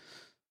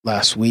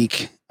last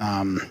week.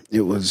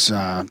 It was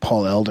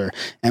Paul Elder,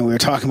 and we were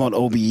talking about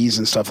OBEs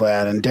and stuff like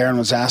that. And Darren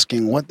was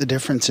asking what the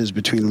difference is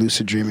between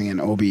lucid dreaming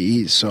and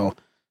OBEs. So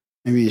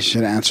maybe you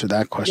should answer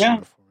that question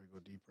before we go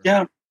deeper.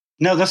 Yeah,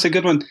 no, that's a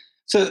good one.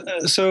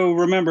 So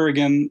remember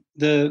again,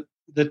 the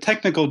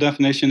technical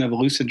definition of a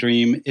lucid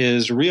dream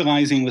is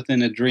realizing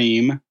within a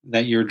dream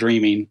that you're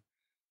dreaming.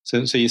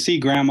 So you see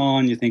grandma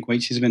and you think,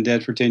 wait, she's been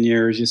dead for 10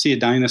 years. You see a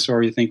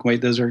dinosaur, you think,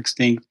 wait, those are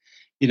extinct.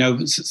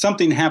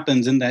 Something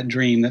happens in that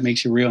dream that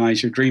makes you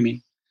realize you're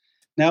dreaming.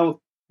 Now,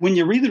 when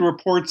you read the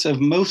reports of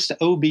most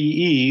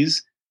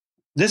OBEs,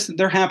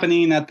 they're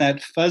happening at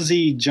that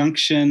fuzzy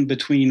junction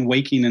between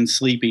waking and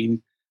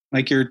sleeping.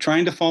 Like you're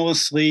trying to fall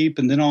asleep,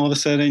 and then all of a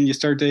sudden you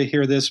start to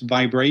hear this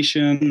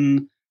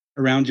vibration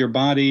around your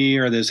body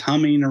or this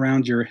humming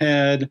around your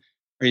head,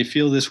 or you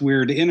feel this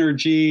weird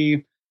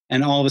energy,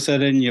 and all of a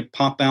sudden you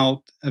pop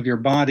out of your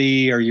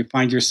body or you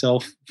find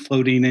yourself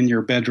floating in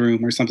your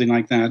bedroom or something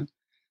like that.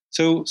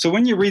 So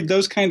when you read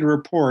those kind of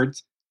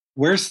reports,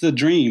 where's the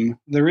dream?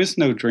 There is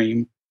no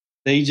dream.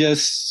 They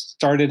just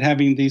started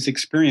having these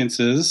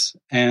experiences,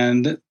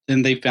 and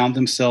then they found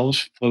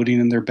themselves floating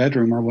in their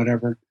bedroom or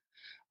whatever.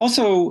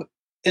 Also,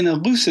 in a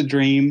lucid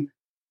dream,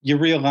 you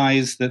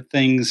realize that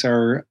things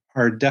are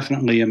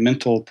definitely a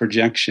mental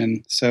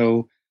projection.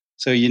 So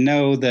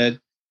that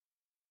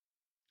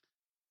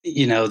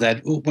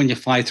when you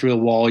fly through a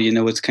wall,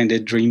 it's kind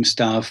of dream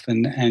stuff,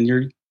 and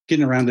you're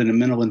getting around in a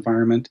mental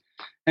environment.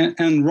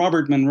 And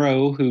Robert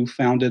Monroe, who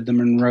founded the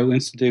Monroe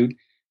Institute,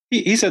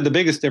 he said the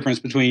biggest difference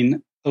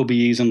between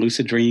OBEs and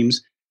lucid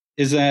dreams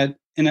is that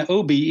in an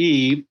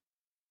OBE,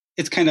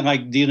 it's kind of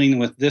like dealing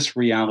with this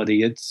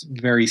reality. It's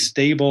very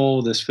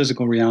stable, this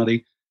physical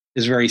reality.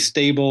 is very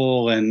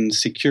stable and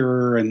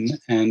secure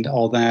and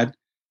all that,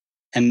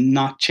 and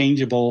not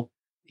changeable.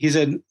 He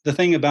said the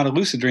thing about a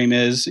lucid dream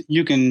is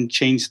you can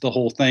change the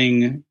whole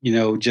thing,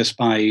 just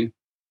by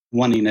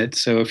wanting it.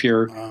 So if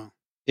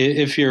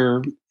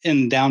you're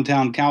in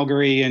downtown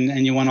Calgary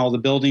and you want all the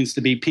buildings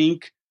to be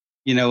pink,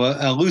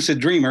 a lucid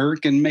dreamer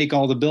can make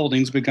all the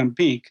buildings become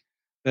pink.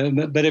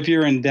 But if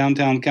you're in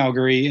downtown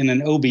Calgary in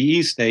an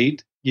OBE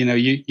state,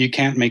 you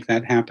can't make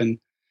that happen.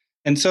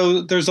 And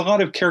so there's a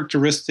lot of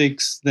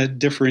characteristics that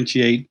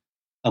differentiate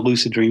a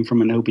lucid dream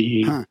from an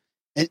OBE. Huh.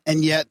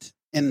 And yet,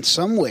 in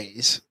some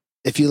ways,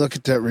 if you look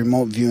at the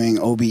remote viewing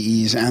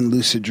OBEs and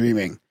lucid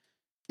dreaming,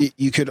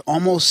 you could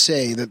almost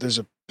say that there's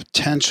a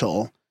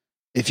potential,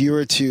 if you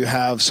were to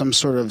have some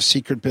sort of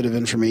secret bit of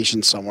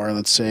information somewhere,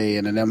 let's say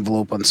in an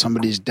envelope on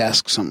somebody's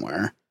desk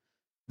somewhere,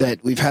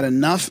 that we've had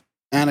enough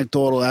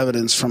anecdotal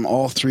evidence from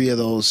all three of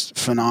those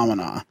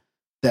phenomena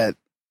that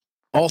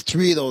all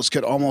three of those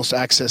could almost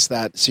access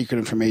that secret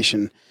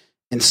information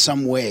in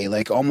some way,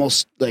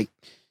 how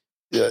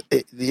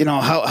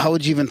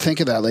would you even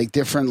think of that? Like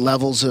different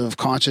levels of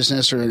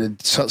consciousness or a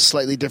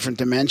slightly different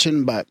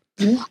dimension, but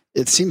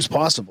it seems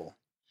possible.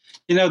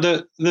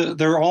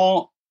 They're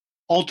all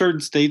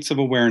altered states of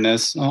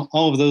awareness.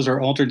 All of those are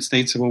altered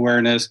states of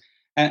awareness.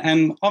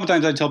 And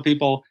oftentimes I tell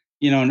people,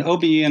 an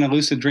OBE and a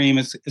lucid dream,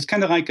 it's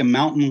kind of like a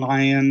mountain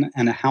lion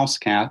and a house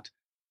cat.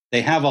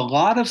 They have a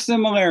lot of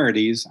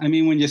similarities. I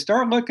mean, when you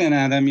start looking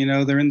at them,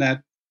 they're in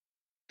that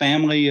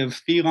family of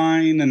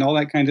feline and all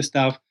that kind of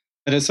stuff.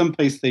 But at some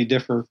place they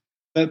differ.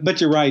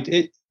 But you're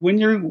right. When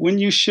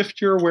you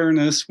shift your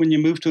awareness, when you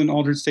move to an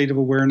altered state of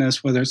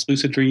awareness, whether it's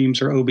lucid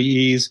dreams or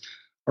OBEs,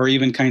 or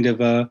even kind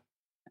of a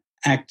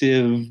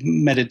active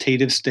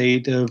meditative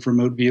state of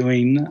remote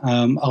viewing,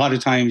 a lot of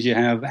times you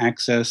have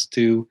access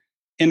to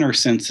inner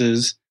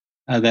senses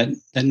that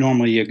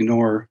normally you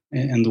ignore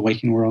in the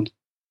waking world.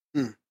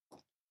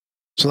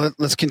 So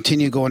let's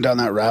continue going down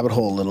that rabbit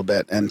hole a little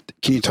bit. And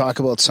can you talk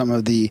about some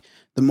of the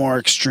more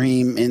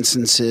extreme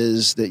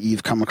instances that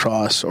you've come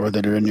across or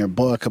that are in your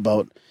book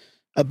about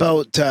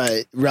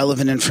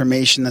relevant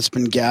information that's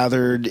been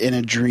gathered in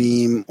a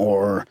dream,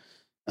 or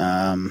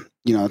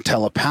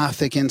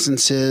telepathic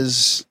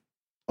instances,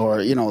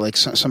 or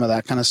some of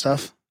that kind of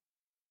stuff?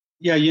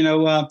 Yeah,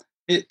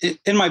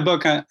 in my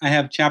book I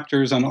have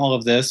chapters on all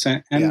of this,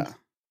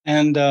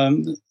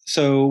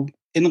 so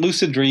in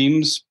lucid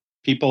dreams,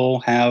 people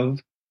have,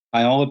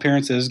 by all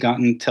appearances,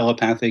 gotten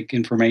telepathic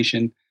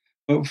information.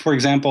 For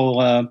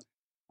example,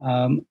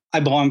 I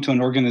belong to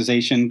an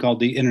organization called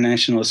the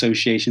International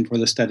Association for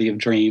the Study of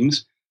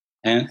Dreams.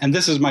 And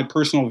this is my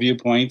personal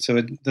viewpoint, so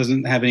it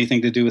doesn't have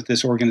anything to do with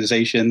this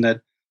organization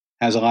that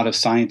has a lot of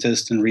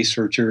scientists and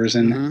researchers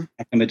and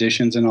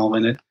academicians and all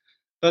in it.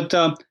 But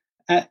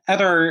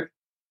at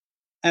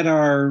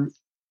our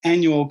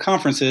annual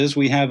conferences,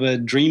 we have a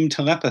dream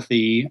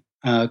telepathy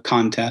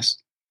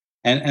contest.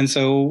 And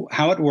so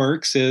how it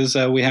works is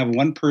we have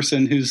one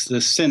person who's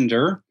the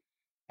sender,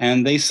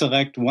 and they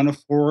select one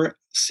of 4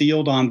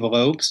 sealed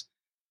envelopes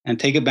and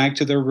take it back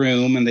to their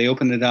room, and they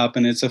open it up,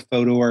 and it's a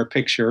photo or a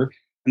picture,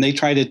 and they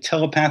try to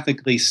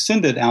telepathically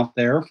send it out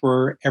there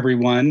for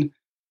everyone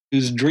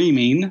who's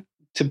dreaming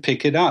to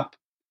pick it up.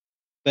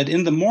 But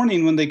in the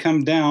morning, when they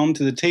come down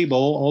to the table,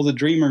 all the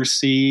dreamers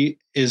see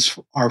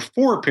are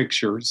 4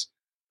 pictures,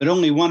 but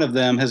only one of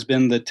them has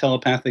been the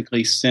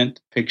telepathically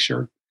sent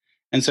picture.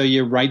 And so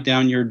you write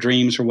down your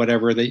dreams or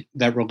whatever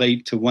that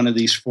relate to one of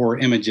these 4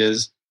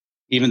 images,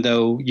 even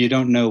though you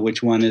don't know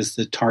which one is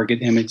the target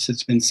image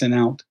that's been sent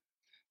out.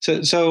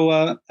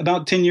 So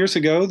about 10 years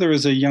ago, there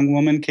was a young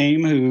woman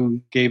came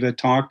who gave a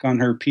talk on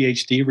her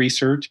PhD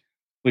research,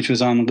 which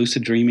was on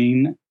lucid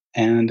dreaming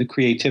and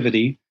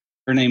creativity.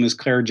 Her name is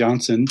Claire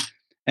Johnson.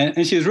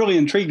 And she was really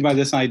intrigued by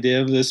this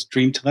idea of this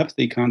dream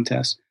telepathy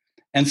contest.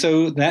 And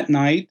so that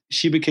night,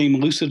 she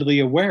became lucidly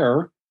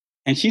aware,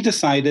 and she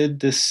decided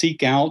to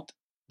seek out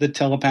the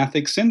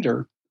telepathic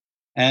sender.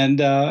 And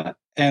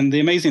the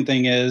amazing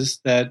thing is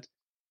that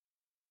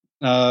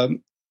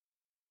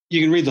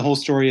you can read the whole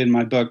story in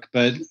my book,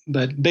 but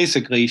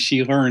basically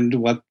she learned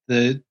what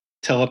the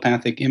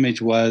telepathic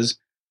image was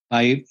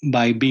by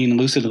being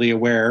lucidly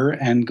aware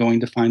and going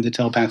to find the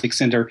telepathic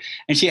sender.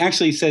 And she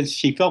actually said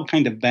she felt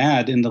kind of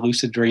bad in the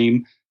lucid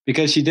dream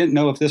because she didn't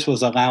know if this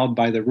was allowed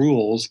by the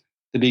rules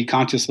to be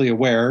consciously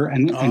aware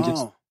and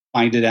just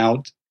find it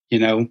out,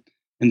 in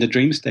the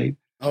dream state.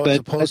 As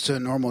opposed to a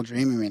normal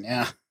dream, I mean,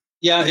 yeah.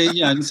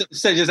 Yeah.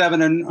 Instead of just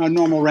having a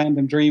normal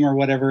random dream or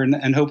whatever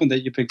and hoping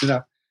that you picked it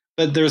up.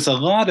 But there's a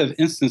lot of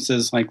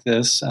instances like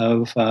this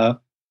of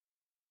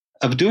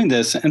doing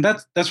this. And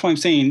that's why I'm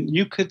saying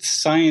you could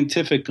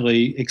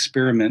scientifically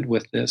experiment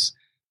with this.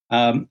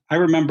 I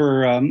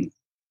remember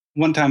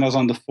one time I was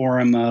on the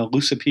forum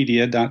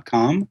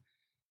lucipedia.com,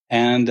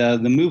 and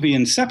the movie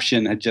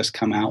Inception had just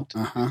come out.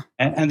 Uh-huh.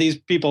 And these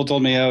people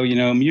told me,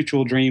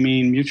 mutual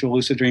dreaming, mutual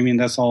lucid dreaming,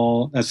 that's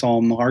all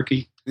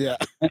malarkey. Yeah.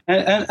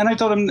 And I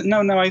told them,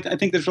 no, I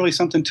think there's really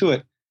something to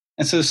it.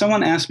 And so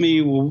someone asked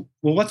me, well,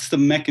 what's the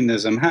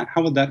mechanism?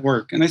 How would that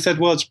work? And I said,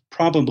 well, it's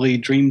probably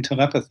dream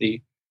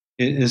telepathy.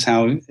 is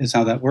how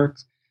that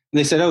works. And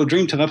they said, oh,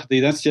 dream telepathy,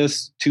 that's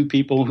just two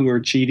people who are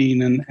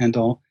cheating and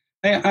all.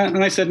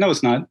 And I said, no,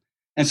 it's not.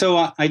 And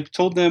so I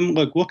told them,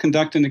 look, we'll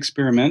conduct an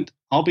experiment.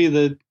 I'll be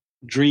the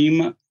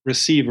dream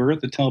receiver,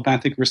 the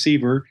telepathic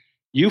receiver.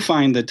 You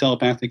find the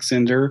telepathic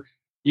sender.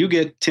 You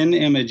get 10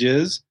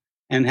 images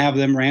and have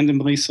them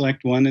randomly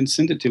select one and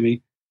send it to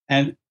me.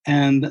 And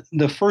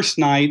the first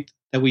night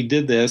that we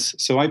did this,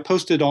 so I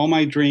posted all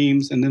my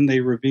dreams, and then they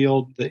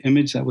revealed the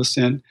image that was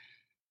sent.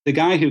 The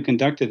guy who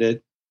conducted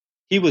it,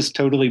 he was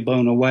totally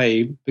blown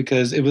away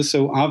because it was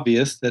so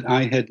obvious that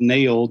I had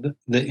nailed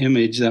the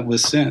image that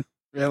was sent.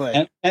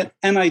 Really?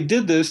 And I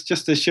did this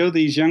just to show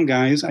these young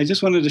guys. I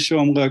just wanted to show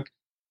them, look,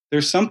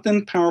 there's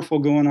something powerful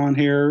going on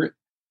here.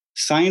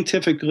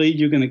 Scientifically,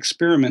 you can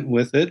experiment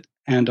with it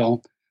and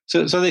all.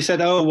 So they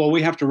said, oh, well,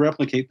 we have to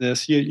replicate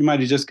this. You might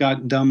have just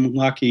got dumb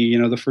lucky,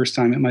 the first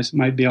time. It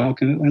might be all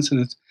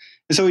coincidence.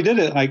 And so we did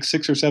it like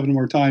 6 or 7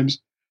 more times,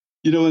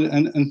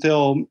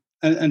 until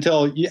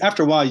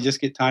after a while you just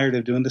get tired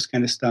of doing this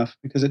kind of stuff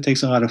because it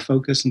takes a lot of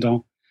focus and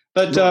all.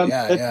 But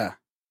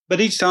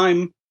but each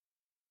time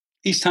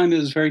it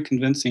was very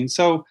convincing.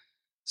 So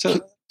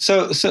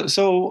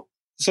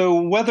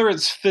whether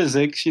it's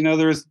physics,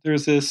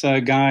 there's this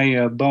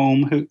guy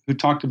Bohm who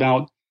talked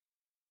about.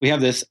 We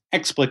have this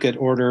explicate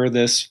order,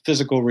 this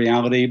physical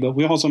reality, but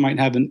we also might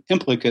have an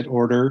implicate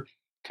order,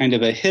 kind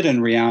of a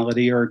hidden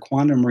reality or a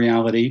quantum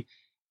reality.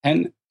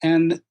 And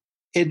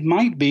it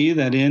might be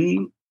that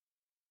in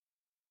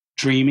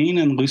dreaming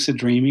and lucid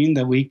dreaming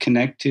that we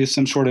connect to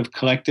some sort of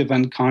collective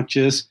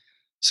unconscious,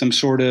 some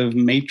sort of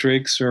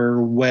matrix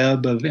or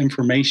web of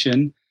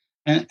information,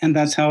 and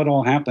that's how it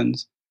all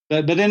happens.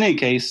 But in any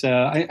case,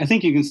 I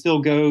think you can still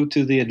go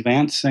to the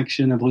advanced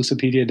section of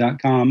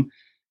lucipedia.com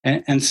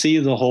and see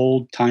the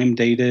whole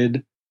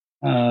time-dated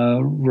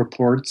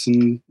reports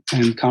and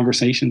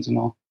conversations and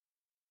all.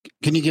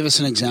 Can you give us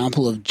an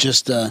example of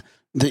just the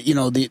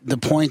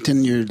point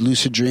in your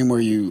lucid dream where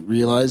you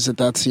realize that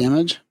that's the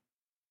image?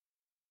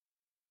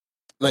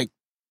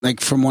 Like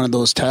from one of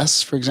those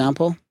tests, for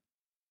example?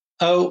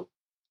 Oh,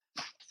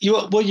 you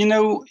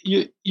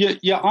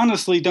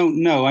honestly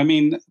don't know. I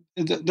mean,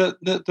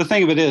 the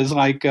thing of it is,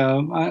 like,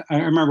 I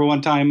remember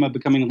one time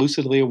becoming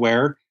lucidly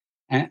aware.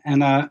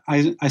 And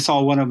I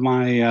saw one of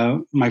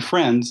my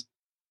friends,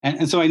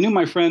 and so I knew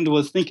my friend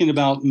was thinking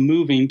about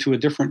moving to a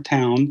different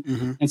town.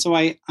 Mm-hmm. And so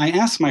I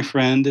asked my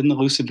friend in the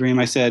lucid dream,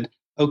 I said,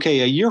 okay,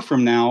 a year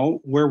from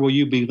now, where will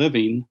you be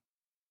living?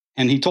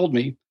 And he told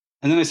me.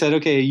 And then I said,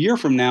 okay, a year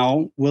from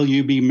now, will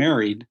you be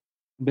married?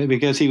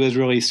 Because he was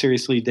really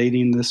seriously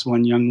dating this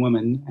one young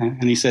woman.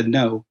 And he said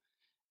no.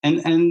 And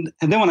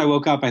then when I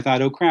woke up, I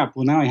thought, oh, crap,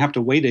 well, now I have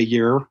to wait a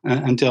year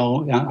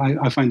until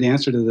I find the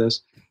answer to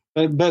this.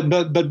 But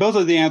both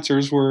of the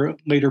answers were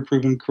later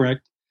proven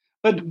correct.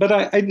 But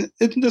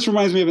this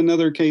reminds me of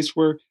another case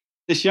where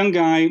this young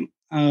guy,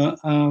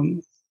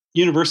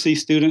 university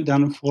student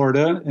down in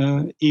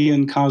Florida,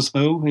 Ian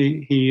Coslow,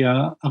 he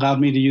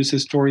allowed me to use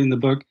his story in the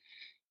book.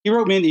 He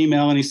wrote me an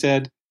email and he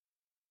said,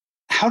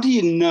 how do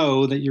you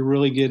know that you're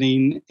really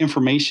getting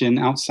information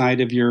outside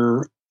of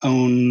your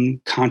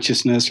own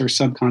consciousness or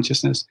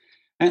subconsciousness?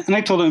 And I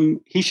told him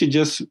he should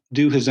just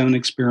do his own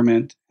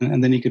experiment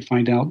and then he could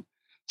find out.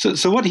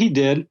 So what he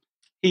did,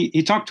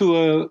 he talked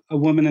to a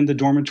woman in the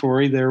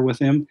dormitory there with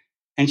him,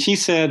 and she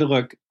said,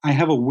 look, I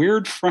have a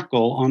weird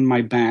freckle on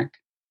my back.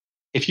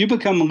 If you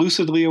become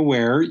lucidly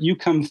aware, you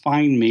come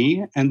find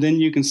me, and then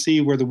you can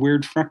see where the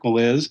weird freckle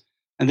is.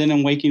 And then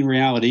in waking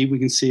reality, we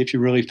can see if you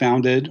really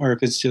found it or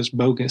if it's just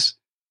bogus.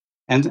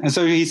 And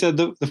so he said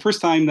the first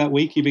time that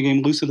week he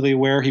became lucidly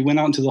aware, he went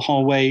out into the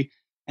hallway,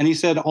 and he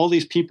said all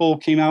these people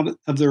came out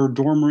of their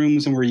dorm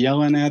rooms and were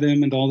yelling at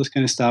him and all this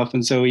kind of stuff.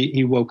 And so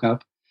he woke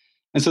up.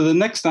 And so the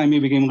next time he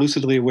became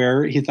lucidly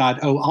aware, he thought,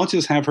 oh, I'll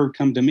just have her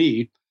come to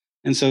me.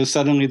 And so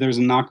suddenly there's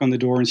a knock on the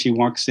door and she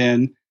walks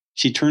in.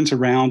 She turns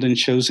around and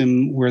shows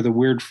him where the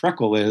weird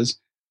freckle is,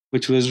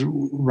 which was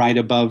right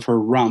above her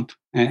rump.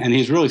 And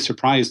he's really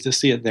surprised to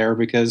see it there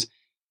because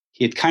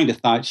he had kind of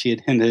thought she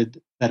had hinted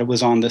that it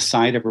was on the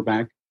side of her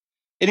back.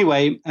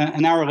 Anyway,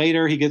 an hour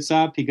later, he gets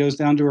up, he goes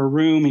down to her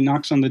room, he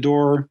knocks on the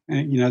door.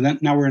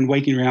 Now we're in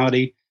waking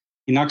reality.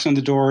 He knocks on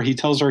the door. He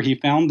tells her he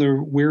found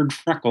the weird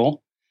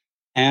freckle.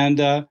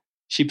 And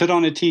she put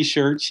on a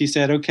T-shirt. She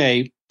said,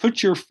 okay,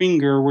 put your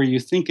finger where you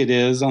think it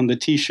is on the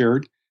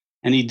T-shirt.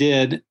 And he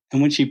did. And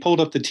when she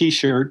pulled up the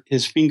T-shirt,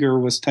 his finger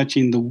was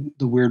touching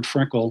the weird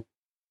freckle,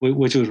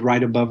 which was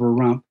right above her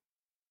rump.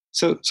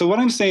 So what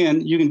I'm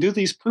saying, you can do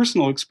these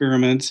personal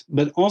experiments,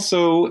 but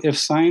also if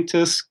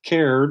scientists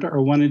cared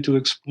or wanted to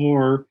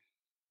explore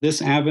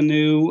this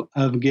avenue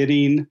of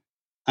getting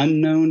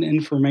unknown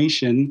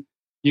information,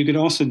 you could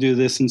also do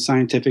this in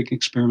scientific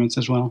experiments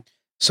as well.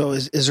 So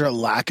is there a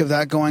lack of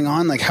that going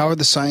on? Like, how are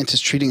the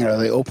scientists treating it? Are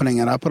they opening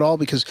it up at all?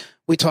 Because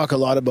we talk a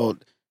lot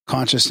about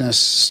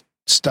consciousness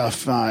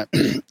stuff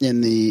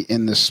in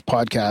this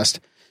podcast,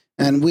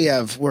 and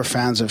we're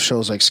fans of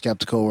shows like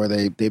Skeptical where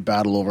they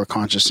battle over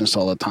consciousness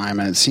all the time.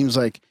 And it seems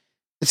like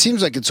it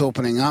seems like it's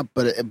opening up,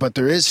 but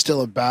there is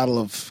still a battle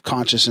of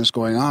consciousness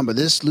going on. But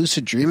this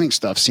lucid dreaming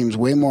stuff seems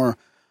way more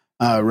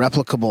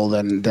replicable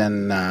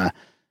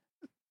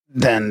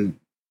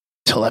than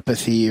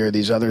telepathy or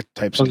these other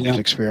types of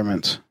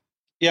experiments.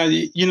 Yeah,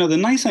 the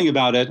nice thing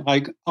about it,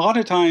 like a lot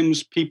of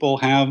times people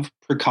have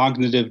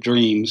precognitive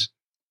dreams,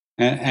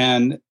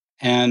 and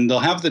they'll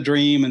have the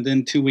dream, and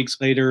then 2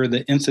 weeks later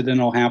the incident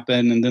will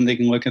happen, and then they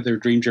can look at their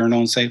dream journal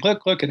and say,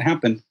 look, it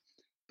happened.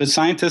 But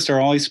scientists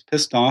are always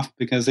pissed off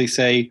because they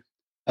say,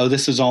 oh,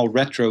 this is all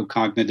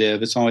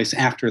retrocognitive. It's always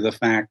after the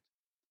fact.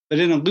 But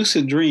in a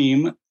lucid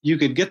dream, you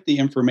could get the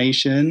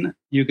information,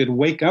 you could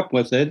wake up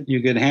with it,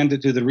 you could hand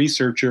it to the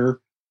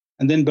researcher,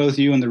 and then both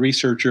you and the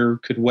researcher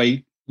could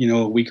wait,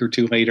 a week or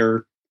two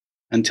later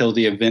until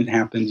the event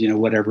happened,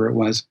 whatever it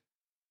was.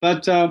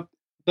 But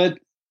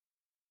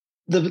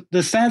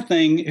the sad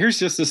thing, here's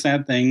just the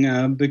sad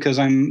thing, because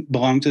I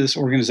belong to this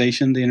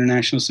organization, the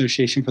International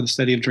Association for the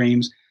Study of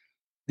Dreams.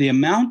 The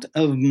amount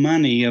of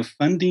money of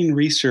funding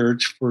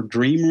research for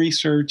dream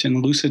research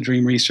and lucid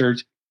dream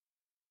research,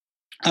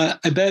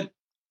 I bet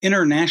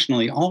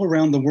internationally, all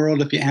around the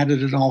world, if you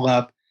added it all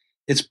up,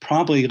 it's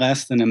probably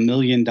less than $1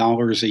 million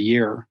a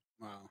year.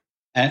 Wow.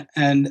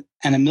 And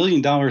 $1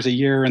 million a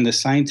year in the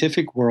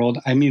scientific world,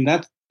 I mean,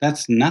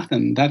 that's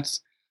nothing. That's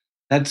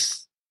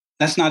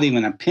not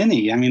even a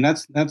penny. I mean,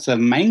 that's a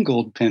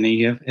mangled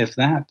penny, if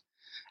that.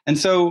 And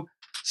so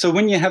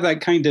when you have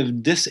that kind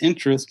of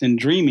disinterest in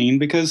dreaming,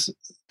 because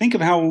think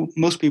of how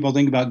most people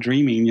think about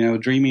dreaming.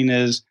 Dreaming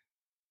is,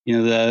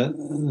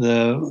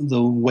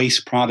 the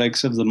waste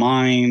products of the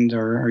mind,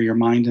 or your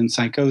mind in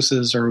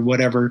psychosis or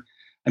whatever.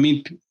 I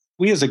mean,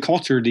 we as a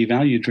culture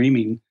devalue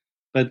dreaming,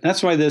 but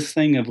that's why this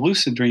thing of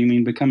lucid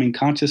dreaming, becoming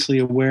consciously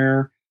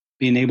aware,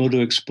 being able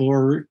to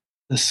explore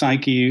the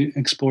psyche,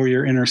 explore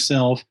your inner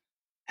self,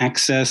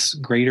 access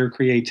greater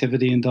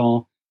creativity and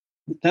all.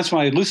 That's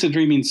why lucid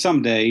dreaming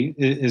someday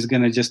is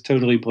going to just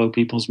totally blow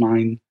people's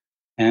mind.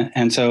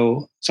 And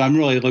so I'm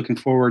really looking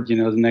forward, the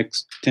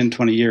next 10,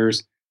 20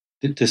 years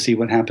to see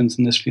what happens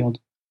in this field.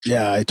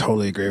 Yeah, I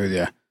totally agree with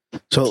you.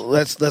 So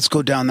let's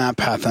go down that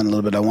path then a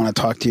little bit. I want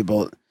to talk to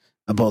you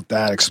about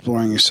that,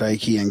 exploring your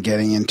psyche and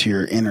getting into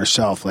your inner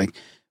self. Like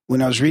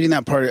when I was reading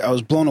that part, I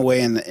was blown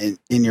away in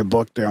your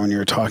book there when you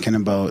were talking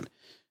about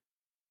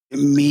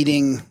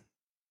meeting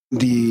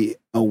the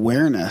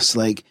awareness.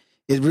 Like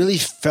it really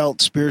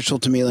felt spiritual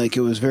to me. Like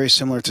it was very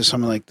similar to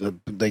some of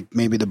like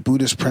maybe the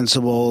Buddhist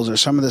principles or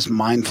some of this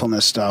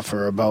mindfulness stuff,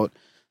 or about,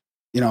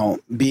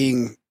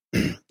 being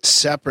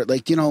separate.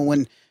 Like,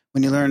 when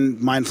you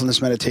learn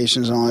mindfulness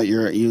meditations and all that,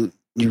 you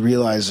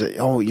realize that,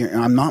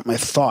 I'm not my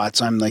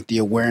thoughts. I'm like the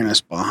awareness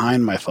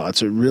behind my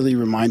thoughts. It really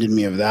reminded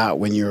me of that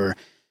when you were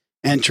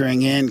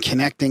entering in,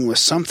 connecting with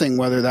something,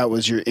 whether that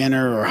was your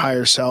inner or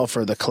higher self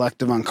or the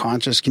collective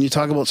unconscious. Can you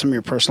talk about some of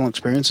your personal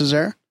experiences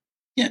there?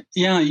 Yeah.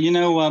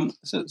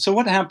 So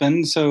what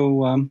happened?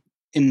 So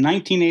in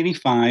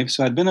 1985,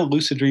 so I'd been a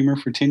lucid dreamer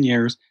for 10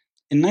 years.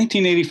 In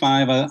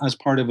 1985, I was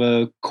part of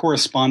a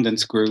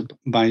correspondence group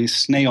by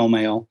snail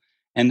mail.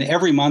 And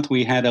every month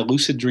we had a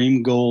lucid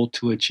dream goal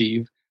to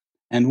achieve.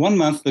 And one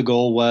month the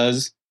goal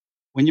was,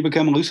 when you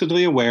become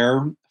lucidly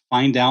aware,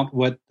 find out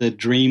what the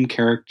dream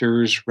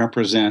characters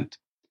represent.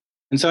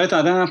 And so I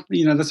thought,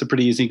 that's a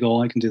pretty easy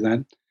goal. I can do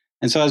that.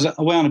 And so I was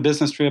away on a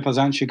business trip. I was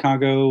out in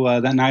Chicago.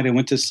 That night I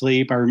went to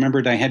sleep. I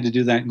remembered I had to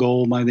do that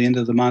goal by the end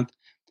of the month.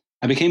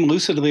 I became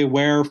lucidly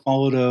aware,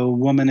 followed a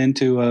woman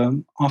into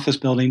an office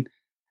building.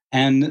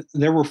 And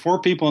there were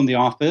 4 people in the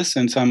office.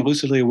 And so I'm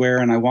lucidly aware,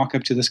 and I walk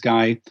up to this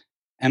guy.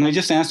 And I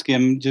just ask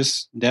him,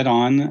 just dead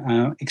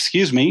on,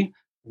 excuse me,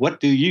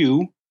 what do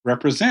you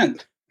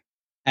represent?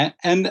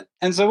 And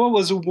so what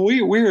was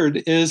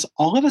weird is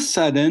all of a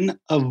sudden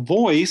a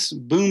voice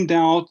boomed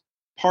out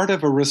part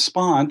of a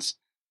response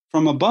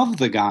from above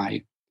the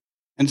guy.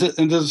 And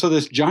so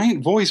this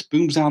giant voice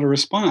booms out a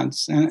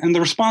response. And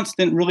the response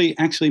didn't really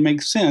actually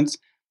make sense.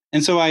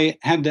 And so I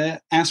had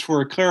to ask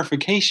for a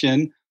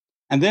clarification.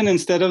 And then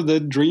instead of the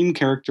dream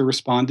character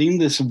responding,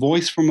 this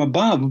voice from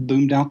above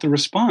boomed out the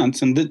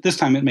response. And this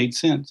time it made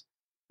sense.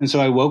 And so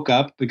I woke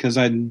up because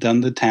I'd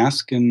done the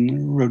task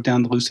and wrote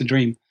down the lucid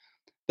dream.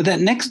 But that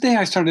next day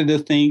I started to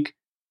think,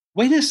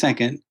 wait a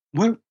second,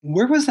 where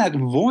was that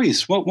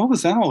voice? What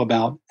was that all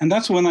about? And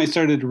that's when I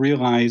started to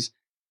realize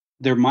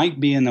there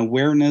might be an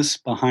awareness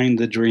behind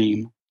the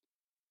dream.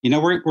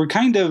 We're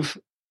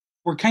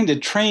kind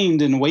of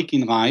trained in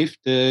waking life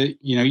to,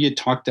 you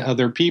talk to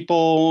other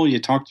people, you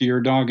talk to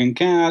your dog and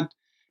cat,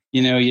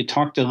 you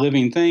talk to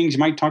living things. You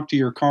might talk to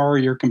your car or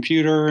your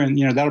computer, and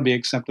that'll be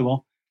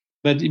acceptable.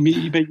 But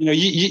you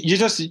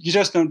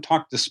just don't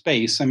talk to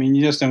space. I mean,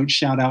 you just don't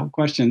shout out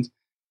questions,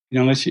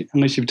 unless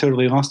you've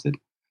totally lost it.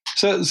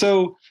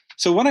 So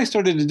what I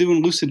started to do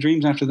in lucid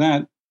dreams after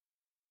that,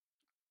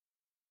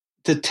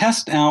 to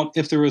test out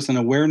if there was an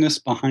awareness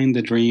behind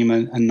the dream,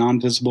 a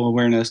non-visible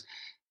awareness,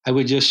 I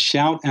would just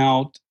shout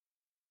out.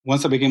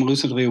 Once I became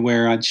lucidly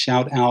aware, I'd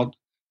shout out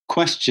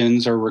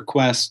questions or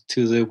requests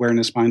to the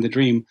awareness behind the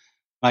dream.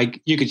 Like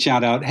you could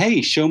shout out,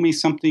 "Hey, show me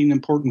something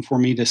important for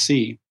me to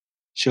see."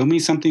 Show me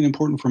something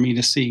important for me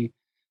to see.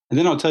 And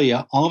then I'll tell you,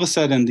 all of a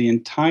sudden, the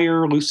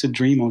entire lucid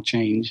dream will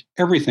change.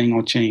 Everything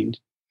will change.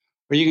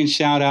 Or you can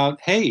shout out,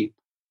 hey,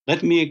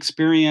 let me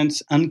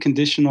experience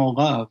unconditional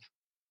love.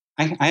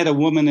 I had a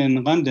woman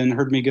in London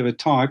heard me give a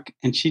talk,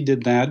 and she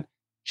did that.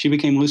 She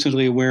became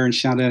lucidly aware and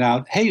shouted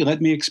out, hey,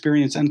 let me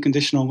experience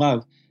unconditional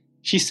love.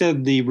 She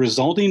said the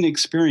resulting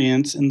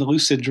experience in the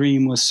lucid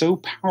dream was so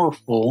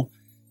powerful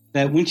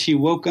that when she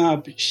woke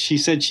up, she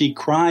said she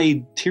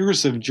cried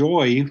tears of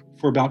joy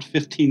for about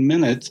 15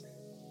 minutes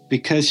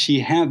because she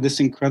had this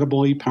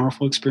incredibly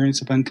powerful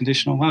experience of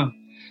unconditional love.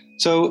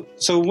 So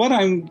what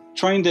I'm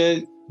trying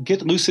to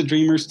get lucid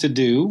dreamers to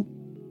do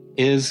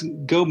is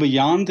go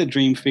beyond the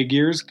dream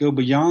figures, go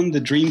beyond the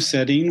dream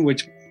setting,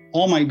 which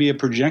all might be a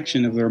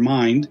projection of their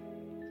mind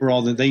for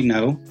all that they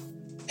know,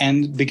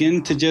 and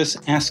begin to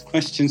just ask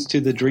questions to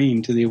the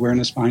dream, to the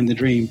awareness behind the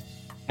dream.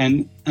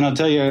 And I'll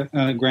tell you,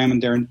 Graham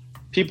and Darren,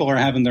 people are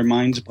having their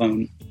minds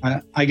blown.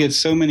 I get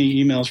so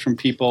many emails from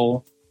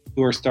people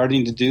who are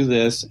starting to do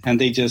this,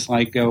 and they just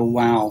go,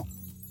 wow.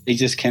 They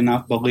just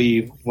cannot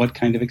believe what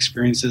kind of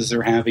experiences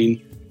they're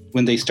having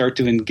when they start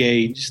to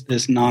engage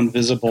this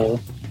non-visible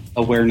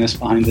awareness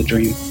behind the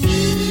dream.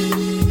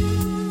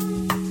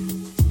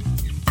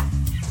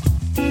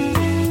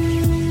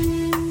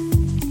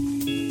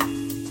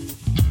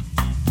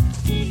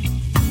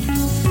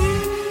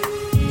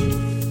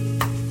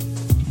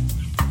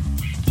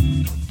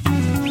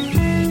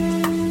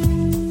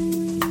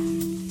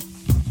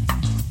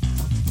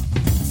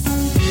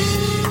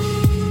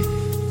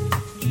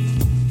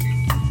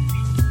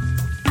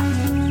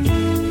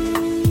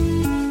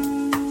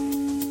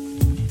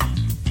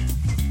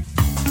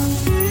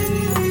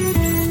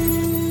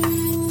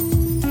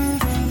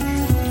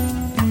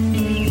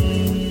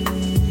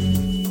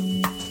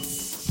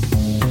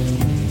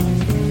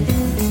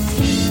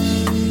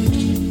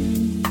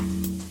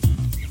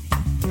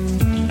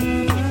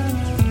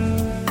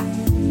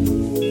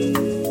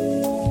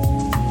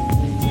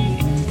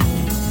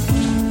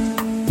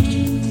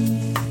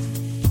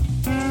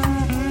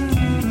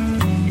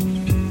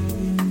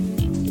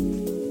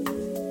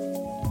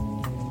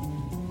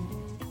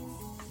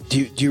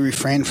 Do you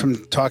refrain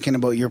from talking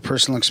about your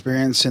personal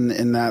experience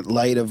in that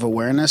light of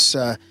awareness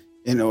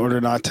in order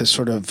not to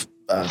sort of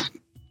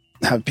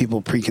have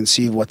people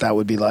preconceive what that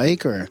would be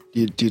like, or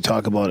do you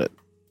talk about it?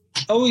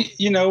 Oh,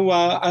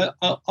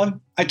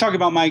 I talk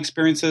about my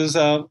experiences.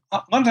 A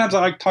lot of times I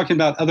like talking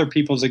about other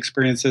people's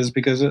experiences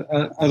because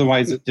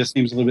otherwise it just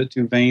seems a little bit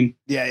too vain.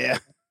 Yeah.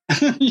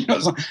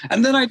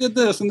 And then I did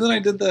this, and then I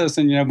did this,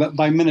 and but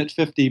by minute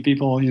 50,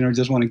 people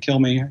just want to kill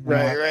me.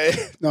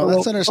 Right. No,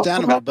 that's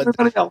understandable.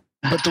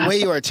 But the way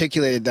you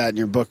articulated that in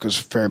your book was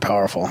very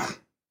powerful.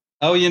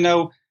 Oh,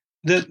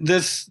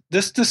 this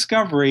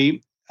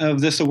discovery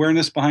of this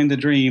awareness behind the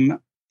dream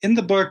in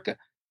the book,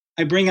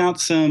 I bring out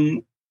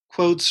some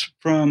quotes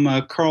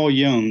from Carl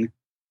Jung,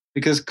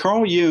 because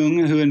Carl Jung,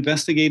 who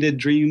investigated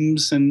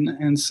dreams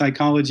and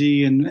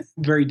psychology and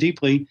very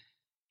deeply,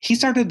 he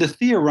started to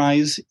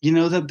theorize,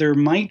 that there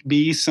might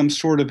be some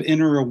sort of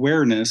inner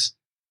awareness.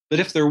 But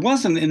if there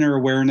was an inner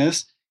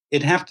awareness,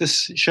 it'd have to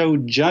show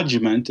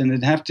judgment, and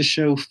it'd have to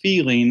show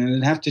feeling, and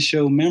it'd have to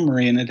show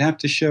memory, and it'd have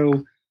to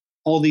show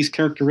all these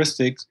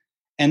characteristics.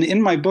 And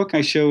in my book, I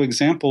show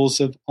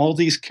examples of all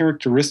these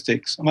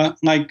characteristics.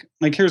 Like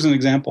here's an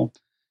example.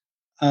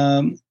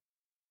 A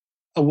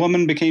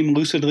woman became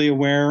lucidly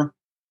aware,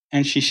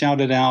 and she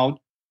shouted out,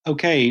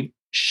 okay,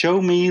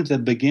 show me the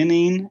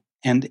beginning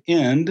and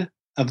end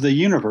of the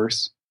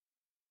universe.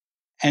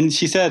 And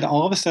she said,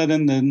 all of a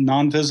sudden, the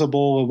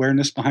non-visible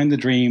awareness behind the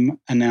dream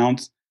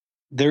announced,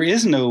 there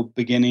is no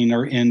beginning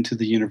or end to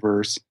the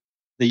universe.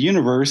 The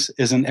universe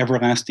is an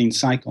everlasting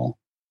cycle.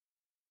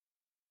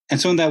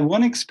 And so in that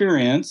one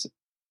experience,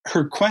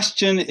 her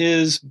question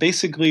is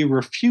basically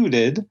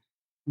refuted,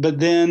 but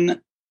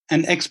then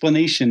an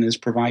explanation is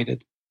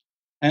provided.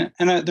 And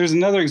there's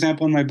another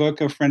example in my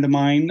book. A friend of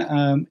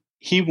mine,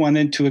 he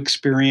wanted to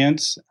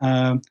experience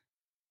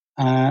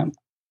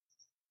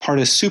part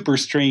of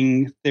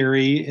superstring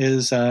theory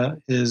is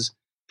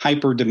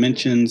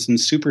hyperdimensions and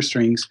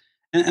superstrings.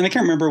 And I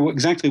can't remember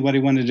exactly what he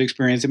wanted to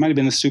experience. It might have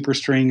been a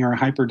superstring or a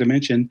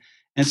hyperdimension.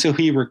 And so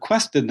he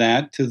requested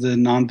that to the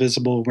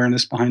non-visible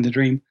awareness behind the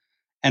dream.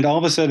 And all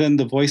of a sudden,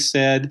 the voice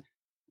said,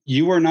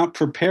 you are not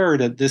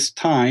prepared at this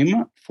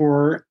time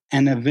for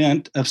an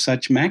event of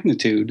such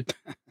magnitude.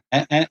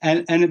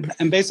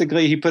 And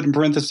basically, he put in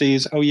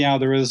parentheses, oh, yeah,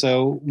 there was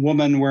a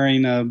woman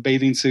wearing a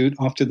bathing suit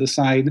off to the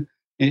side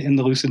in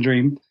the lucid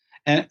dream.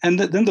 And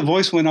then the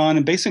voice went on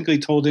and basically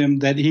told him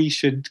that he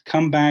should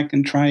come back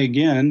and try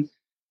again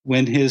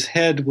when his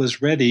head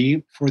was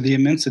ready for the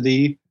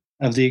immensity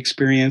of the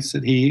experience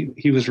that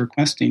he was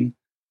requesting.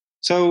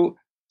 So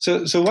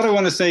what I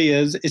want to say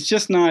is, it's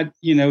just not,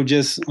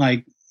 just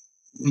like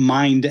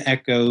mind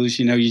echoes,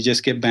 you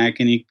just get back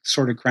any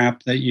sort of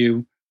crap that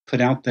you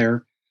put out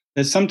there.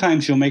 That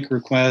sometimes you'll make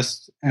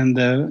requests and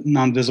the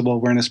non-visible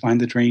awareness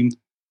behind the dream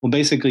will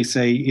basically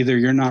say either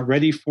you're not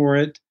ready for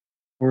it,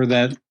 or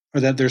that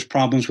there's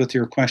problems with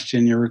your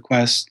question, your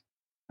request,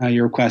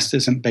 your request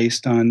isn't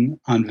based on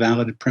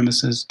valid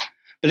premises.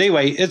 But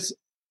anyway, it's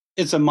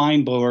a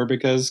mind blower,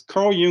 because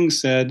Carl Jung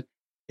said,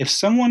 if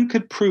someone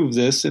could prove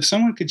this, if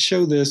someone could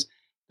show this,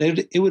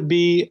 that it would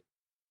be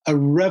a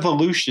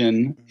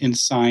revolution in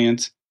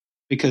science,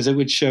 because it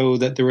would show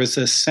that there was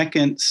a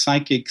second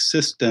psychic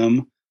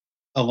system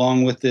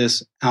along with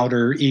this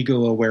outer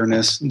ego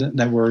awareness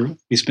that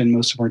we spend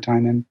most of our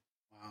time in.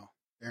 Wow.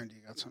 Aaron, do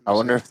you got something? I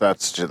wonder if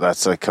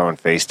that's like coming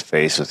face to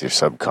face with your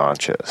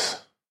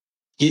subconscious.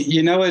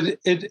 You know,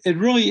 it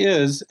really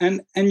is.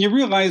 And you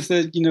realize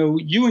that, you know,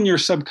 you and your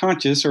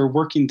subconscious are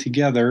working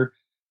together,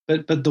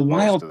 but the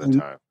wild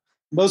thing,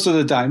 most of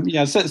the time.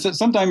 Yeah. So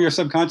sometimes your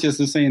subconscious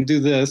is saying, do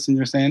this, and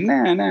you're saying,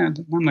 nah, I'm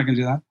not going to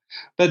do that.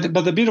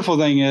 But the beautiful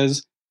thing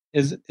is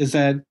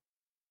that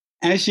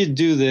as you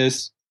do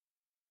this,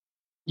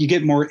 you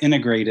get more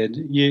integrated.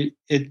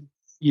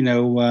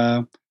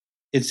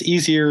 It's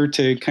easier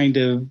to kind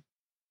of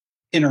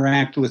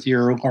interact with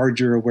your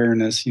larger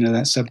awareness, you know,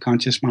 that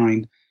subconscious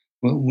mind,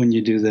 when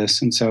you do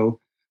this. And so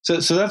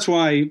that's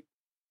why,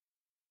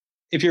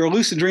 if you're a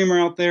lucid dreamer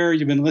out there,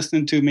 you've been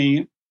listening to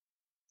me,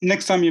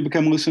 next time you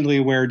become lucidly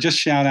aware, just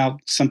shout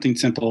out something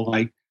simple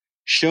like,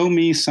 show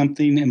me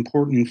something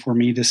important for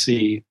me to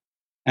see.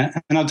 And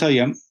I'll tell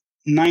you,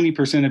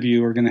 90% of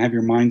you are going to have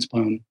your minds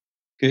blown,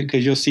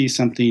 because you'll see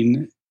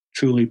something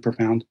truly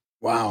profound.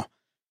 Wow.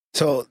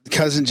 So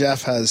Cousin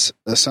Jeff has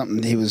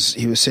something he was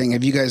saying.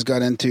 Have you guys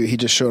got into, he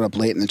just showed up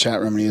late in the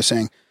chat room, and he was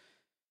saying,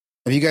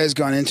 have you guys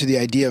gone into the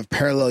idea of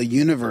parallel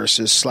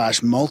universes /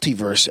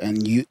 multiverse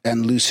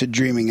and lucid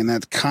dreaming? And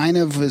that kind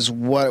of is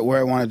where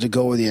I wanted to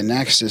go with you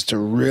next, is to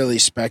really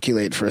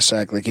speculate for a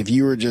sec. Like, if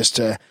you were just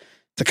to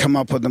come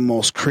up with the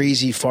most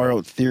crazy far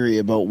out theory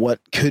about what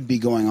could be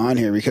going on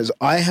here, because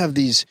I have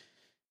these,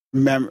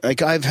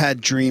 I've had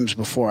dreams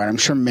before, and I'm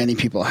sure many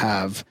people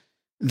have,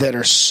 that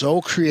are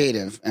so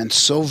creative and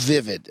so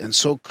vivid and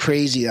so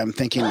crazy. I'm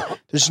thinking,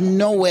 there's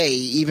no way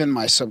even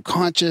my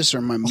subconscious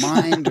or my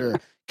mind or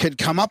could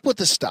come up with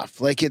the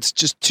stuff. Like, it's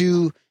just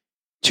too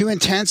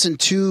intense and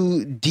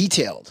too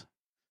detailed.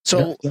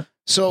 So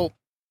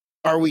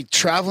are we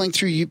traveling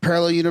through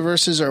parallel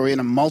universes? Are we in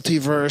a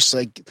multiverse?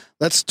 Like,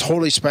 let's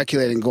totally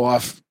speculate and go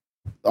off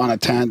on a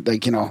tangent.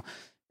 Like, you know,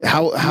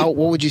 what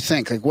would you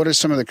think? Like, what are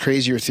some of the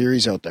crazier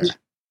theories out there?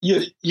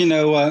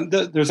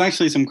 There's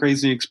actually some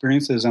crazy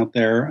experiences out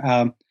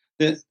there.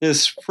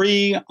 This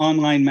free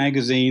online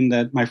magazine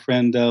that my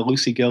friend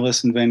Lucy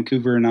Gillis in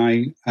Vancouver and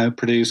I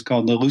produced,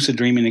 called The Lucid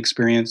Dreaming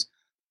Experience,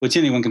 which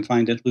anyone can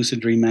find at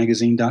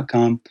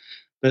luciddreammagazine.com.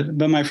 But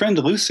my friend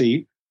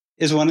Lucy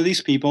is one of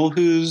these people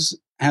who's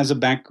has a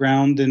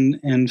background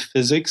in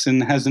physics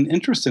and has an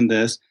interest in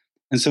this.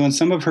 And so in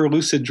some of her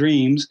lucid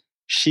dreams,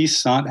 she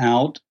sought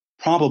out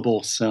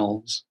probable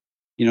selves,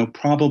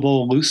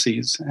 probable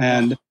Lucies.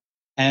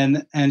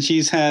 And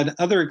she's had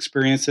other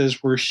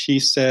experiences where she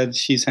said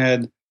she's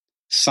had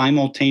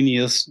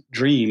simultaneous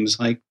dreams,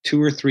 like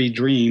 2 or 3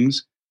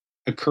 dreams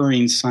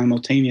occurring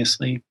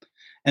simultaneously.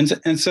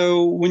 And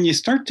so when you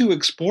start to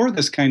explore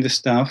this kind of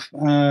stuff,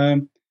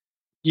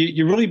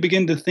 you really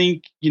begin to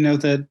think,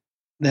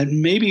 that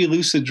maybe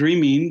lucid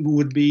dreaming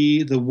would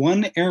be the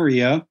one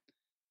area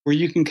where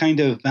you can kind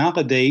of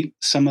validate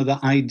some of the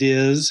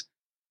ideas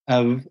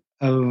of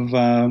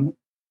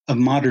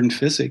modern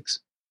physics.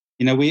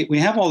 We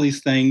have all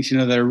these things,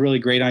 that are really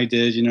great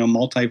ideas,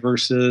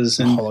 multiverses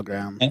and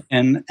hologram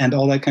and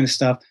all that kind of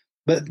stuff.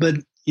 But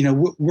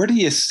where do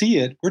you see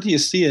it? Where do you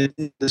see it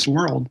in this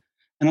world?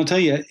 And I'll tell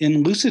you,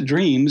 in lucid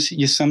dreams,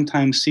 you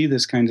sometimes see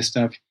this kind of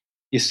stuff.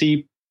 You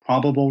see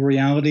probable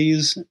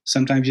realities.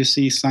 Sometimes you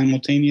see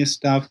simultaneous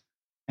stuff,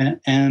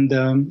 and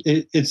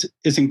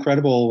it's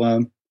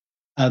incredible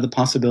the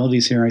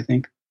possibilities here, I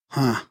think.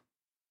 Huh?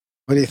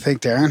 What do you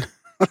think, Darren?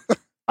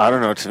 I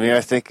don't know. To me,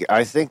 I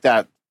think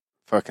that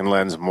fucking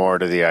lends more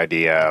to the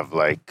idea of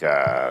like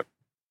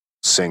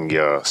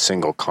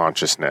single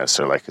consciousness,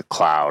 or like a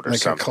cloud, or like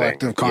something. A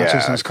collective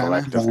consciousness,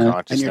 collective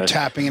consciousness. And you're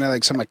tapping into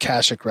like some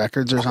Akashic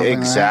records or something.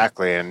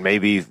 Exactly. Like that? And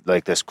maybe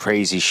like this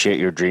crazy shit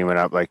you're dreaming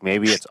up, like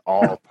maybe it's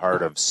all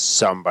part of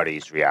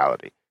somebody's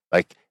reality.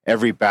 Like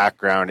every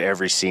background,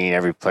 every scene,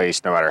 every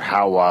place, no matter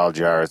how wild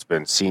you are, it's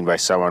been seen by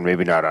someone,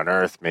 maybe not on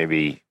Earth,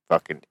 maybe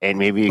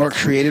or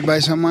created by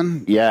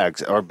someone. Yeah.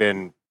 Or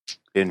been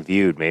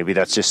viewed. Maybe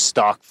that's just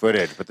stock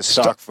footage, but the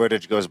stock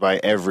footage goes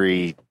by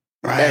every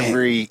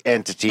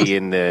entity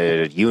in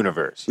the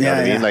universe. You know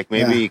what I mean? Like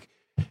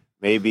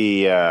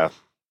maybe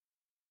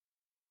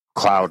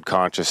cloud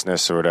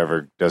consciousness or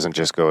whatever doesn't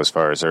just go as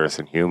far as Earth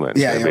and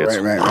humans.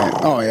 Right.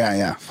 Oh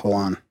yeah, full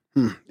on.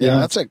 Yeah,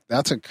 that's a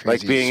crazy.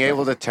 Like being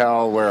able to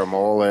tell where a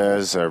mole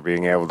is, or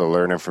being able to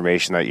learn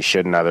information that you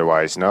shouldn't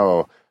otherwise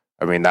know.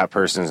 I mean, that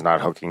person's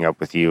not hooking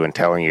up with you and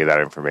telling you that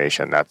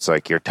information. That's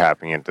like you're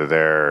tapping into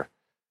their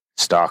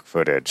stock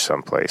footage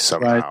someplace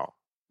somehow.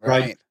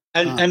 Right.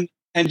 And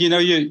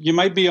you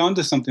might be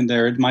onto something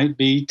there. It might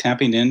be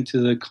tapping into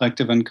the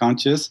collective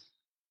unconscious,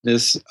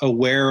 this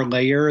aware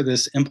layer,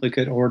 this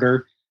implicate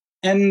order,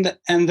 and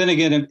then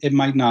again it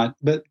might not.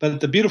 But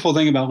the beautiful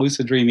thing about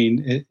lucid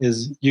dreaming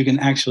is you can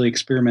actually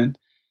experiment.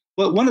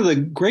 Well, one of the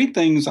great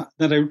things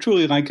that I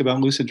truly like about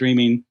lucid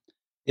dreaming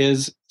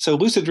is, so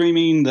lucid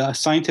dreaming, the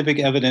scientific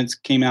evidence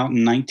came out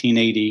in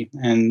 1980,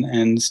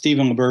 and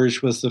Stephen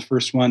LaBerge was the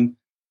first one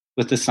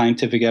with the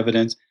scientific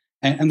evidence.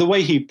 And the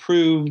way he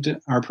proved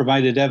or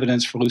provided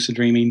evidence for lucid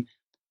dreaming,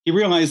 he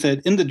realized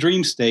that in the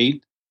dream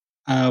state,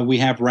 we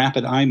have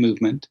rapid eye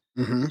movement.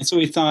 Mm-hmm. And so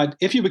he thought,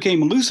 if you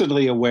became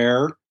lucidly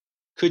aware,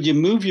 could you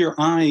move your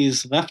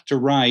eyes left to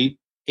right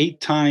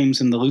 8 times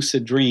in the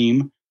lucid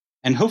dream?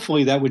 And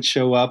hopefully that would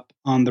show up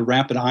on the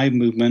rapid eye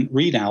movement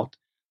readout,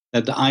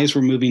 that the eyes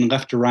were moving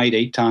left to right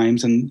 8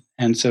 times.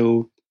 And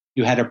so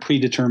you had a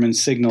predetermined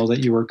signal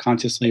that you were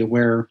consciously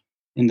aware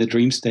in the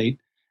dream state.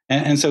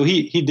 And so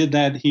he did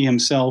that, he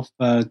himself,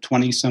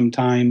 20 some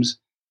times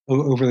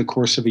over the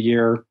course of a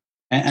year.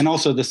 And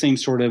also the same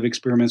sort of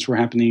experiments were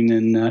happening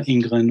in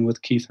England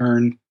with Keith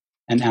Hearn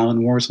and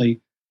Alan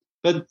Worsley.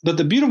 But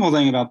the beautiful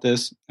thing about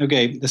this,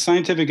 okay, the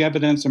scientific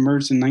evidence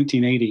emerged in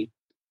 1980.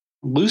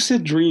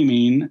 Lucid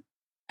dreaming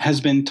has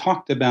been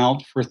talked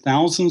about for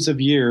thousands of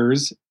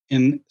years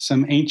in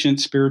some ancient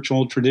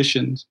spiritual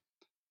traditions.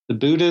 The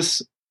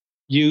Buddhists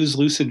use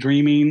lucid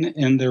dreaming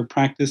in their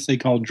practice they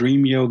call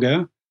dream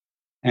yoga.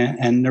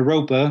 And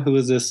Naropa, who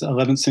is this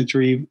 11th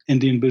century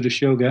Indian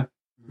Buddhist yogi,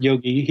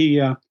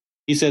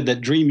 he said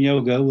that dream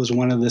yoga was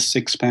one of the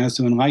 6 paths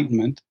to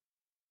enlightenment.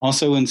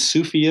 Also in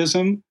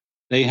Sufism,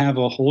 they have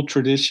a whole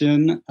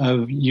tradition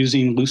of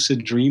using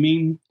lucid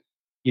dreaming.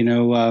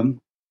 In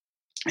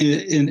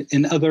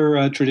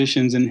other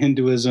traditions in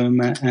Hinduism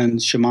and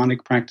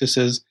shamanic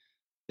practices,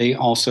 they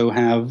also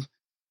have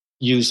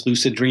used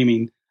lucid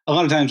dreaming. A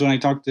lot of times when I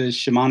talk to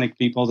shamanic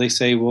people, they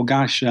say, well,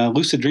 gosh,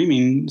 lucid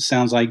dreaming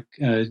sounds like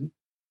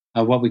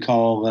what we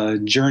call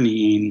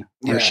journeying.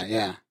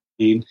 Yeah.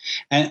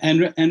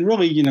 And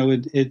really,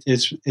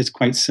 it's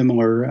quite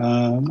similar.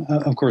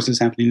 Of course, it's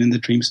happening in the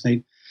dream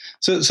state.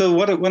 So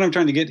what I'm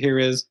trying to get here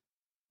is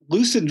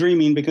lucid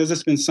dreaming, because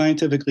it's been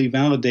scientifically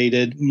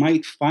validated,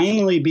 might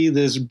finally be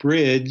this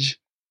bridge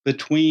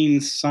between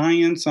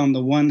science on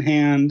the one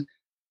hand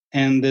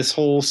and this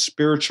whole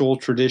spiritual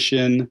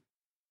tradition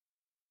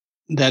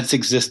that's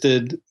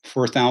existed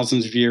for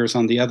thousands of years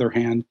on the other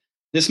hand.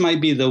 This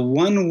might be the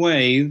one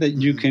way that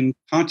you can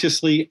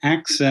consciously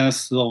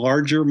access the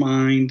larger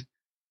mind,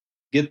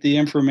 get the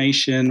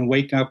information,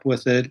 wake up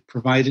with it,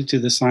 provide it to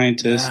the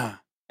scientists,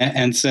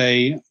 and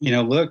say,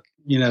 look,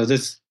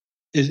 this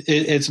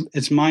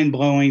it's mind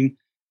blowing,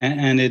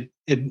 and it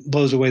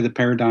blows away the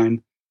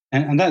paradigm,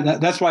 and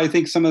that's why I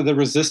think some of the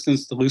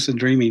resistance to lucid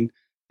dreaming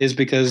is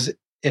because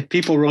if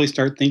people really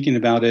start thinking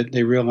about it,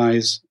 they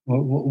realize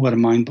what a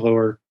mind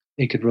blower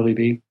it could really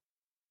be.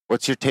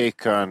 What's your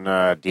take on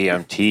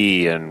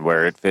DMT and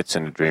where it fits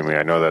into dreaming?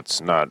 I know that's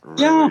not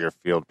really your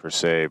field per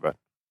se, but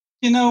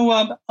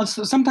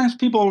sometimes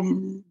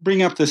people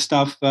bring up this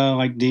stuff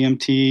like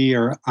DMT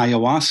or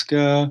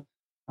ayahuasca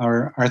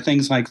or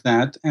things like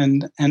that,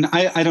 and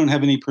I don't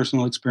have any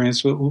personal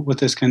experience with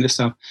this kind of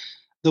stuff.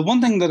 The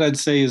one thing that I'd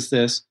say is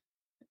this: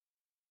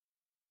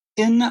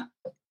 in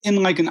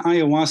like an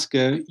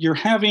ayahuasca, you're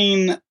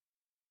having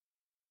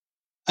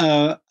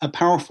a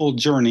powerful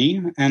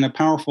journey and a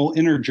powerful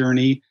inner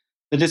journey,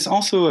 but it's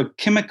also a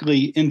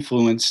chemically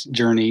influenced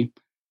journey,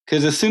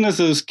 because as soon as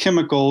those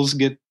chemicals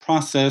get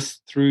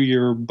processed through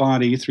your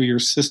body, through your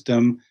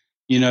system,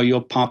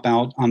 you'll pop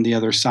out on the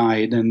other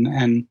side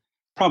and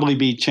probably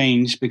be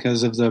changed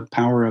because of the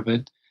power of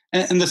it.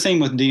 And the same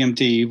with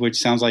DMT,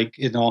 which sounds like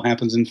it all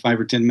happens in 5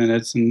 or 10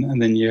 minutes,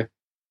 and then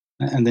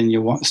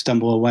you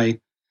stumble away.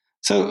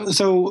 So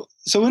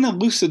in a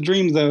lucid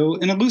dream, though,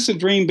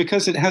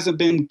 because it hasn't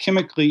been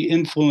chemically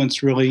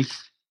influenced, really,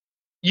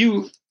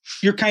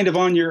 you're kind of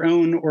on your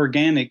own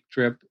organic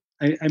trip.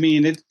 I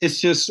mean,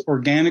 it's just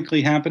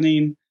organically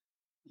happening.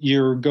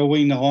 You're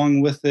going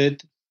along with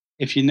it.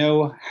 If you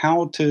know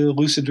how to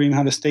lucid dream,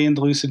 how to stay in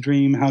the lucid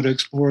dream, how to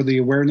explore the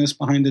awareness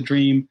behind the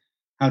dream,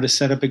 how to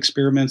set up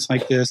experiments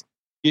like this,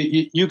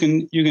 you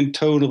can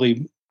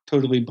totally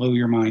blow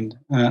your mind.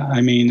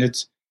 I mean,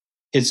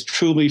 it's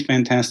truly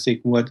fantastic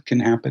what can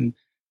happen,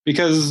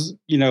 because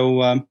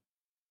in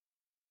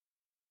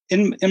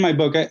my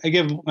book I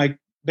give like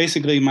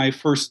basically my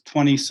first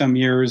 20 some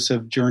years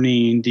of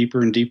journeying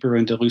deeper and deeper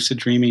into lucid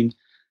dreaming,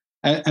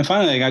 and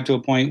finally I got to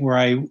a point where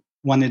I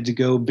wanted to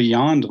go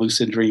beyond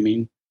lucid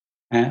dreaming,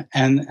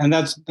 and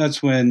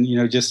that's when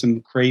just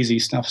some crazy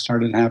stuff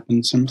started to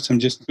happen, some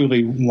just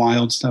truly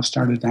wild stuff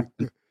started to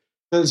happen.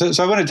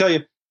 So I want to tell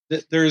you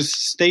that there's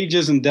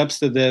stages and depths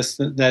to this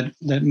that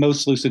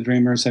most lucid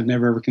dreamers have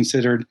never ever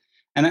considered.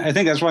 And I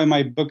think that's why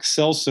my book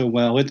sells so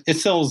well. It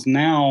sells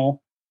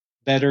now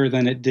better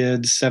than it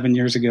did 7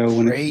 years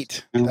ago.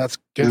 Great. That's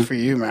good for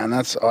you, man.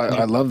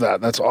 I love that.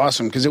 That's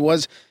awesome. Because it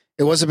was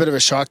a bit of a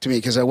shock to me,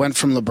 because I went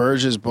from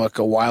LaBerge's book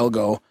a while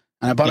ago,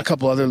 and I bought a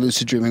couple other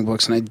lucid dreaming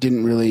books, and I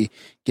didn't really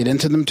get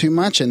into them too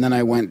much. And then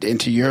I went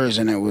into yours,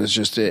 and it was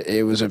just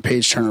it was a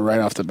page turner right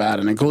off the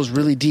bat, and it goes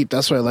really deep.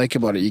 That's what I like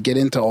about it. You get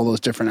into all those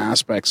different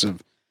aspects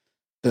of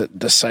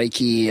the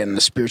psyche and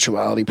the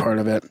spirituality part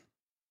of it.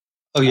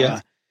 Oh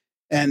yeah.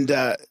 And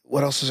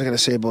what else was I going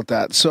to say about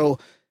that? So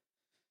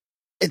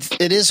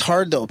It is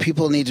hard though.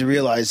 People need to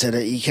realize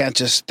that you can't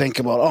just think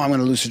about, I'm going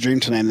to lucid dream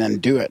tonight and then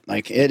do it.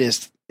 Like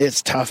it's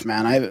tough,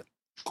 man.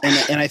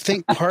 And I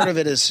think part of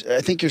it is, I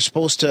think you're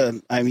supposed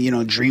to,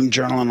 dream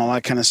journal and all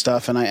that kind of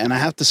stuff. And I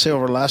have to say,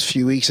 over the last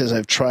few weeks, as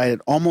I've tried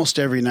it almost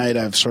every night,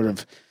 I've sort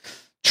of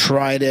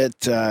tried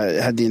it,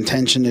 had the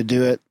intention to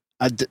do it.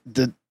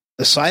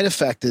 The side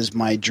effect is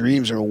my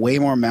dreams are way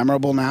more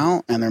memorable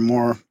now, and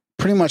they're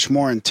pretty much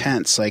more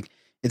intense. Like,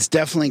 it's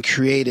definitely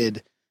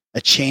created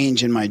a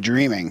change in my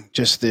dreaming,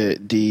 just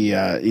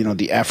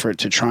the effort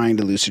to trying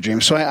to lucid dream.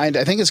 So I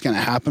think it's going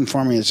to happen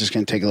for me. It's just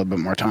going to take a little bit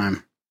more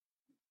time.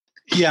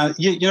 Yeah,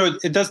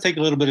 it does take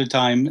a little bit of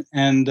time,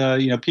 and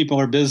people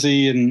are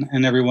busy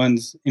and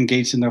everyone's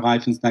engaged in their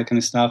life and that kind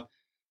of stuff.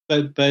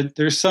 But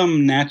there's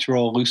some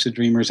natural lucid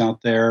dreamers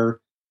out there,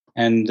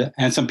 and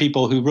some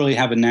people who really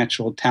have a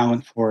natural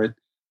talent for it.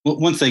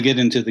 Once they get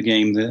into the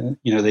game,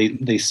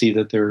 they see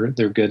that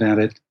they're good at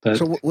it. But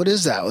so what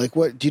is that? Like,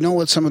 what do you know?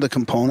 What some of the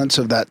components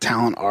of that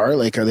talent are?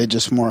 Like, are they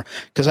just more?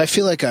 Because I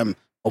feel like I'm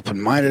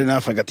open-minded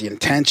enough. I got the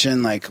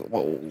intention. Like,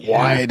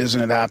 why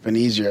doesn't it happen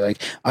easier?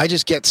 Like, I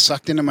just get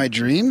sucked into my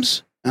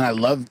dreams, and I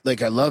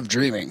love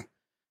dreaming,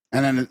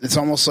 and then it's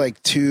almost like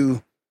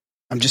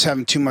I'm just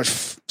having too much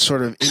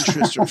sort of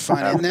interest or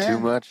fun in there. Too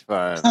much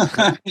fun.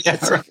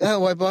 It's like,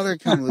 why bother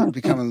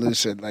becoming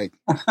lucid? Like,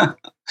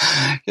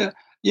 yeah.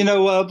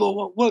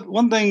 But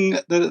one thing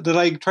that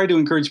I try to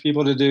encourage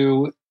people to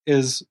do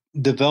is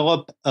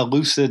develop a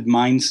lucid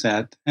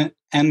mindset.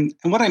 And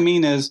what I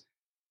mean is,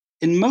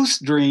 in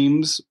most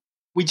dreams,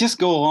 we just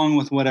go along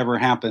with whatever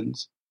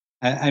happens.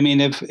 I mean,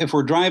 if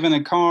we're driving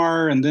a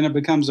car and then it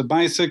becomes a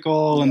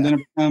bicycle and then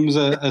it becomes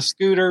a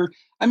scooter,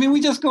 I mean,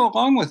 we just go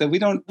along with it. We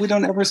don't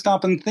ever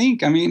stop and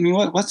think. I mean,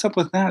 what's up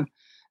with that?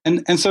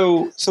 And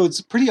so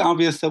it's pretty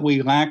obvious that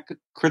we lack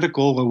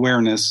critical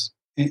awareness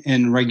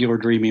in regular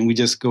dreaming. We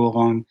just go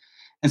along.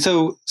 And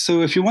so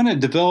if you want to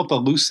develop a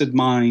lucid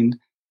mind,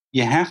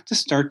 you have to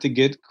start to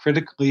get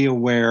critically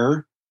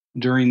aware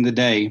during the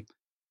day.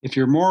 If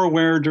you're more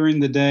aware during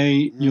the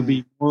day, you'll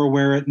be more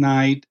aware at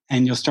night,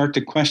 and you'll start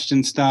to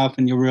question stuff,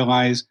 and you'll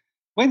realize,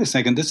 wait a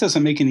second, this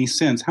doesn't make any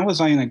sense. How was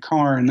I in a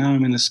car and now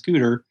I'm in a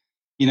scooter?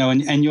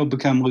 And you'll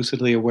become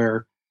lucidly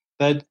aware.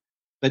 But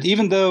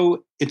even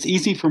though it's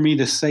easy for me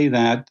to say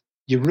that,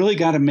 you really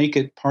got to make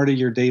it part of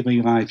your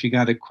daily life. You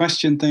got to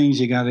question things.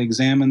 You got to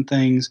examine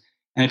things.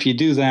 And if you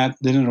do that,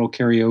 then it'll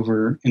carry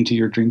over into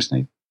your dream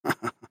state.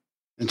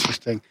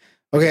 Interesting.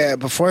 Okay,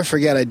 before I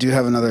forget, I do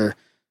have another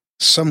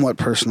somewhat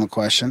personal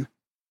question.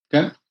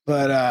 Okay.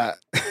 But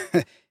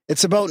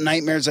it's about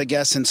nightmares, I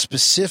guess, and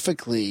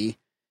specifically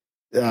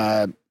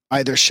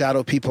either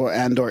shadow people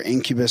and or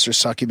incubus or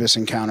succubus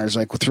encounters.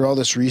 Like, through all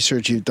this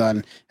research you've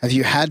done, have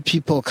you had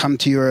people come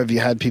to you, or have you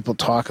had people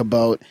talk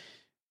about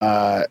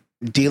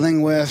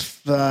dealing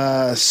with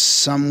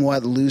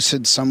somewhat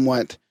lucid,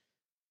 somewhat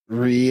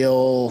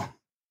real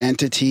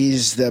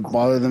entities that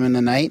bother them in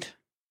the night?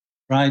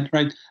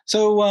 Right.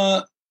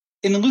 So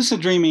in lucid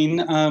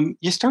dreaming,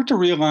 you start to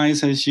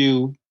realize, as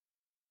you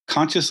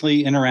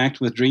consciously interact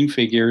with dream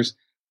figures,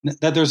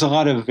 that there's a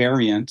lot of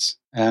variance.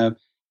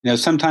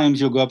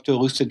 Sometimes you'll go up to a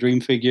lucid dream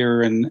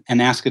figure and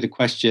ask it a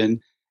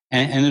question,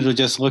 and it'll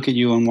just look at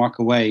you and walk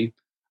away.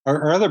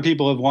 Or other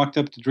people have walked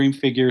up to dream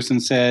figures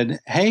and said,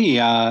 hey,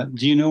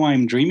 do you know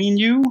I'm dreaming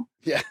you?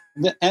 Yeah.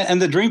 And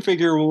the dream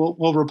figure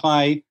will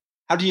reply,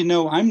 how do you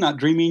know I'm not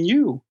dreaming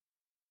you?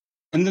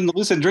 And then the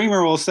lucid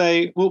dreamer will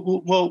say,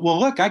 well,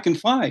 look, I can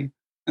fly.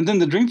 And then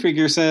the dream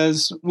figure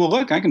says, well,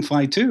 look, I can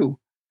fly too.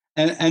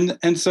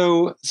 And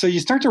so you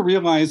start to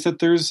realize that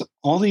there's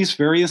all these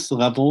various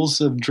levels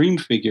of dream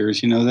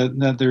figures,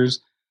 that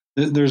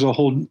there's a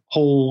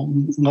whole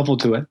level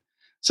to it.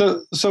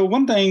 So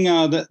one thing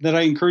that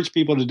I encourage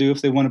people to do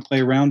if they want to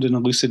play around in a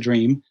lucid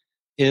dream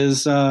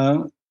is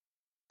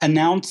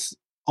announce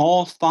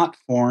all thought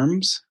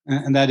forms,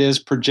 and that is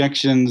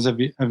projections of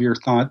your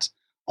thoughts.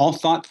 All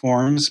thought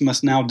forms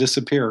must now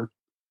disappear.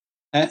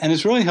 And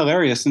it's really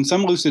hilarious. In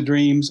some lucid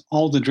dreams,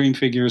 all the dream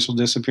figures will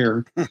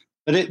disappear.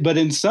 But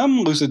in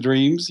some lucid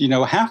dreams,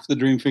 half the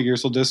dream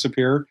figures will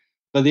disappear,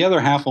 but the other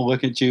half will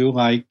look at you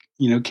like,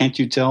 can't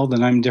you tell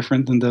that I'm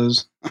different than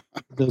those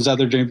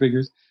other dream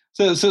figures?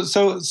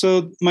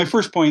 So my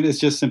first point is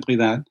just simply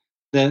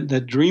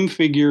that dream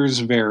figures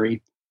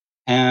vary.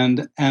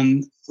 And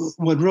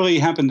what really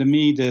happened to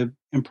me to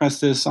impress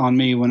this on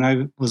me when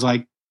I was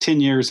like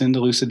 10 years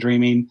into lucid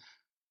dreaming,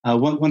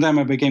 one time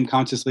I became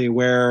consciously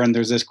aware, and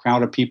there's this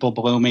crowd of people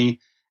below me.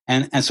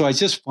 And so I was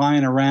just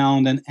flying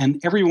around, and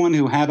everyone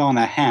who had on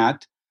a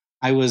hat,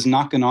 I was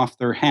knocking off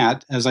their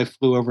hat as I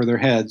flew over their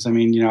heads. I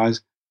mean, I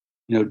was,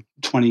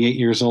 28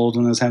 years old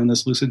when I was having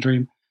this lucid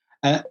dream.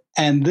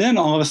 And then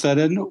all of a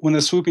sudden, when I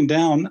was swooping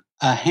down,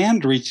 a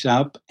hand reached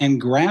up and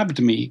grabbed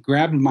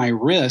my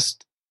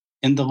wrist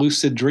in the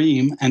lucid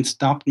dream and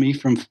stopped me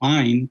from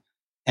flying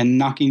and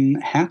knocking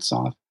hats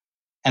off.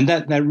 And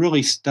that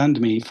really stunned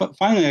me.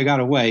 Finally, I got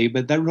away,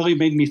 but that really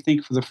made me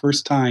think for the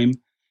first time,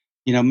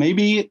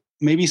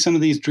 maybe some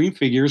of these dream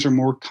figures are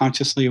more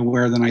consciously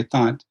aware than I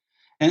thought.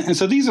 And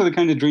so these are the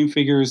kind of dream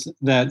figures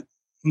that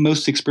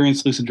most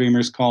experienced lucid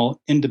dreamers call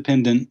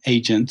independent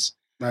agents.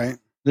 Right.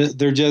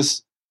 They're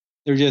just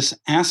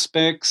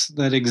aspects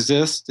that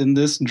exist in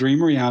this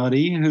dream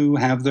reality who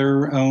have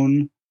their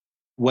own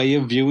way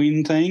of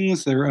viewing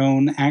things, their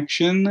own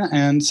action,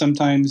 and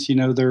sometimes,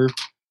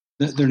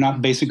 they're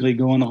not basically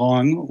going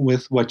along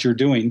with what you're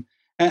doing.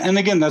 And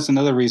again, that's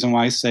another reason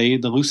why I say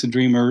the lucid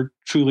dreamer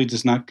truly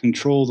does not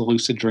control the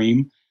lucid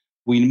dream.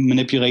 We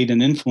manipulate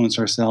and influence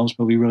ourselves,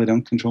 but we really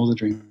don't control the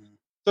dream.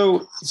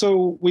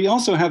 So we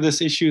also have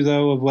this issue,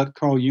 though, of what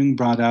Carl Jung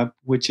brought up,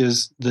 which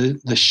is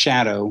the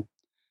shadow.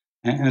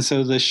 And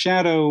so the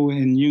shadow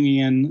in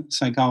Jungian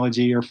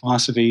psychology or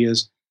philosophy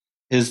is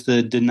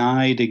the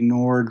denied,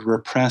 ignored,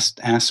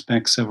 repressed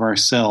aspects of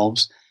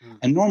ourselves.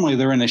 And normally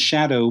they're in a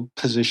shadow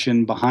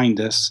position behind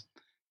us.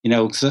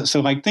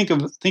 So like think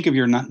of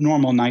your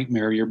normal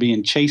nightmare. You're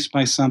being chased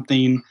by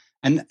something,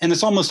 and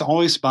it's almost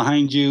always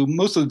behind you.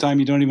 Most of the time,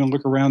 you don't even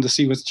look around to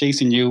see what's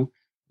chasing you.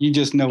 You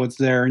just know it's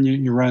there, and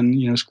you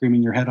run,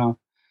 screaming your head off.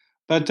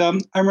 But I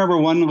remember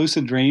one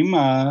lucid dream.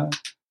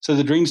 So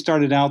the dream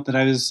started out that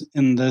I was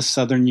in the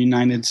southern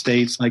United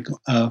States, like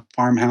a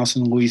farmhouse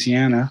in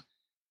Louisiana.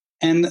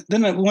 And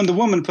then when the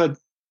woman put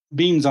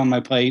beans on my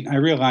plate, I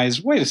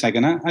realized, wait a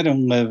second, I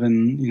don't live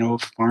in, a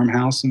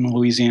farmhouse in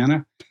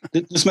Louisiana.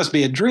 This must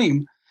be a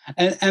dream.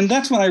 And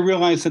that's when I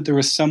realized that there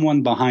was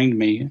someone behind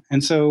me.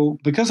 And so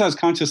because I was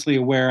consciously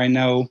aware, I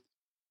know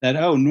that,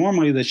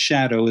 normally the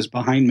shadow is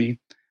behind me.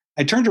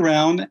 I turned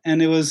around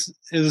and it was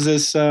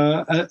this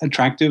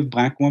attractive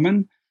black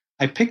woman.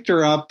 I picked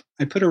her up,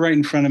 I put her right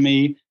in front of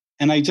me,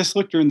 and I just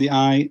looked her in the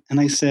eye and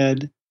I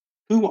said,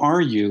 "Who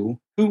are you?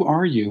 Who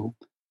are you?"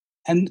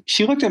 And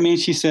she looked at me and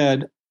she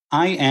said,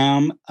 "I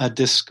am a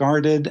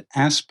discarded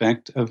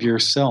aspect of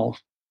yourself."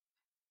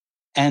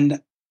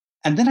 And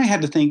then I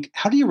had to think,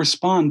 how do you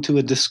respond to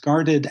a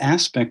discarded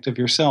aspect of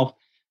yourself?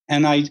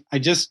 And I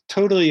just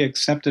totally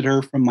accepted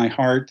her from my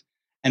heart.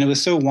 And it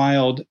was so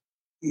wild,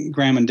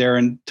 Graham and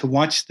Darren, to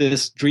watch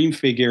this dream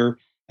figure.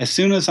 As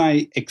soon as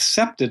I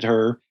accepted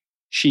her,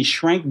 she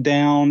shrank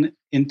down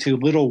into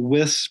little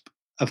wisp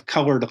of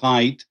colored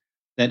light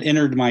that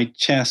entered my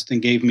chest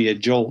and gave me a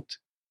jolt.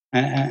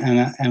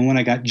 And when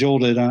I got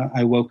jolted,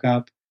 I woke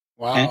up.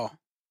 Wow. And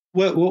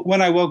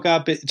when I woke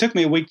up, it took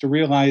me a week to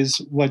realize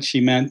what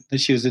she meant, that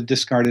she was a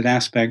discarded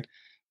aspect.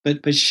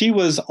 But she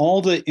was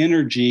all the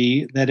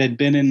energy that had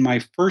been in my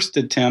first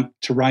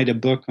attempt to write a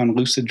book on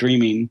lucid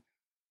dreaming.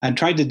 I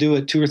tried to do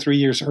it 2 or 3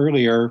 years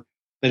earlier,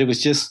 but it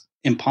was just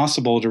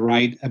impossible to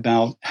write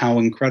about how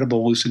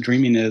incredible lucid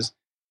dreaming is,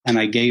 and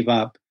I gave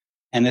up.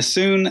 And as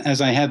soon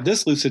as I had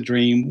this lucid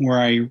dream where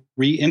I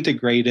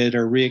reintegrated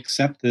or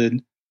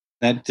reaccepted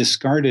that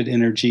discarded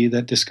energy,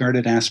 that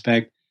discarded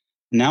aspect,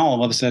 now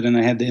all of a sudden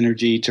I had the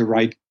energy to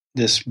write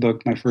this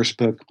book, my first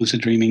book,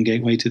 Lucid Dreaming: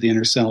 Gateway to the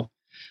Inner Self.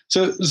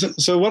 So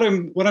what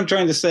I'm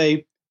trying to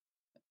say,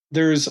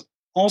 there's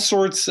all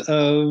sorts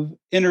of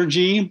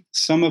energy.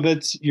 Some of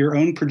it's your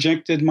own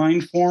projected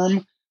mind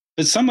form,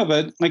 but some of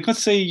it, like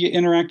let's say you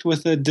interact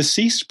with a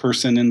deceased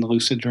person in the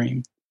lucid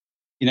dream.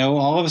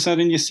 All of a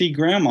sudden you see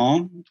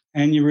grandma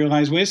and you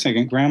realize, wait a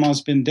second,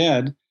 grandma's been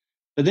dead.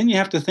 But then you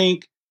have to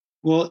think,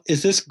 well,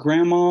 is this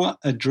grandma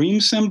a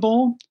dream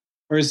symbol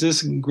or is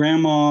this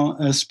grandma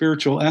a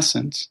spiritual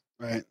essence?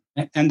 Right.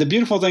 And the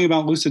beautiful thing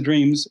about lucid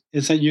dreams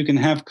is that you can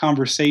have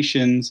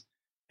conversations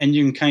and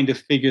you can kind of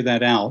figure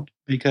that out.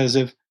 Because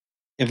if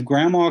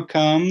grandma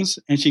comes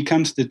and she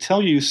comes to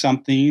tell you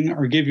something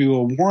or give you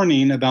a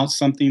warning about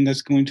something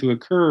that's going to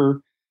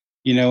occur,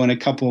 in a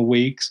couple of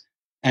weeks,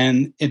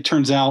 and it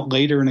turns out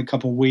later in a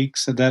couple of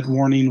weeks that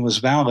warning was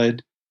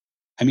valid,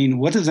 I mean,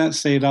 what does that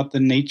say about the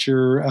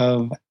nature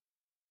of,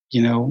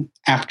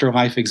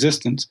 afterlife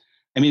existence?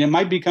 I mean, it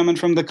might be coming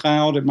from the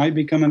cloud. It might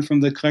be coming from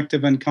the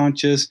collective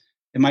unconscious.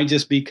 It might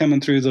just be coming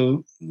through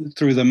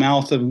the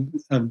mouth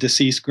of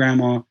deceased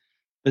grandma.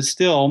 But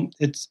still,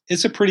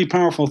 it's a pretty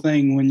powerful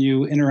thing when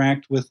you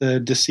interact with a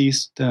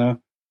deceased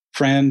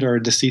friend or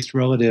a deceased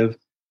relative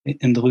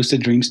in the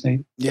lucid dream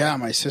state. Yeah,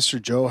 my sister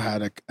Jo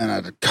had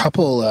a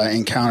couple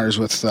encounters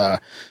with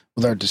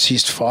our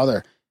deceased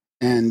father,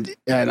 and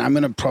I'm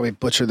going to probably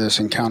butcher this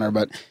encounter,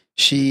 but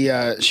she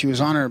was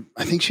on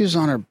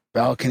her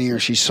balcony, or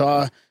she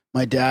saw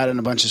my dad and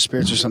a bunch of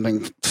spirits or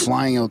something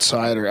flying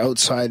outside,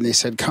 and they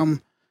said,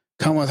 come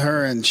with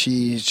her. And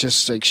she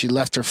just she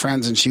left her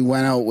friends and she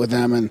went out with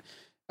them. And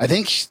I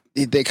think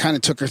they kind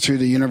of took her through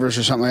the universe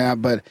or something like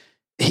that. But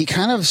he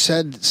kind of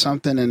said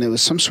something, and it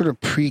was some sort of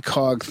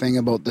precog thing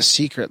about The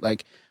Secret,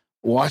 like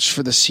watch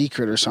for The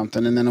Secret or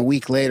something. And then a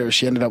week later,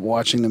 she ended up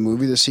watching the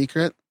movie The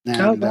Secret.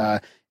 And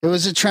it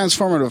was a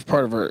transformative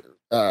part of her,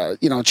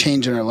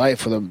 change in her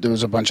life. There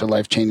was a bunch of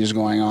life changes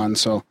going on.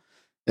 So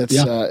it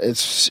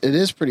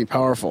is pretty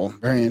powerful.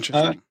 Very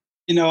interesting.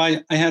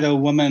 I had a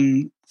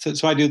woman.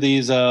 So I do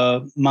these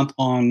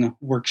month-long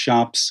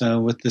workshops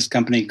with this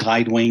company,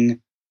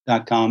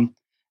 glidewing.com.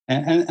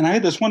 And I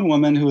had this one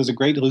woman who was a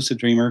great lucid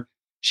dreamer.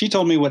 She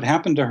told me what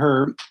happened to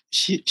her.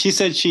 She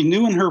said she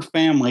knew in her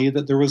family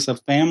that there was a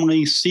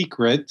family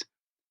secret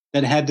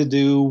that had to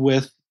do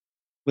with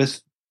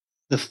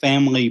the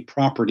family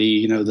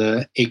property,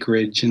 the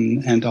acreage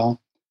and all.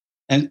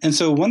 And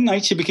so one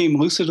night she became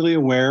lucidly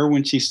aware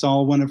when she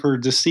saw one of her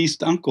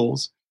deceased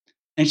uncles.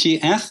 And she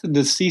asked the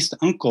deceased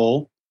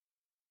uncle,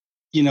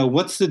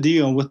 what's the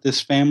deal with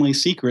this family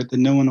secret that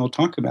no one will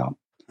talk about?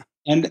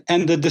 And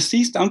the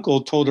deceased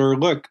uncle told her,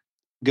 look,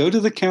 go to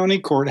the county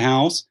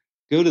courthouse,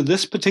 go to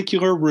this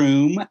particular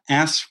room,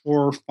 ask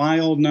for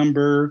file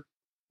number,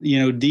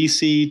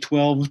 DC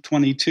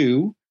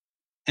 1222,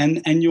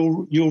 and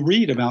you'll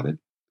read about it.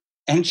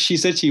 And she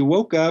said she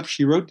woke up,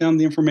 she wrote down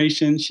the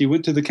information, she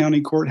went to the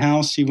county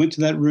courthouse, she went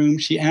to that room,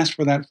 she asked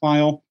for that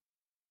file,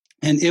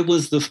 and it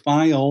was the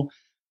file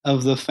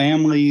of the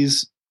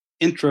family's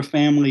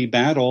intra-family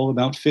battle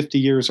about 50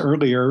 years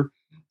earlier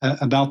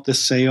about the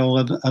sale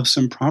of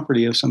some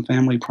property, of some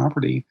family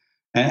property.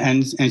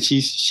 And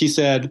she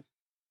said,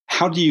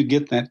 how do you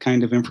get that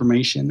kind of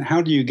information?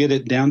 How do you get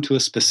it down to a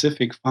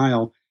specific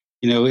file,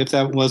 if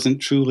that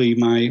wasn't truly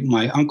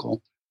my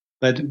uncle?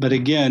 But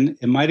again,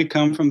 it might have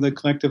come from the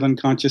collective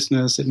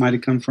unconsciousness. It might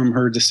have come from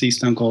her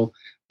deceased uncle.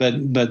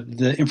 But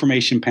the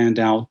information panned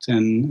out,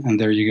 and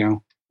there you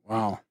go.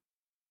 Wow.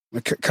 My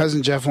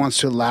cousin Jeff wants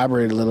to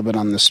elaborate a little bit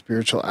on the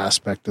spiritual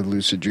aspect of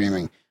lucid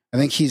dreaming. I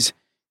think he's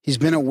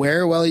been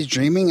aware while he's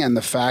dreaming, and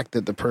the fact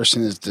that the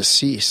person is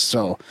deceased.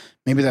 So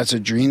maybe that's a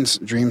dream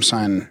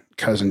sign,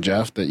 cousin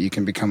Jeff, that you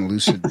can become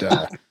lucid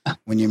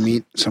when you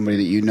meet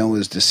somebody that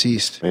is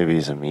deceased. Maybe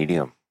he's a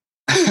medium.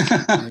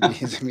 Maybe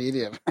he's a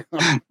medium.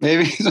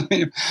 Maybe he's a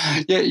medium.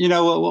 Yeah,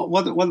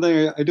 one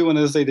thing I do want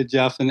to say to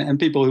Jeff and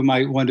people who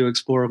might want to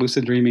explore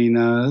lucid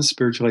dreaming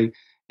spiritually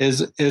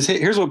is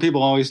here's what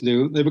people always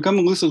do. They become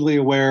lucidly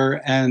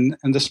aware, and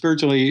the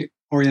spiritually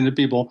oriented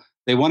people,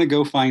 they want to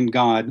go find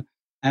God.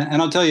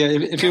 And I'll tell you,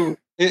 if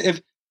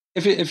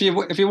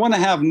you want to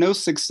have no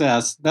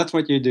success, that's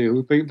what you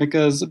do,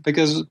 because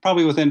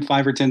probably within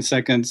 5 or 10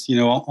 seconds,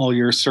 all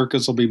your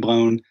circuits will be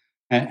blown,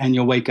 and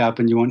you'll wake up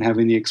and you won't have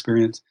any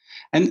experience.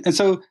 And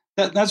so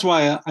that's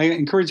why I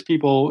encourage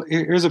people.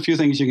 Here's a few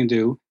things you can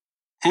do.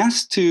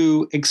 Ask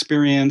to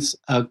experience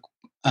a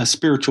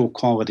spiritual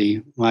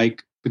quality,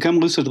 like become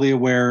lucidly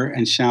aware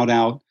and shout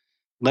out,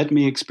 "Let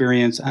me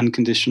experience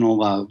unconditional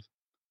love."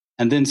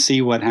 And then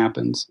see what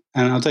happens.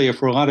 And I'll tell you,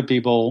 for a lot of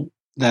people,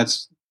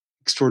 that's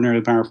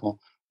extraordinarily powerful.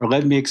 Or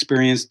let me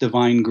experience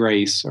divine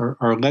grace,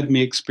 or let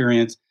me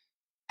experience,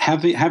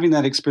 having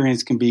that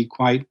experience can be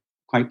quite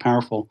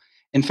powerful.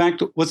 In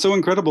fact, what's so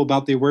incredible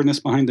about the awareness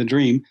behind the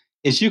dream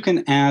is you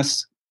can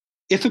ask,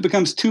 if it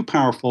becomes too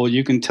powerful,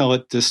 you can tell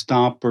it to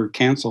stop or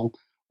cancel.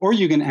 Or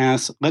you can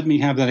ask, let me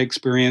have that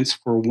experience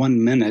for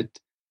 1 minute.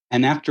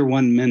 And after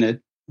 1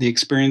 minute, the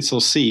experience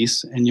will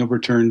cease and you'll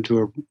return to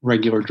a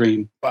regular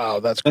dream. Wow,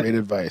 that's great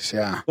advice.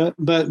 Yeah.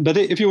 But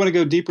if you want to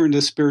go deeper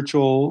into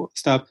spiritual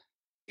stuff,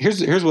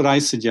 here's what I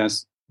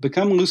suggest.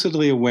 Become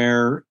lucidly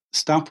aware,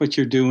 stop what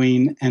you're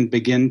doing, and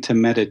begin to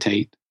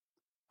meditate.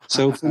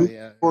 So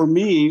for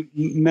me,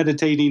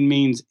 meditating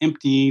means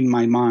emptying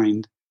my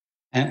mind.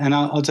 And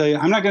I'll tell you,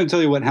 I'm not going to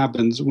tell you what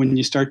happens when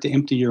you start to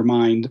empty your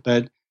mind,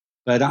 but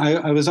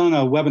I was on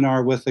a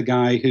webinar with a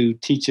guy who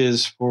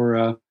teaches for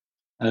a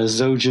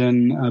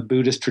Dzogchen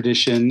Buddhist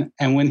tradition.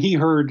 And when he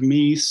heard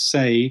me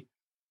say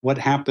what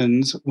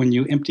happens when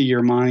you empty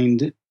your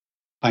mind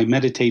by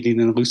meditating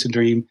in a lucid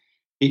dream,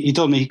 he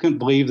told me he couldn't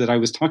believe that I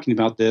was talking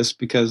about this,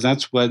 because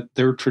that's what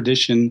their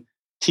tradition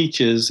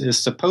teaches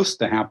is supposed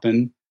to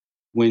happen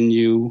when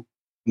you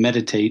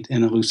meditate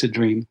in a lucid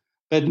dream.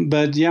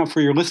 But yeah, for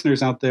your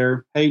listeners out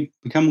there, hey,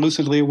 become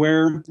lucidly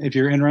aware. If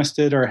you're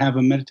interested or have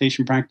a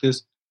meditation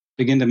practice,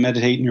 begin to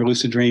meditate in your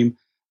lucid dream.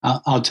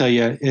 I'll tell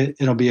you,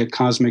 it'll be a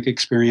cosmic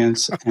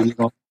experience, and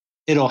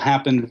it'll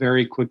happen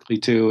very quickly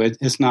too.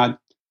 It's not,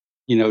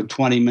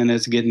 20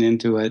 minutes getting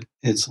into it.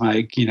 It's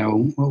like,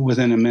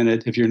 within a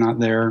minute, if you're not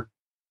there,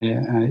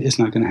 it's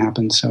not going to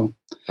happen. So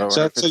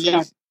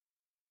yeah.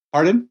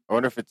 Pardon? I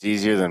wonder if it's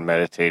easier than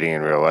meditating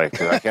in real life,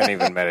 because I can't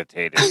even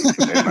meditate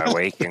in my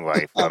waking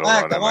life, let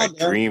alone in my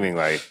dreaming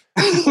life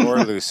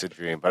or lucid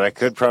dream. But I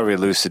could probably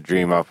lucid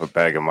dream up a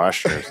bag of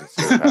mushrooms and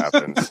see what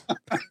happens.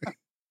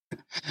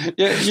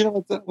 Yeah,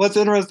 what's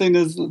interesting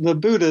is the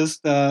Buddhists,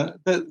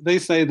 they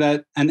say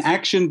that an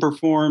action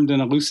performed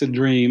in a lucid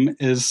dream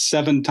is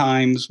 7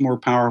 times more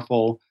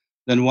powerful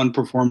than one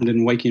performed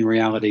in waking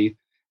reality.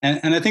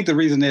 And I think the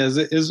reason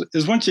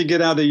is once you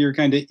get out of your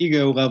kind of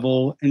ego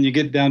level and you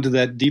get down to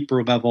that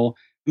deeper level,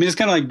 I mean, it's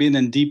kind of like being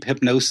in deep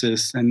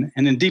hypnosis. And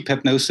in deep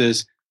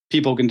hypnosis,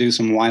 people can do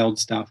some wild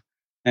stuff.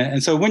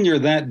 And so when you're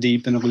that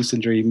deep in a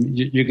lucid dream,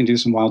 you can do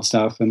some wild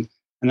stuff. And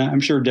I'm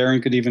sure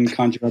Darren could even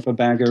conjure up a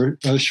bag of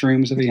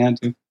shrooms if he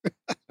had to.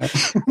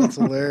 That's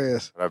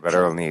hilarious. I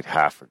better only need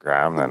half a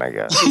gram then, I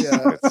guess.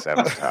 Yeah. It's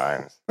 7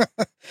 times.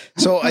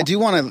 So I do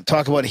want to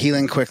talk about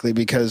healing quickly,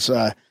 because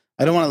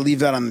I don't want to leave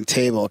that on the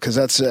table, because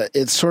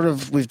it's sort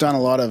of, we've done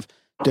a lot of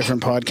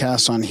different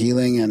podcasts on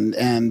healing,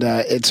 and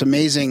it's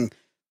amazing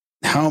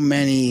how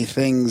many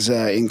things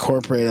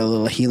incorporate a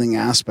little healing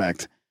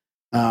aspect.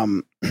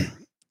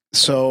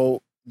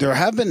 So there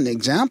have been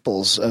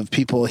examples of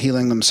people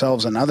healing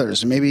themselves and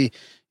others. Maybe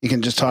you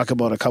can just talk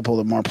about a couple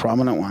of the more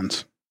prominent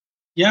ones.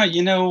 Yeah,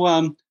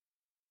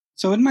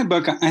 so in my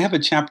book, I have a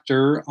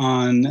chapter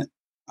on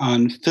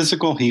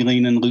physical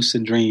healing and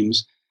lucid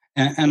dreams,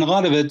 and a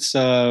lot of it's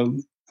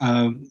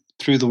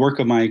through the work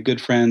of my good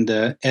friend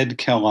Ed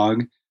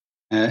Kellogg.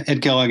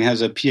 Ed Kellogg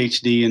has a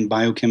PhD in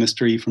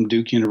biochemistry from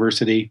Duke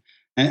University,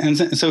 and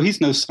so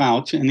he's no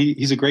slouch, and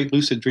he's a great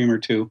lucid dreamer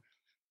too.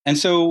 And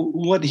so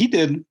what he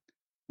did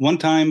one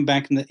time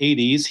back in the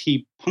 80s,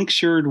 he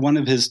punctured one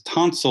of his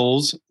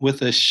tonsils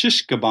with a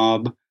shish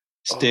kebab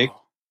stick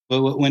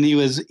when he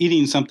was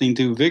eating something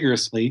too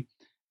vigorously.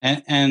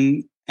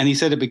 And he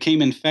said it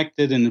became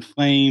infected and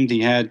inflamed.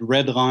 He had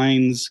red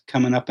lines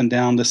coming up and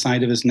down the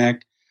side of his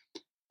neck.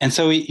 And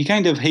so he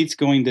kind of hates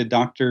going to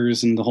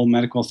doctors and the whole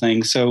medical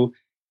thing. So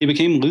he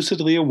became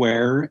lucidly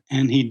aware,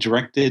 and he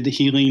directed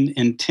healing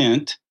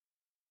intent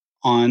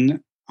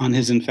on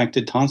his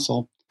infected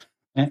tonsil.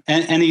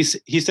 And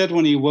he said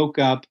when he woke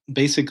up,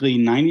 basically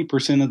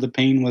 90% of the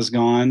pain was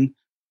gone.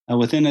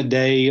 Within a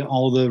day,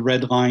 all the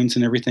red lines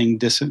and everything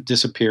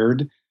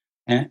disappeared.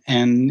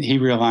 And he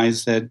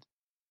realized that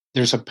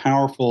there's a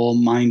powerful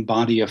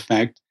mind-body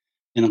effect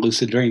in a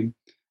lucid dream.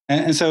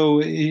 And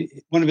so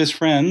one of his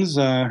friends,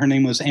 her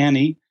name was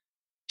Annie,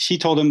 she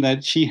told him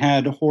that she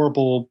had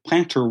horrible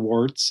plantar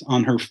warts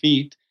on her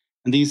feet.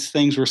 And these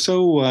things were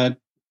so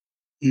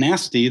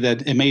nasty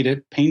that it made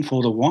it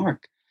painful to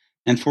walk.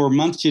 And for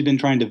months, she'd been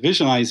trying to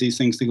visualize these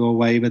things to go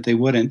away, but they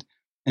wouldn't.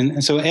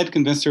 And so Ed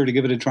convinced her to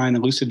give it a try in a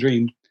lucid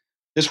dream.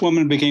 This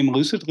woman became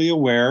lucidly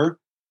aware.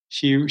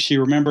 She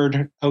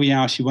remembered,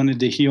 she wanted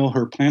to heal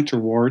her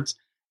plantar warts.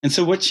 And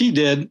so what she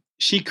did,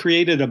 she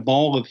created a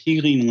ball of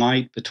healing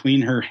light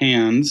between her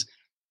hands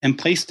and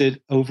placed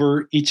it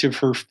over each of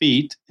her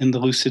feet in the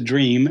lucid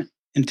dream,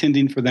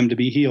 intending for them to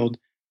be healed.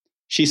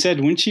 She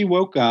said when she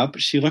woke up,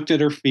 she looked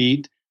at her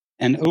feet,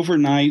 and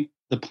overnight,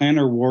 the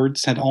plantar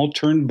warts had all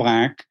turned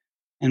black.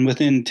 And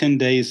within 10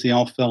 days, they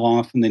all fell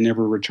off and they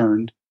never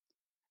returned.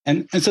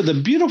 And so the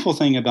beautiful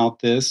thing about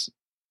this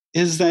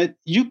is that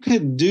you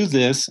could do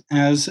this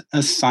as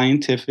a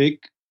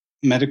scientific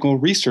medical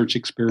research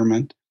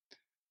experiment.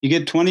 You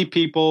get 20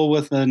 people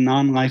with a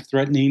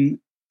non-life-threatening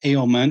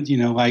ailment,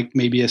 like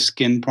maybe a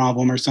skin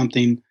problem or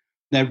something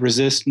that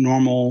resists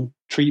normal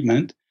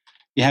treatment.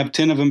 You have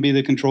 10 of them be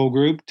the control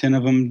group, 10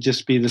 of them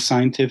just be the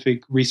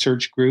scientific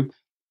research group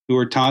who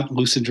are taught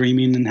lucid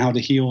dreaming and how to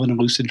heal in a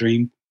lucid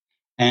dream.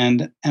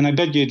 And I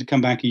bet you'd come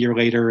back a year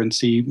later and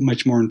see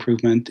much more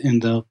improvement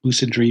in the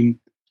lucid dream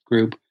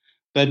group.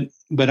 But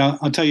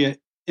I'll tell you,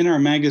 in our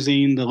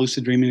magazine, The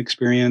Lucid Dreaming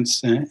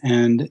Experience,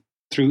 and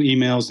through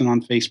emails and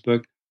on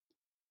Facebook,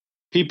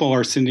 people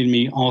are sending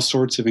me all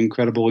sorts of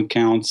incredible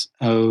accounts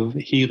of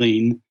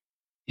healing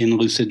in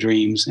lucid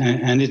dreams.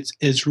 And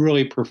it's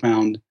really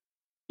profound.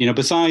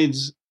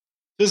 Besides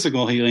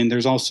physical healing,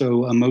 there's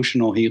also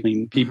emotional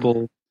healing.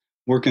 People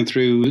working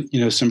through,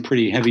 some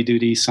pretty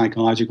heavy-duty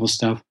psychological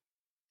stuff,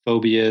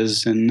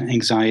 phobias and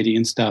anxiety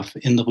and stuff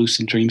in the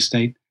lucid dream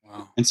state.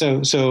 Wow. And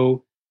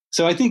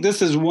so I think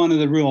this is one of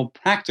the real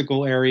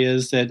practical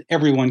areas that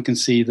everyone can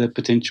see the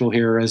potential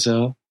here as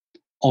a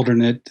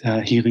alternate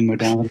healing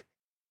modality.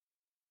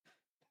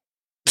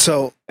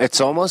 So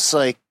it's almost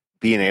like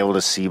being able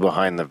to see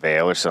behind the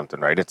veil or something,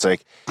 right? It's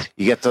like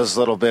you get those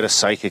little bit of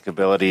psychic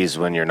abilities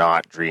when you're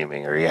not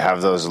dreaming, or you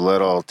have those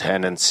little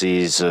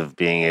tendencies of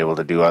being able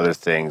to do other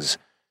things.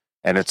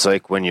 And it's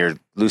like when you're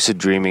lucid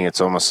dreaming,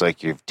 it's almost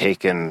like you've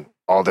taken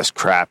all this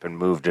crap and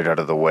moved it out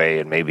of the way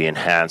and maybe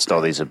enhanced all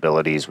these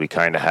abilities we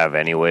kind of have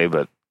anyway,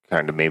 but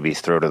kind of maybe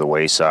throw to the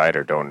wayside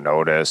or don't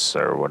notice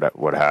or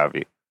what have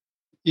you.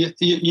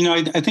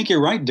 I think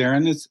you're right,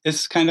 Darren.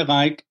 It's kind of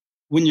like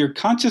when you're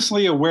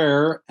consciously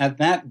aware at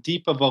that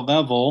deep of a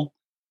level,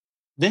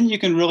 then you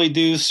can really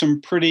do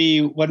some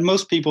what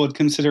most people would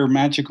consider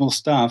magical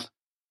stuff.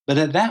 But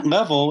at that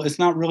level, it's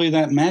not really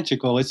that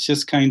magical. It's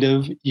just kind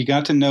of, you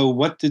got to know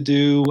what to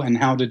do and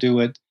how to do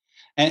it.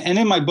 And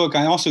in my book,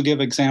 I also give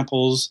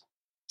examples.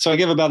 So I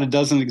give about a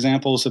dozen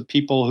examples of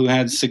people who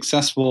had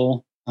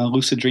successful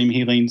lucid dream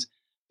healings.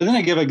 But then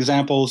I give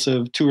examples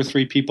of 2 or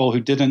 3 people who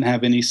didn't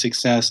have any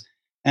success.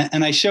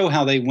 And I show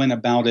how they went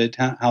about it,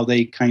 how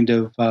they kind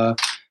of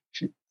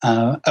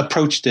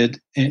approached it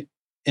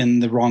in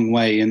the wrong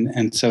way.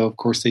 And so, of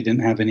course, they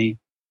didn't have any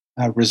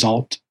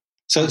result.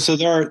 So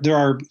there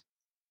are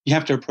you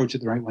have to approach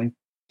it the right way.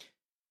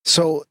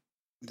 So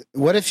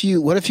what if you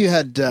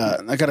had,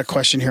 I got a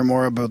question here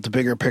more about the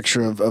bigger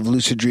picture of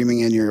lucid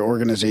dreaming and your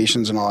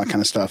organizations and all that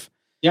kind of stuff.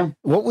 Yeah.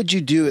 What would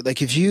you do?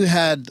 Like if you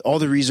had all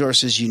the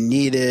resources you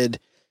needed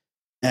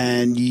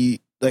and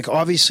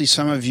obviously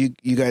some of you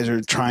guys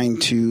are trying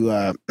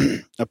to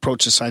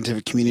approach the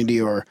scientific community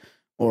or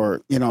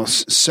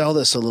sell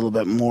this a little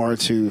bit more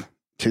to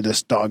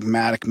this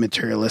dogmatic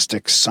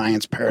materialistic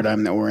science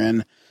paradigm that we're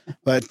in.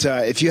 But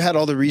if you had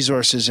all the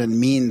resources and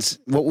means,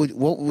 what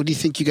do you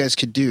think you guys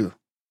could do?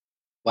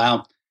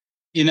 Wow.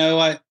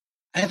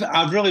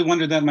 I've really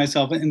wondered that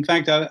myself. In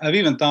fact, I've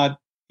even thought,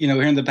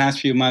 here in the past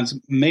few months,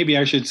 maybe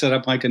I should set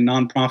up like a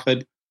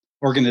nonprofit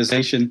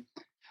organization.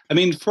 I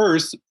mean,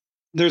 first,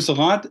 there's a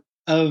lot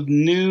of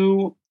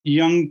new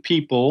young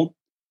people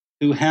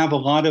who have a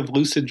lot of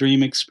lucid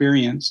dream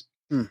experience.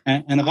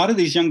 And a lot of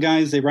these young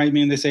guys, they write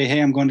me and they say, hey,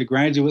 I'm going to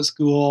graduate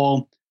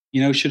school.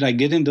 Should I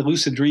get into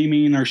lucid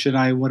dreaming or should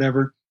I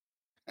whatever?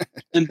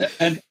 and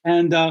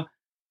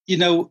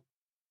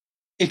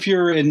if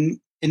you're in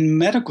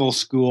medical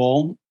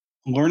school,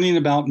 learning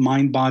about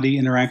mind-body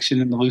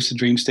interaction in the lucid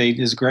dream state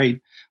is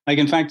great. Like,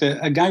 in fact,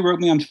 a guy wrote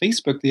me on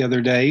Facebook the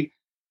other day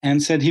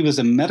and said he was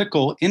a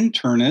medical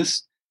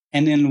internist.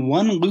 And in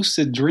one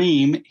lucid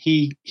dream,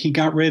 he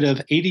got rid of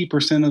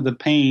 80% of the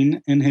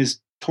pain in his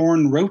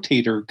torn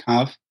rotator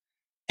cuff.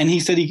 And he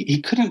said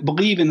he couldn't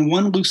believe in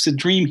one lucid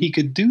dream he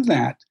could do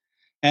that.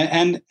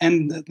 And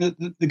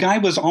the guy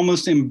was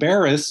almost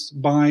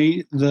embarrassed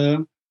by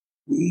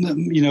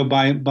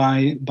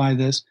by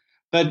this.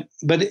 But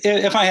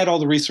if I had all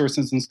the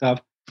resources and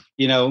stuff,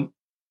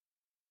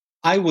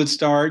 I would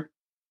start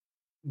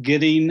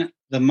getting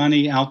the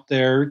money out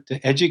there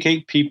to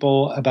educate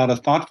people about a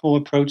thoughtful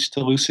approach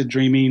to lucid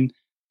dreaming,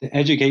 to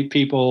educate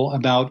people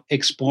about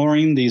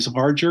exploring these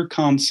larger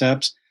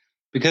concepts,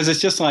 because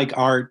it's just like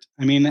art.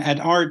 I mean, at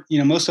art,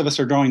 most of us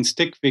are drawing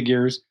stick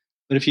figures,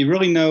 but if you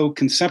really know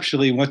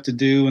conceptually what to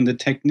do and the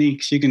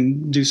techniques, you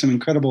can do some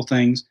incredible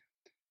things.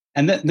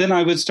 And then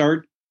I would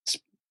start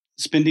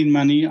spending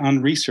money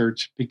on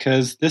research,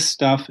 because this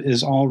stuff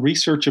is all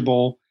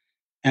researchable.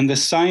 And the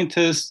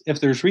scientists, if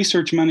there's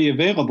research money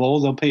available,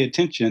 they'll pay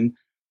attention.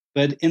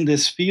 But in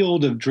this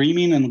field of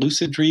dreaming and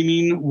lucid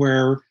dreaming,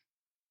 where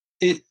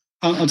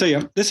I'll tell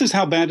you, this is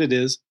how bad it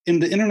is. In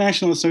the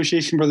International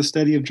Association for the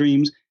Study of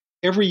Dreams,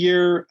 every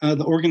year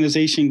the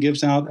organization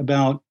gives out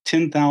about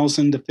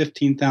 $10,000 to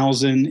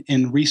 $15,000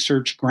 in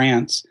research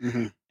grants.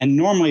 Mm-hmm. And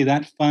normally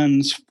that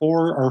funds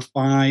 4 or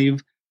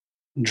 5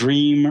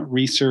 dream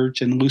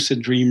research and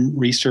lucid dream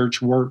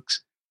research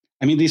works.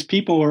 I mean, these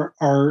people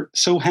are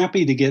so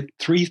happy to get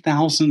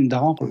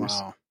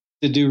 $3,000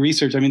 to do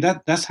research. I mean,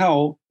 that's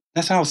how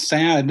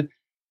sad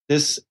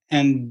this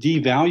and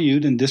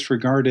devalued and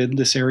disregarded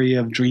this area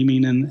of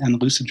dreaming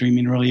and lucid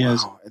dreaming really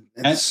is.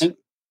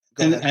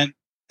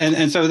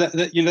 And so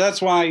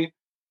that's why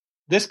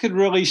this could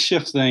really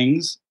shift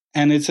things,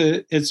 and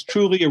it's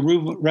truly a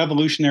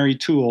revolutionary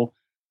tool,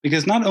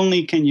 because not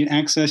only can you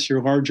access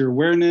your larger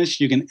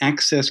awareness, you can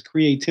access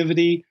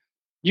creativity,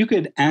 you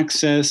could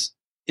access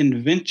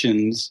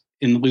inventions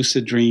in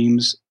lucid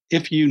dreams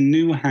if you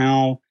knew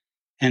how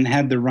and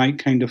had the right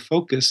kind of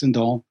focus and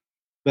all.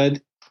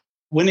 But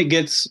when it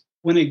gets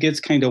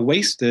kind of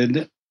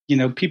wasted,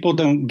 people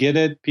don't get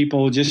it.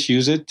 People just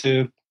use it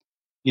to,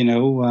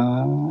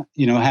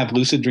 have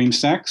lucid dream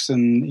sex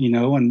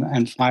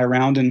and fly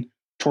around and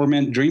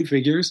torment dream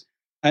figures.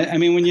 I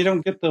mean, when you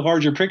don't get the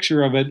larger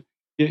picture of it,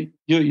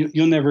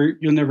 you'll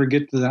never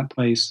get to that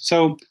place.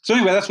 So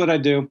anyway, that's what I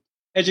do: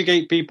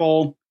 educate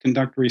people,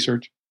 conduct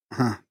research.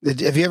 Huh.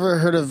 Have you ever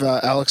heard of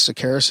Alex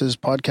Tsakiris's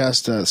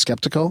podcast,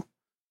 Skeptical,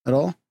 at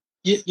all?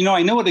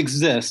 I know it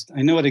exists.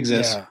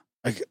 Yeah.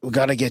 We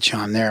got to get you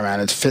on there,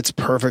 man. It fits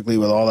perfectly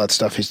with all that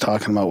stuff he's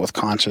talking about with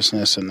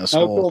consciousness and this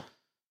whole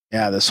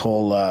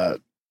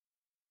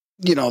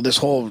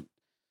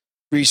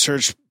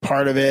research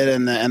part of it,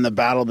 and the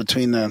battle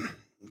between the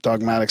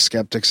dogmatic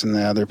skeptics and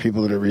the other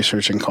people that are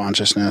researching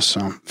consciousness.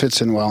 So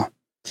fits in well.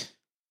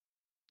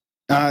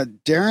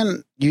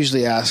 Darren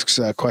usually asks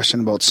a question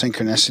about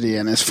synchronicity,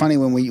 and it's funny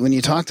when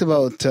you talked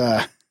about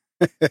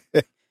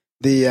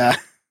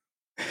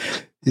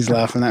he's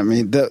laughing at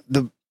me.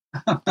 The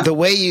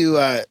way you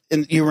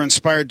were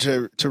inspired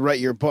to write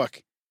your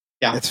book.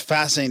 Yeah, it's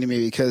fascinating to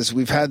me, because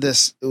we've had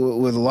this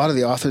with a lot of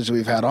the authors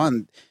we've had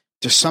on.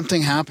 There's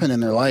something happen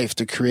in their life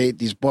to create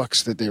these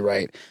books that they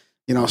write.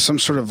 Some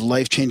sort of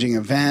life-changing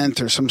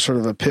event or some sort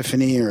of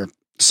epiphany or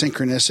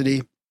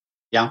synchronicity.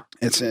 Yeah,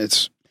 it's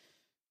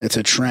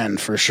a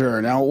trend for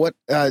sure. Now, what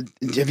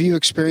have you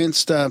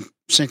experienced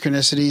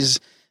synchronicities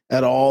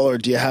at all, or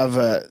do you have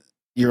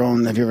your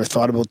own? Have you ever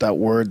thought about that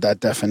word,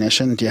 that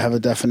definition? Do you have a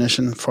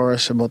definition for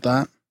us about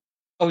that?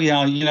 Oh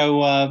yeah,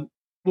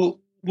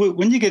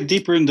 when you get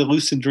deeper into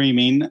lucid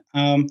dreaming,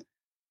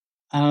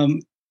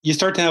 you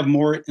start to have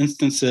more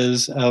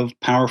instances of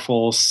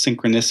powerful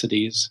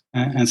synchronicities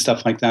and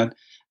stuff like that.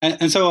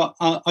 And so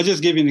I'll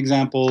just give you an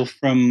example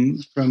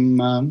from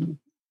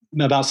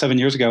about 7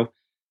 years ago.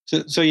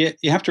 So you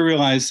have to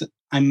realize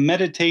I'm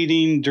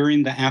meditating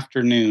during the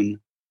afternoon.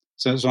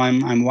 So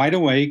I'm wide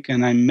awake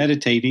and I'm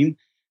meditating,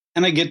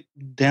 and I get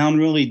down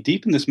really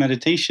deep in this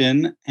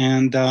meditation,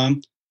 and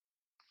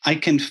I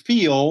can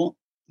feel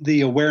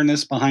the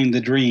awareness behind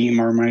the dream,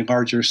 or my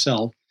larger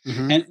self.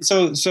 Mm-hmm. And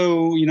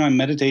so I'm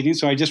meditating.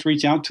 So I just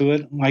reach out to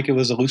it like it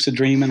was a lucid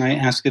dream, and I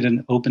ask it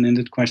an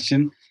open-ended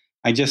question.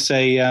 I just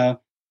say,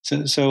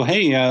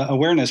 hey,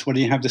 awareness, what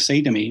do you have to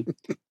say to me?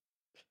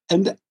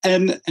 And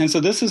so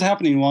this is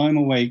happening while I'm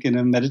awake in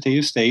a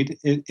meditative state.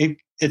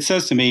 It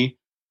says to me,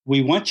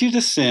 we want you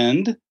to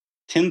send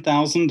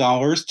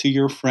 $10,000 to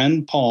your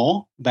friend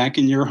Paul back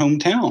in your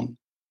hometown.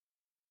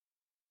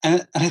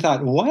 And I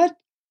thought, what?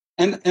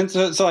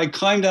 So I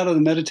climbed out of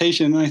the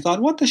meditation and I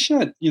thought, what the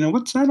shit?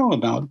 What's that all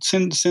about?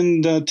 Send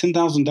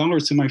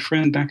 $10,000 to my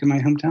friend back in my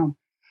hometown.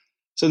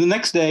 So the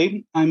next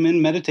day I'm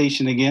in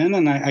meditation again,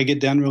 and I get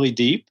down really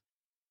deep,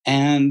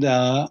 and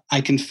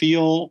I can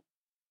feel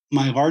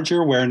my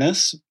larger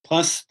awareness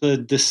plus the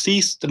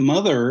deceased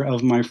mother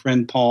of my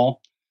friend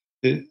Paul.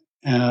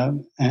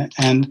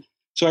 And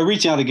so I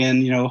reach out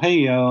again,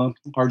 hey,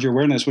 larger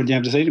awareness, what do you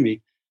have to say to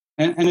me?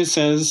 And it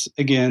says,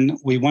 again,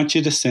 we want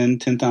you to send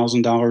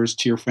 $10,000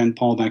 to your friend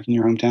Paul back in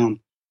your hometown.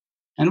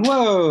 And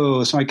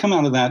whoa, so I come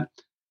out of that.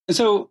 And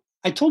so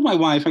I told my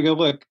wife, I go,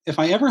 look, if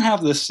I ever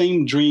have the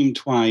same dream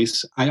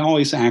twice, I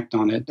always act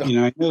on it.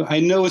 I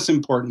know it's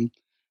important.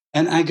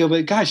 And I go,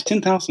 but gosh,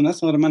 10,000,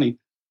 that's a lot of money.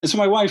 And so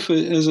my wife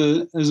is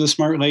a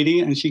smart lady,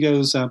 and she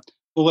goes, well,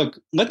 look,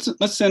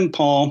 let's send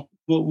Paul.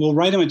 We'll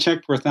write him a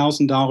check for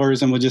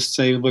 $1,000, and we'll just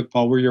say, look,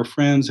 Paul, we're your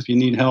friends. If you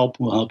need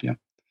help, we'll help you.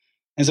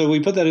 And so we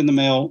put that in the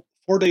mail.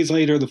 4 days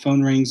later, the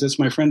phone rings. It's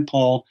my friend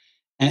Paul,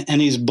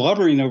 and he's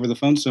blubbering over the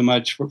phone so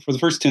much. For the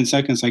first 10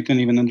 seconds, I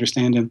couldn't even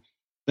understand him.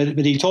 But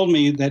he told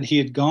me that he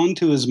had gone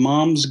to his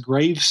mom's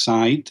grave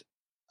site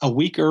a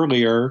week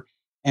earlier,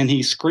 and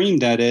he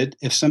screamed at it.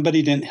 If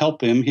somebody didn't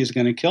help him, he's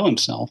going to kill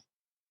himself.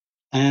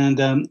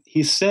 And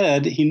he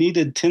said he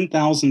needed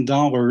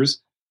 $10,000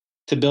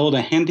 to build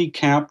a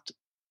handicapped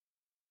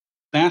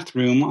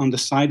bathroom on the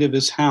side of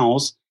his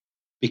house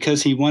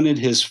because he wanted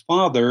his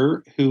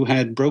father, who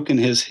had broken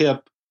his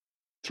hip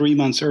 3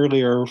 months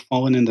earlier,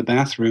 fallen in the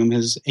bathroom,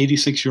 his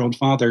 86-year-old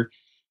father.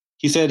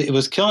 He said it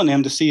was killing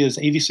him to see his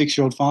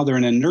 86-year-old father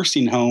in a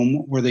nursing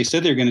home where they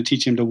said they were going to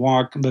teach him to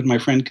walk, but my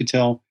friend could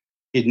tell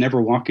he'd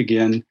never walk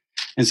again.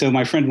 And so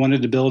my friend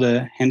wanted to build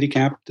a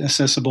handicapped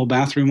accessible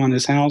bathroom on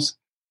his house,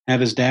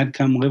 have his dad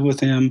come live with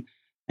him,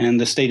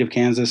 and the state of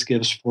Kansas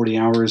gives 40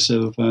 hours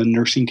of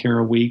nursing care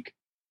a week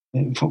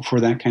for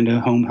that kind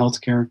of home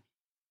health care.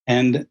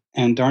 And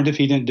darned if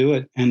he didn't do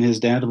it. And his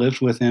dad lived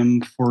with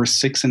him for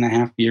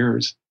 6.5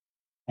 years.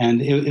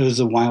 And it was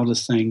the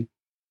wildest thing.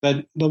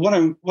 But what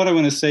I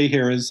want to say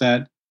here is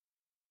that,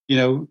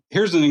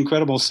 here's an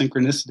incredible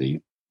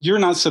synchronicity. You're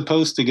not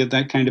supposed to get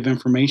that kind of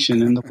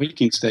information in the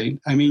waking state.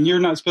 I mean, you're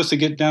not supposed to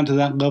get down to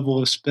that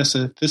level of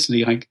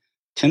specificity, like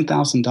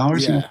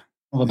 $10,000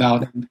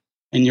 about it.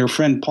 And your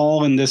friend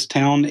Paul in this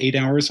town 8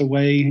 hours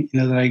away,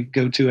 that I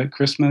go to at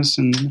Christmas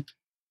and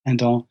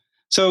all.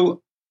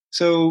 So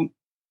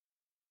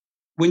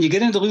when you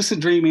get into lucid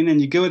dreaming and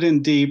you go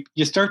in deep,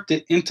 you start to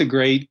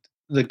integrate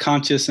the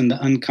conscious and the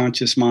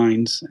unconscious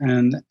minds,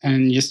 and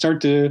you start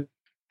to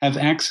have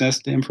access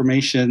to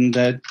information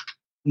that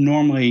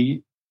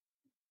normally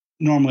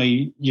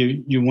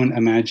you wouldn't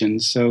imagine.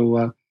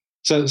 So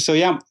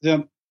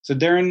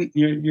Darren,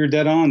 you're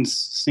dead on.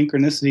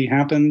 Synchronicity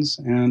happens,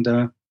 and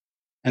the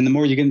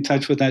more you get in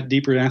touch with that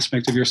deeper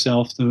aspect of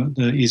yourself,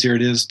 the easier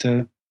it is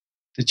to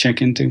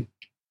check into.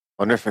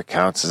 I wonder if it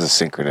counts as a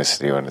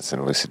synchronicity when it's in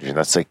a lucid dream.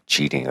 That's like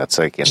cheating. That's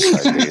like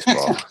inside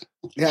baseball.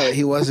 Yeah,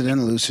 he wasn't in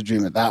a lucid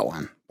dream at that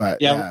one. But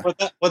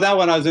that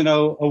one I was in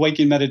a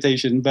waking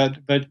meditation.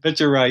 But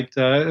you're right.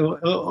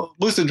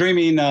 Lucid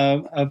dreaming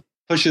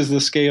pushes the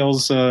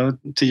scales to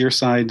your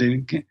side.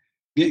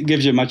 It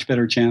gives you a much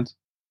better chance.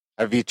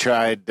 Have you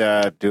tried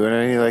doing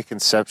any like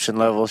inception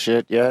level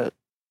shit yet?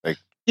 Like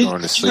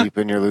going to sleep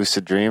in your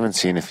lucid dream and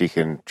seeing if you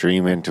can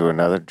dream into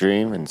another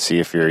dream and see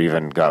if you're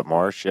even got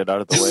more shit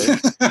out of the way?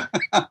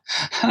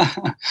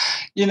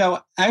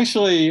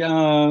 Actually,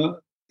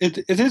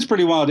 it is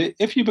pretty wild.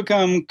 If you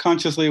become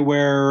consciously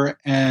aware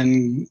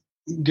and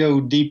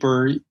go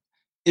deeper,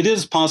 it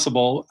is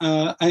possible.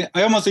 I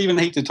almost even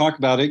hate to talk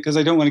about it because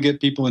I don't want to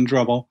get people in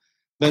trouble.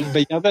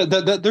 But yeah,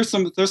 there's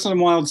some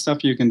wild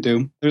stuff you can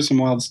do.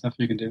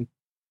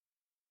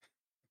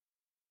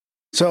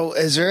 So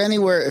is there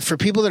anywhere, for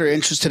people that are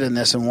interested in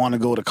this and want to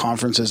go to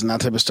conferences and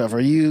that type of stuff, are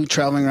you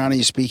traveling around? Are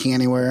you speaking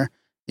anywhere?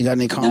 You got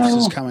any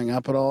conferences coming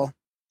up at all?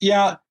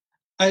 Yeah.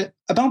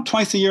 About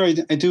twice a year,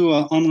 I do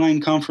an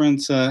online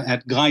conference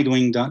at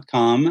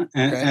glidewing.com.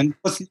 And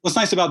what's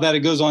nice about that,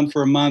 it goes on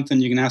for a month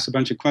and you can ask a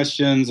bunch of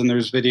questions and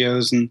there's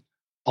videos and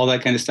all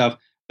that kind of stuff.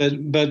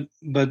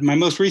 But my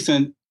most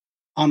recent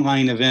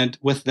online event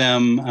with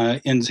them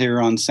ends here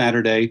on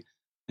Saturday.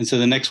 And so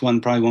the next one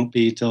probably won't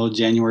be till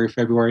January,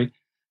 February.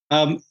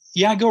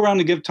 I go around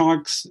and give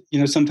talks,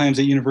 sometimes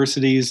at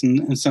universities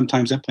and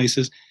sometimes at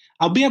places.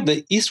 I'll be at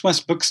the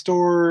East-West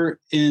Bookstore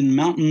in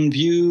Mountain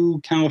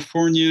View,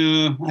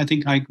 California, I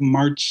think like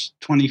March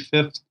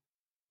 25th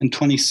and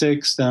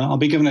 26th. I'll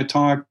be giving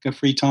a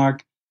free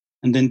talk,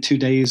 and then 2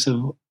 days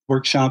of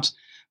workshops.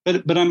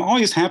 But I'm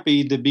always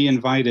happy to be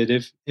invited.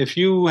 If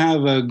you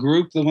have a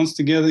group that wants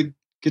to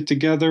get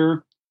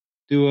together,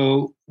 do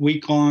a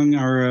week-long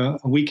or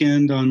a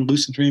weekend on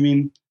lucid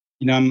dreaming,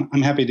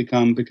 I'm happy to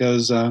come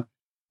because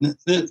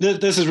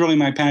this is really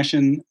my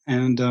passion,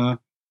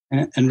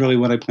 and really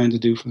what I plan to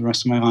do for the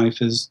rest of my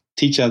life is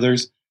teach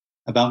others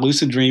about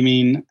lucid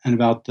dreaming and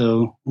about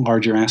the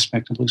larger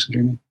aspect of lucid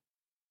dreaming.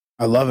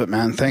 I love it,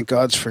 man. Thank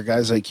God for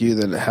guys like you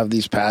that have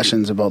these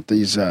passions about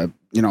these,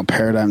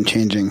 paradigm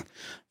changing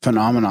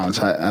phenomenons.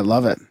 I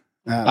love it.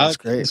 Yeah, that's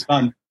great. It's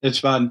fun. It's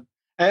fun.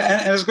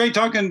 And it's great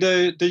talking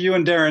to you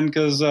and Darren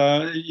because,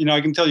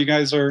 I can tell you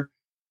guys are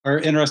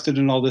interested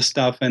in all this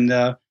stuff. And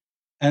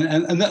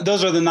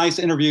those are the nice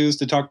interviews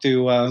to talk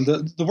to.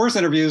 The worst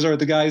interviews are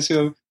the guys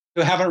who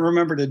haven't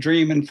remembered a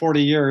dream in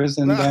 40 years.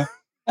 And,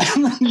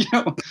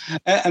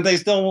 and they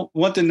still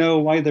want to know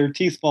why their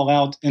teeth fall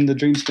out in the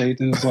dream state.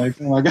 And it's like,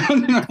 oh my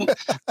God,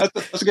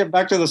 let's get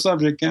back to the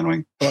subject, can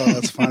we? Oh,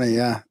 that's funny.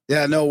 Yeah.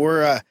 Yeah. No,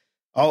 we're,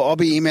 I'll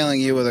be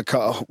emailing you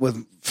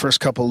with first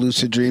couple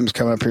lucid dreams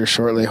coming up here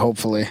shortly,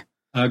 hopefully.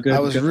 Good, I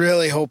was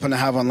really hoping to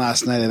have one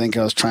last night. I think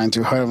I was trying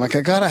too hard. I'm like,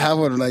 I got to have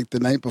one like the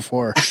night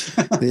before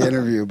the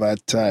interview. But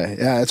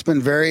yeah, it's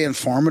been very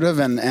informative.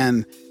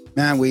 And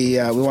man, we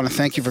want to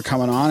thank you for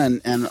coming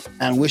on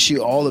and wish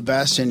you all the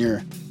best in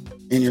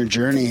your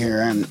journey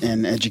here and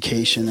in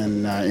education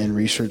and in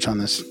research on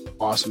this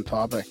awesome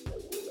topic.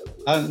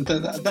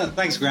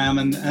 Thanks, Graham,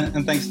 and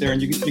thanks,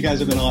 Darren. You guys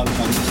have been a lot of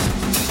fun.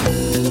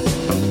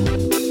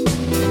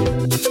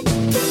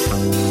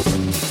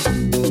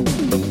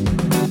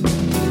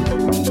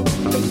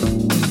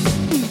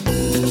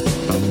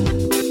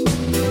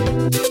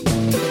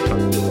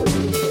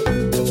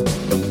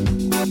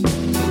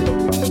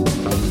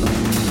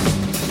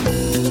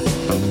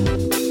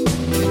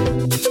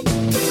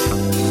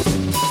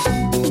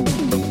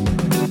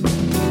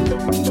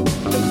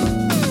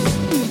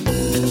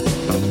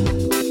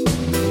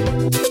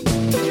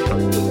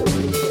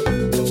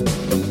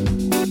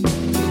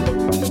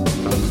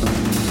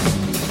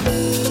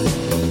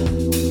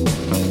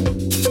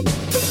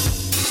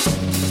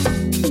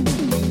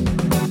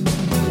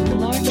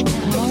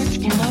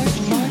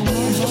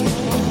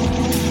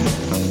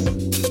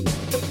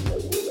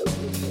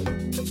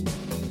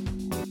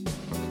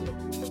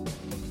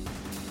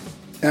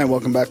 And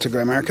welcome back to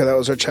Grimerica. That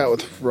was our chat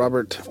with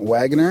Robert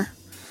Waggoner,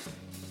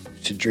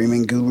 a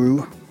dreaming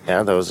guru.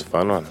 Yeah, that was a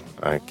fun one.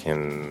 I'm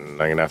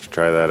gonna have to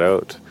try that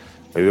out.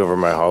 Maybe over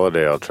my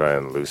holiday I'll try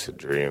and lucid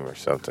dream or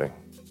something.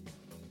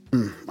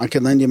 I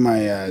could lend you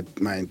my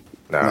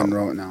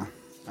Monroe now.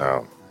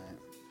 No.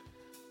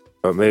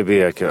 But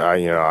maybe I could.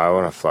 I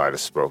want to fly to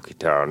Smoky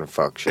Town and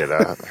fuck shit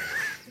up.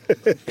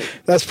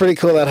 That's pretty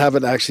cool. That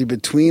happened actually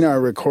between our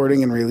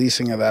recording and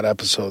releasing of that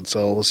episode.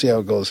 So we'll see how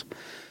it goes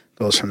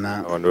from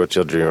that. I wonder what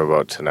you'll dream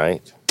about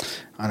tonight.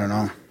 I don't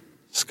know.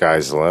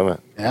 Sky's the limit.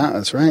 Yeah,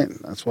 that's right.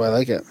 That's why I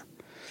like it.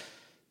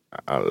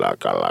 I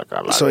like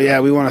So yeah,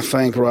 we want to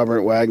thank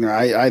Robert Waggoner.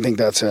 I think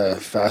that's a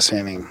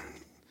fascinating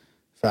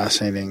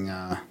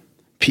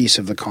piece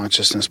of the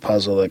consciousness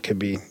puzzle that could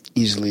be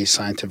easily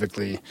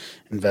scientifically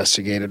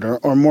investigated,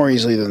 or more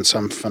easily than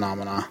some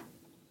phenomena.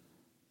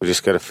 We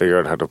just got to figure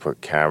out how to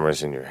put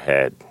cameras in your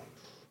head.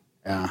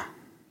 Yeah.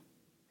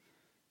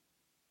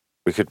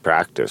 We could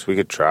practice. We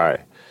could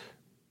try.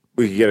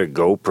 We could get a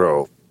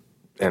GoPro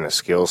and a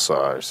skill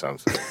saw or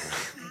something.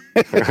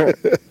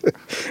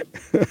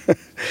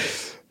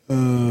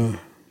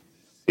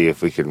 See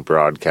if we can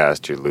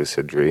broadcast your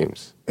lucid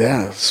dreams.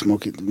 Yeah,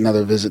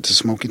 another visit to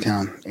Smoky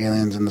Town.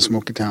 Aliens in the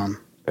Smoky Town.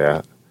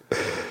 Yeah.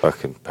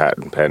 Fucking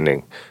patent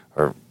pending.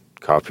 Or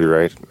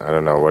copyright. I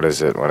don't know. What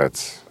is it when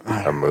it's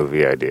a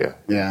movie idea?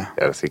 Yeah.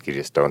 I think you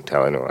just don't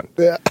tell anyone.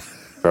 Yeah.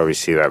 Probably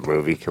see that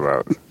movie come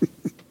out.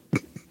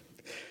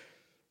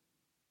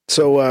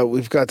 So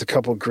we've got a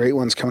couple great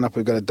ones coming up.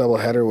 We've got a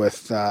doubleheader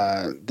with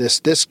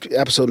this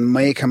episode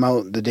may come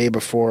out the day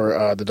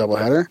before the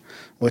doubleheader,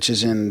 which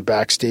is in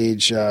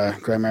Backstage,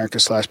 Grimerica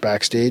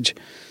 /Backstage.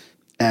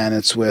 And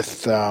it's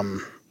with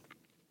the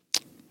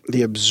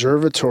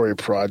Observatory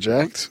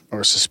Project,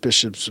 or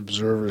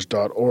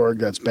suspiciousobservers.org.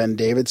 That's Ben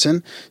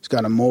Davidson. He's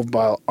got a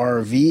mobile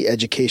RV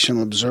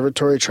educational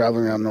observatory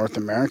traveling around North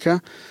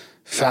America.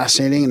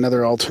 Fascinating.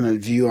 Another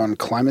alternate view on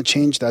climate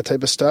change, that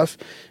type of stuff.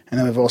 And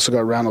then we've also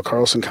got Randall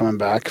Carlson coming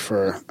back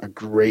for a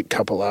great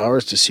couple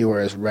hours to see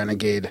where his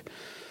renegade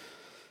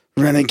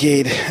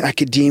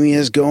academia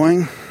is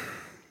going,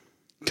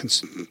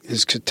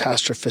 his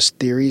catastrophist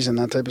theories and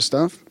that type of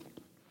stuff.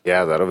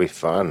 Yeah, that'll be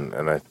fun.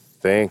 And I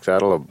think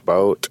that'll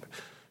about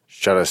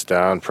shut us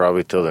down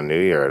probably till the new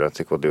year. I don't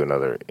think we'll do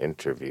another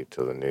interview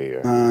till the new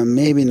year.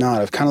 Maybe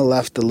not. I've kind of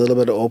left a little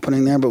bit of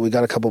opening there, but we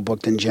got a couple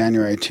booked in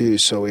January too.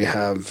 So we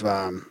have...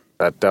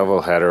 that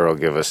double header will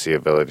give us the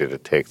ability to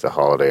take the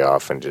holiday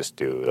off and just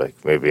do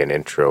like maybe an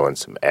intro and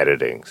some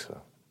editing.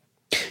 So.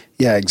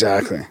 Yeah,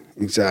 exactly.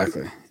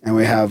 And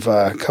we have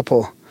a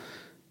couple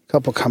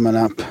coming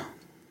up.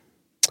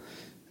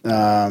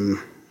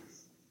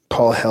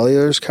 Paul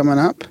Hellier's coming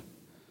up,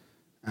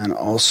 and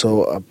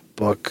also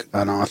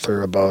an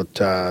author about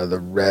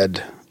the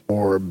red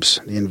orbs,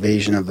 the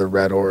invasion of the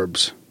red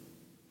orbs.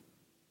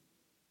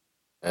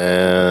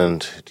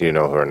 And do you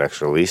know who our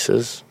next release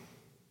is?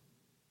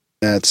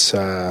 That's,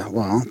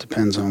 it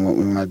depends on what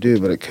we want to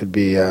do, but it could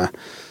be the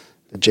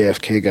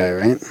JFK guy,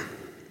 right?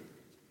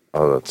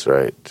 Oh, that's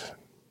right.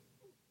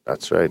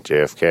 That's right,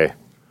 JFK.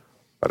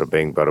 Bada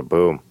bing, bada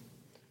boom.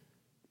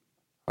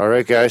 All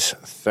right, guys.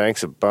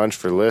 Thanks a bunch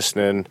for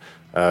listening.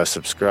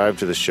 Subscribe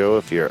to the show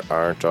if you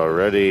aren't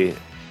already.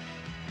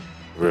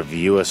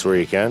 Review us where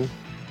you can.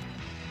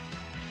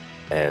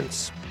 and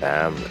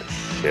spam the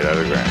shit out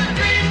of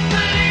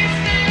ground.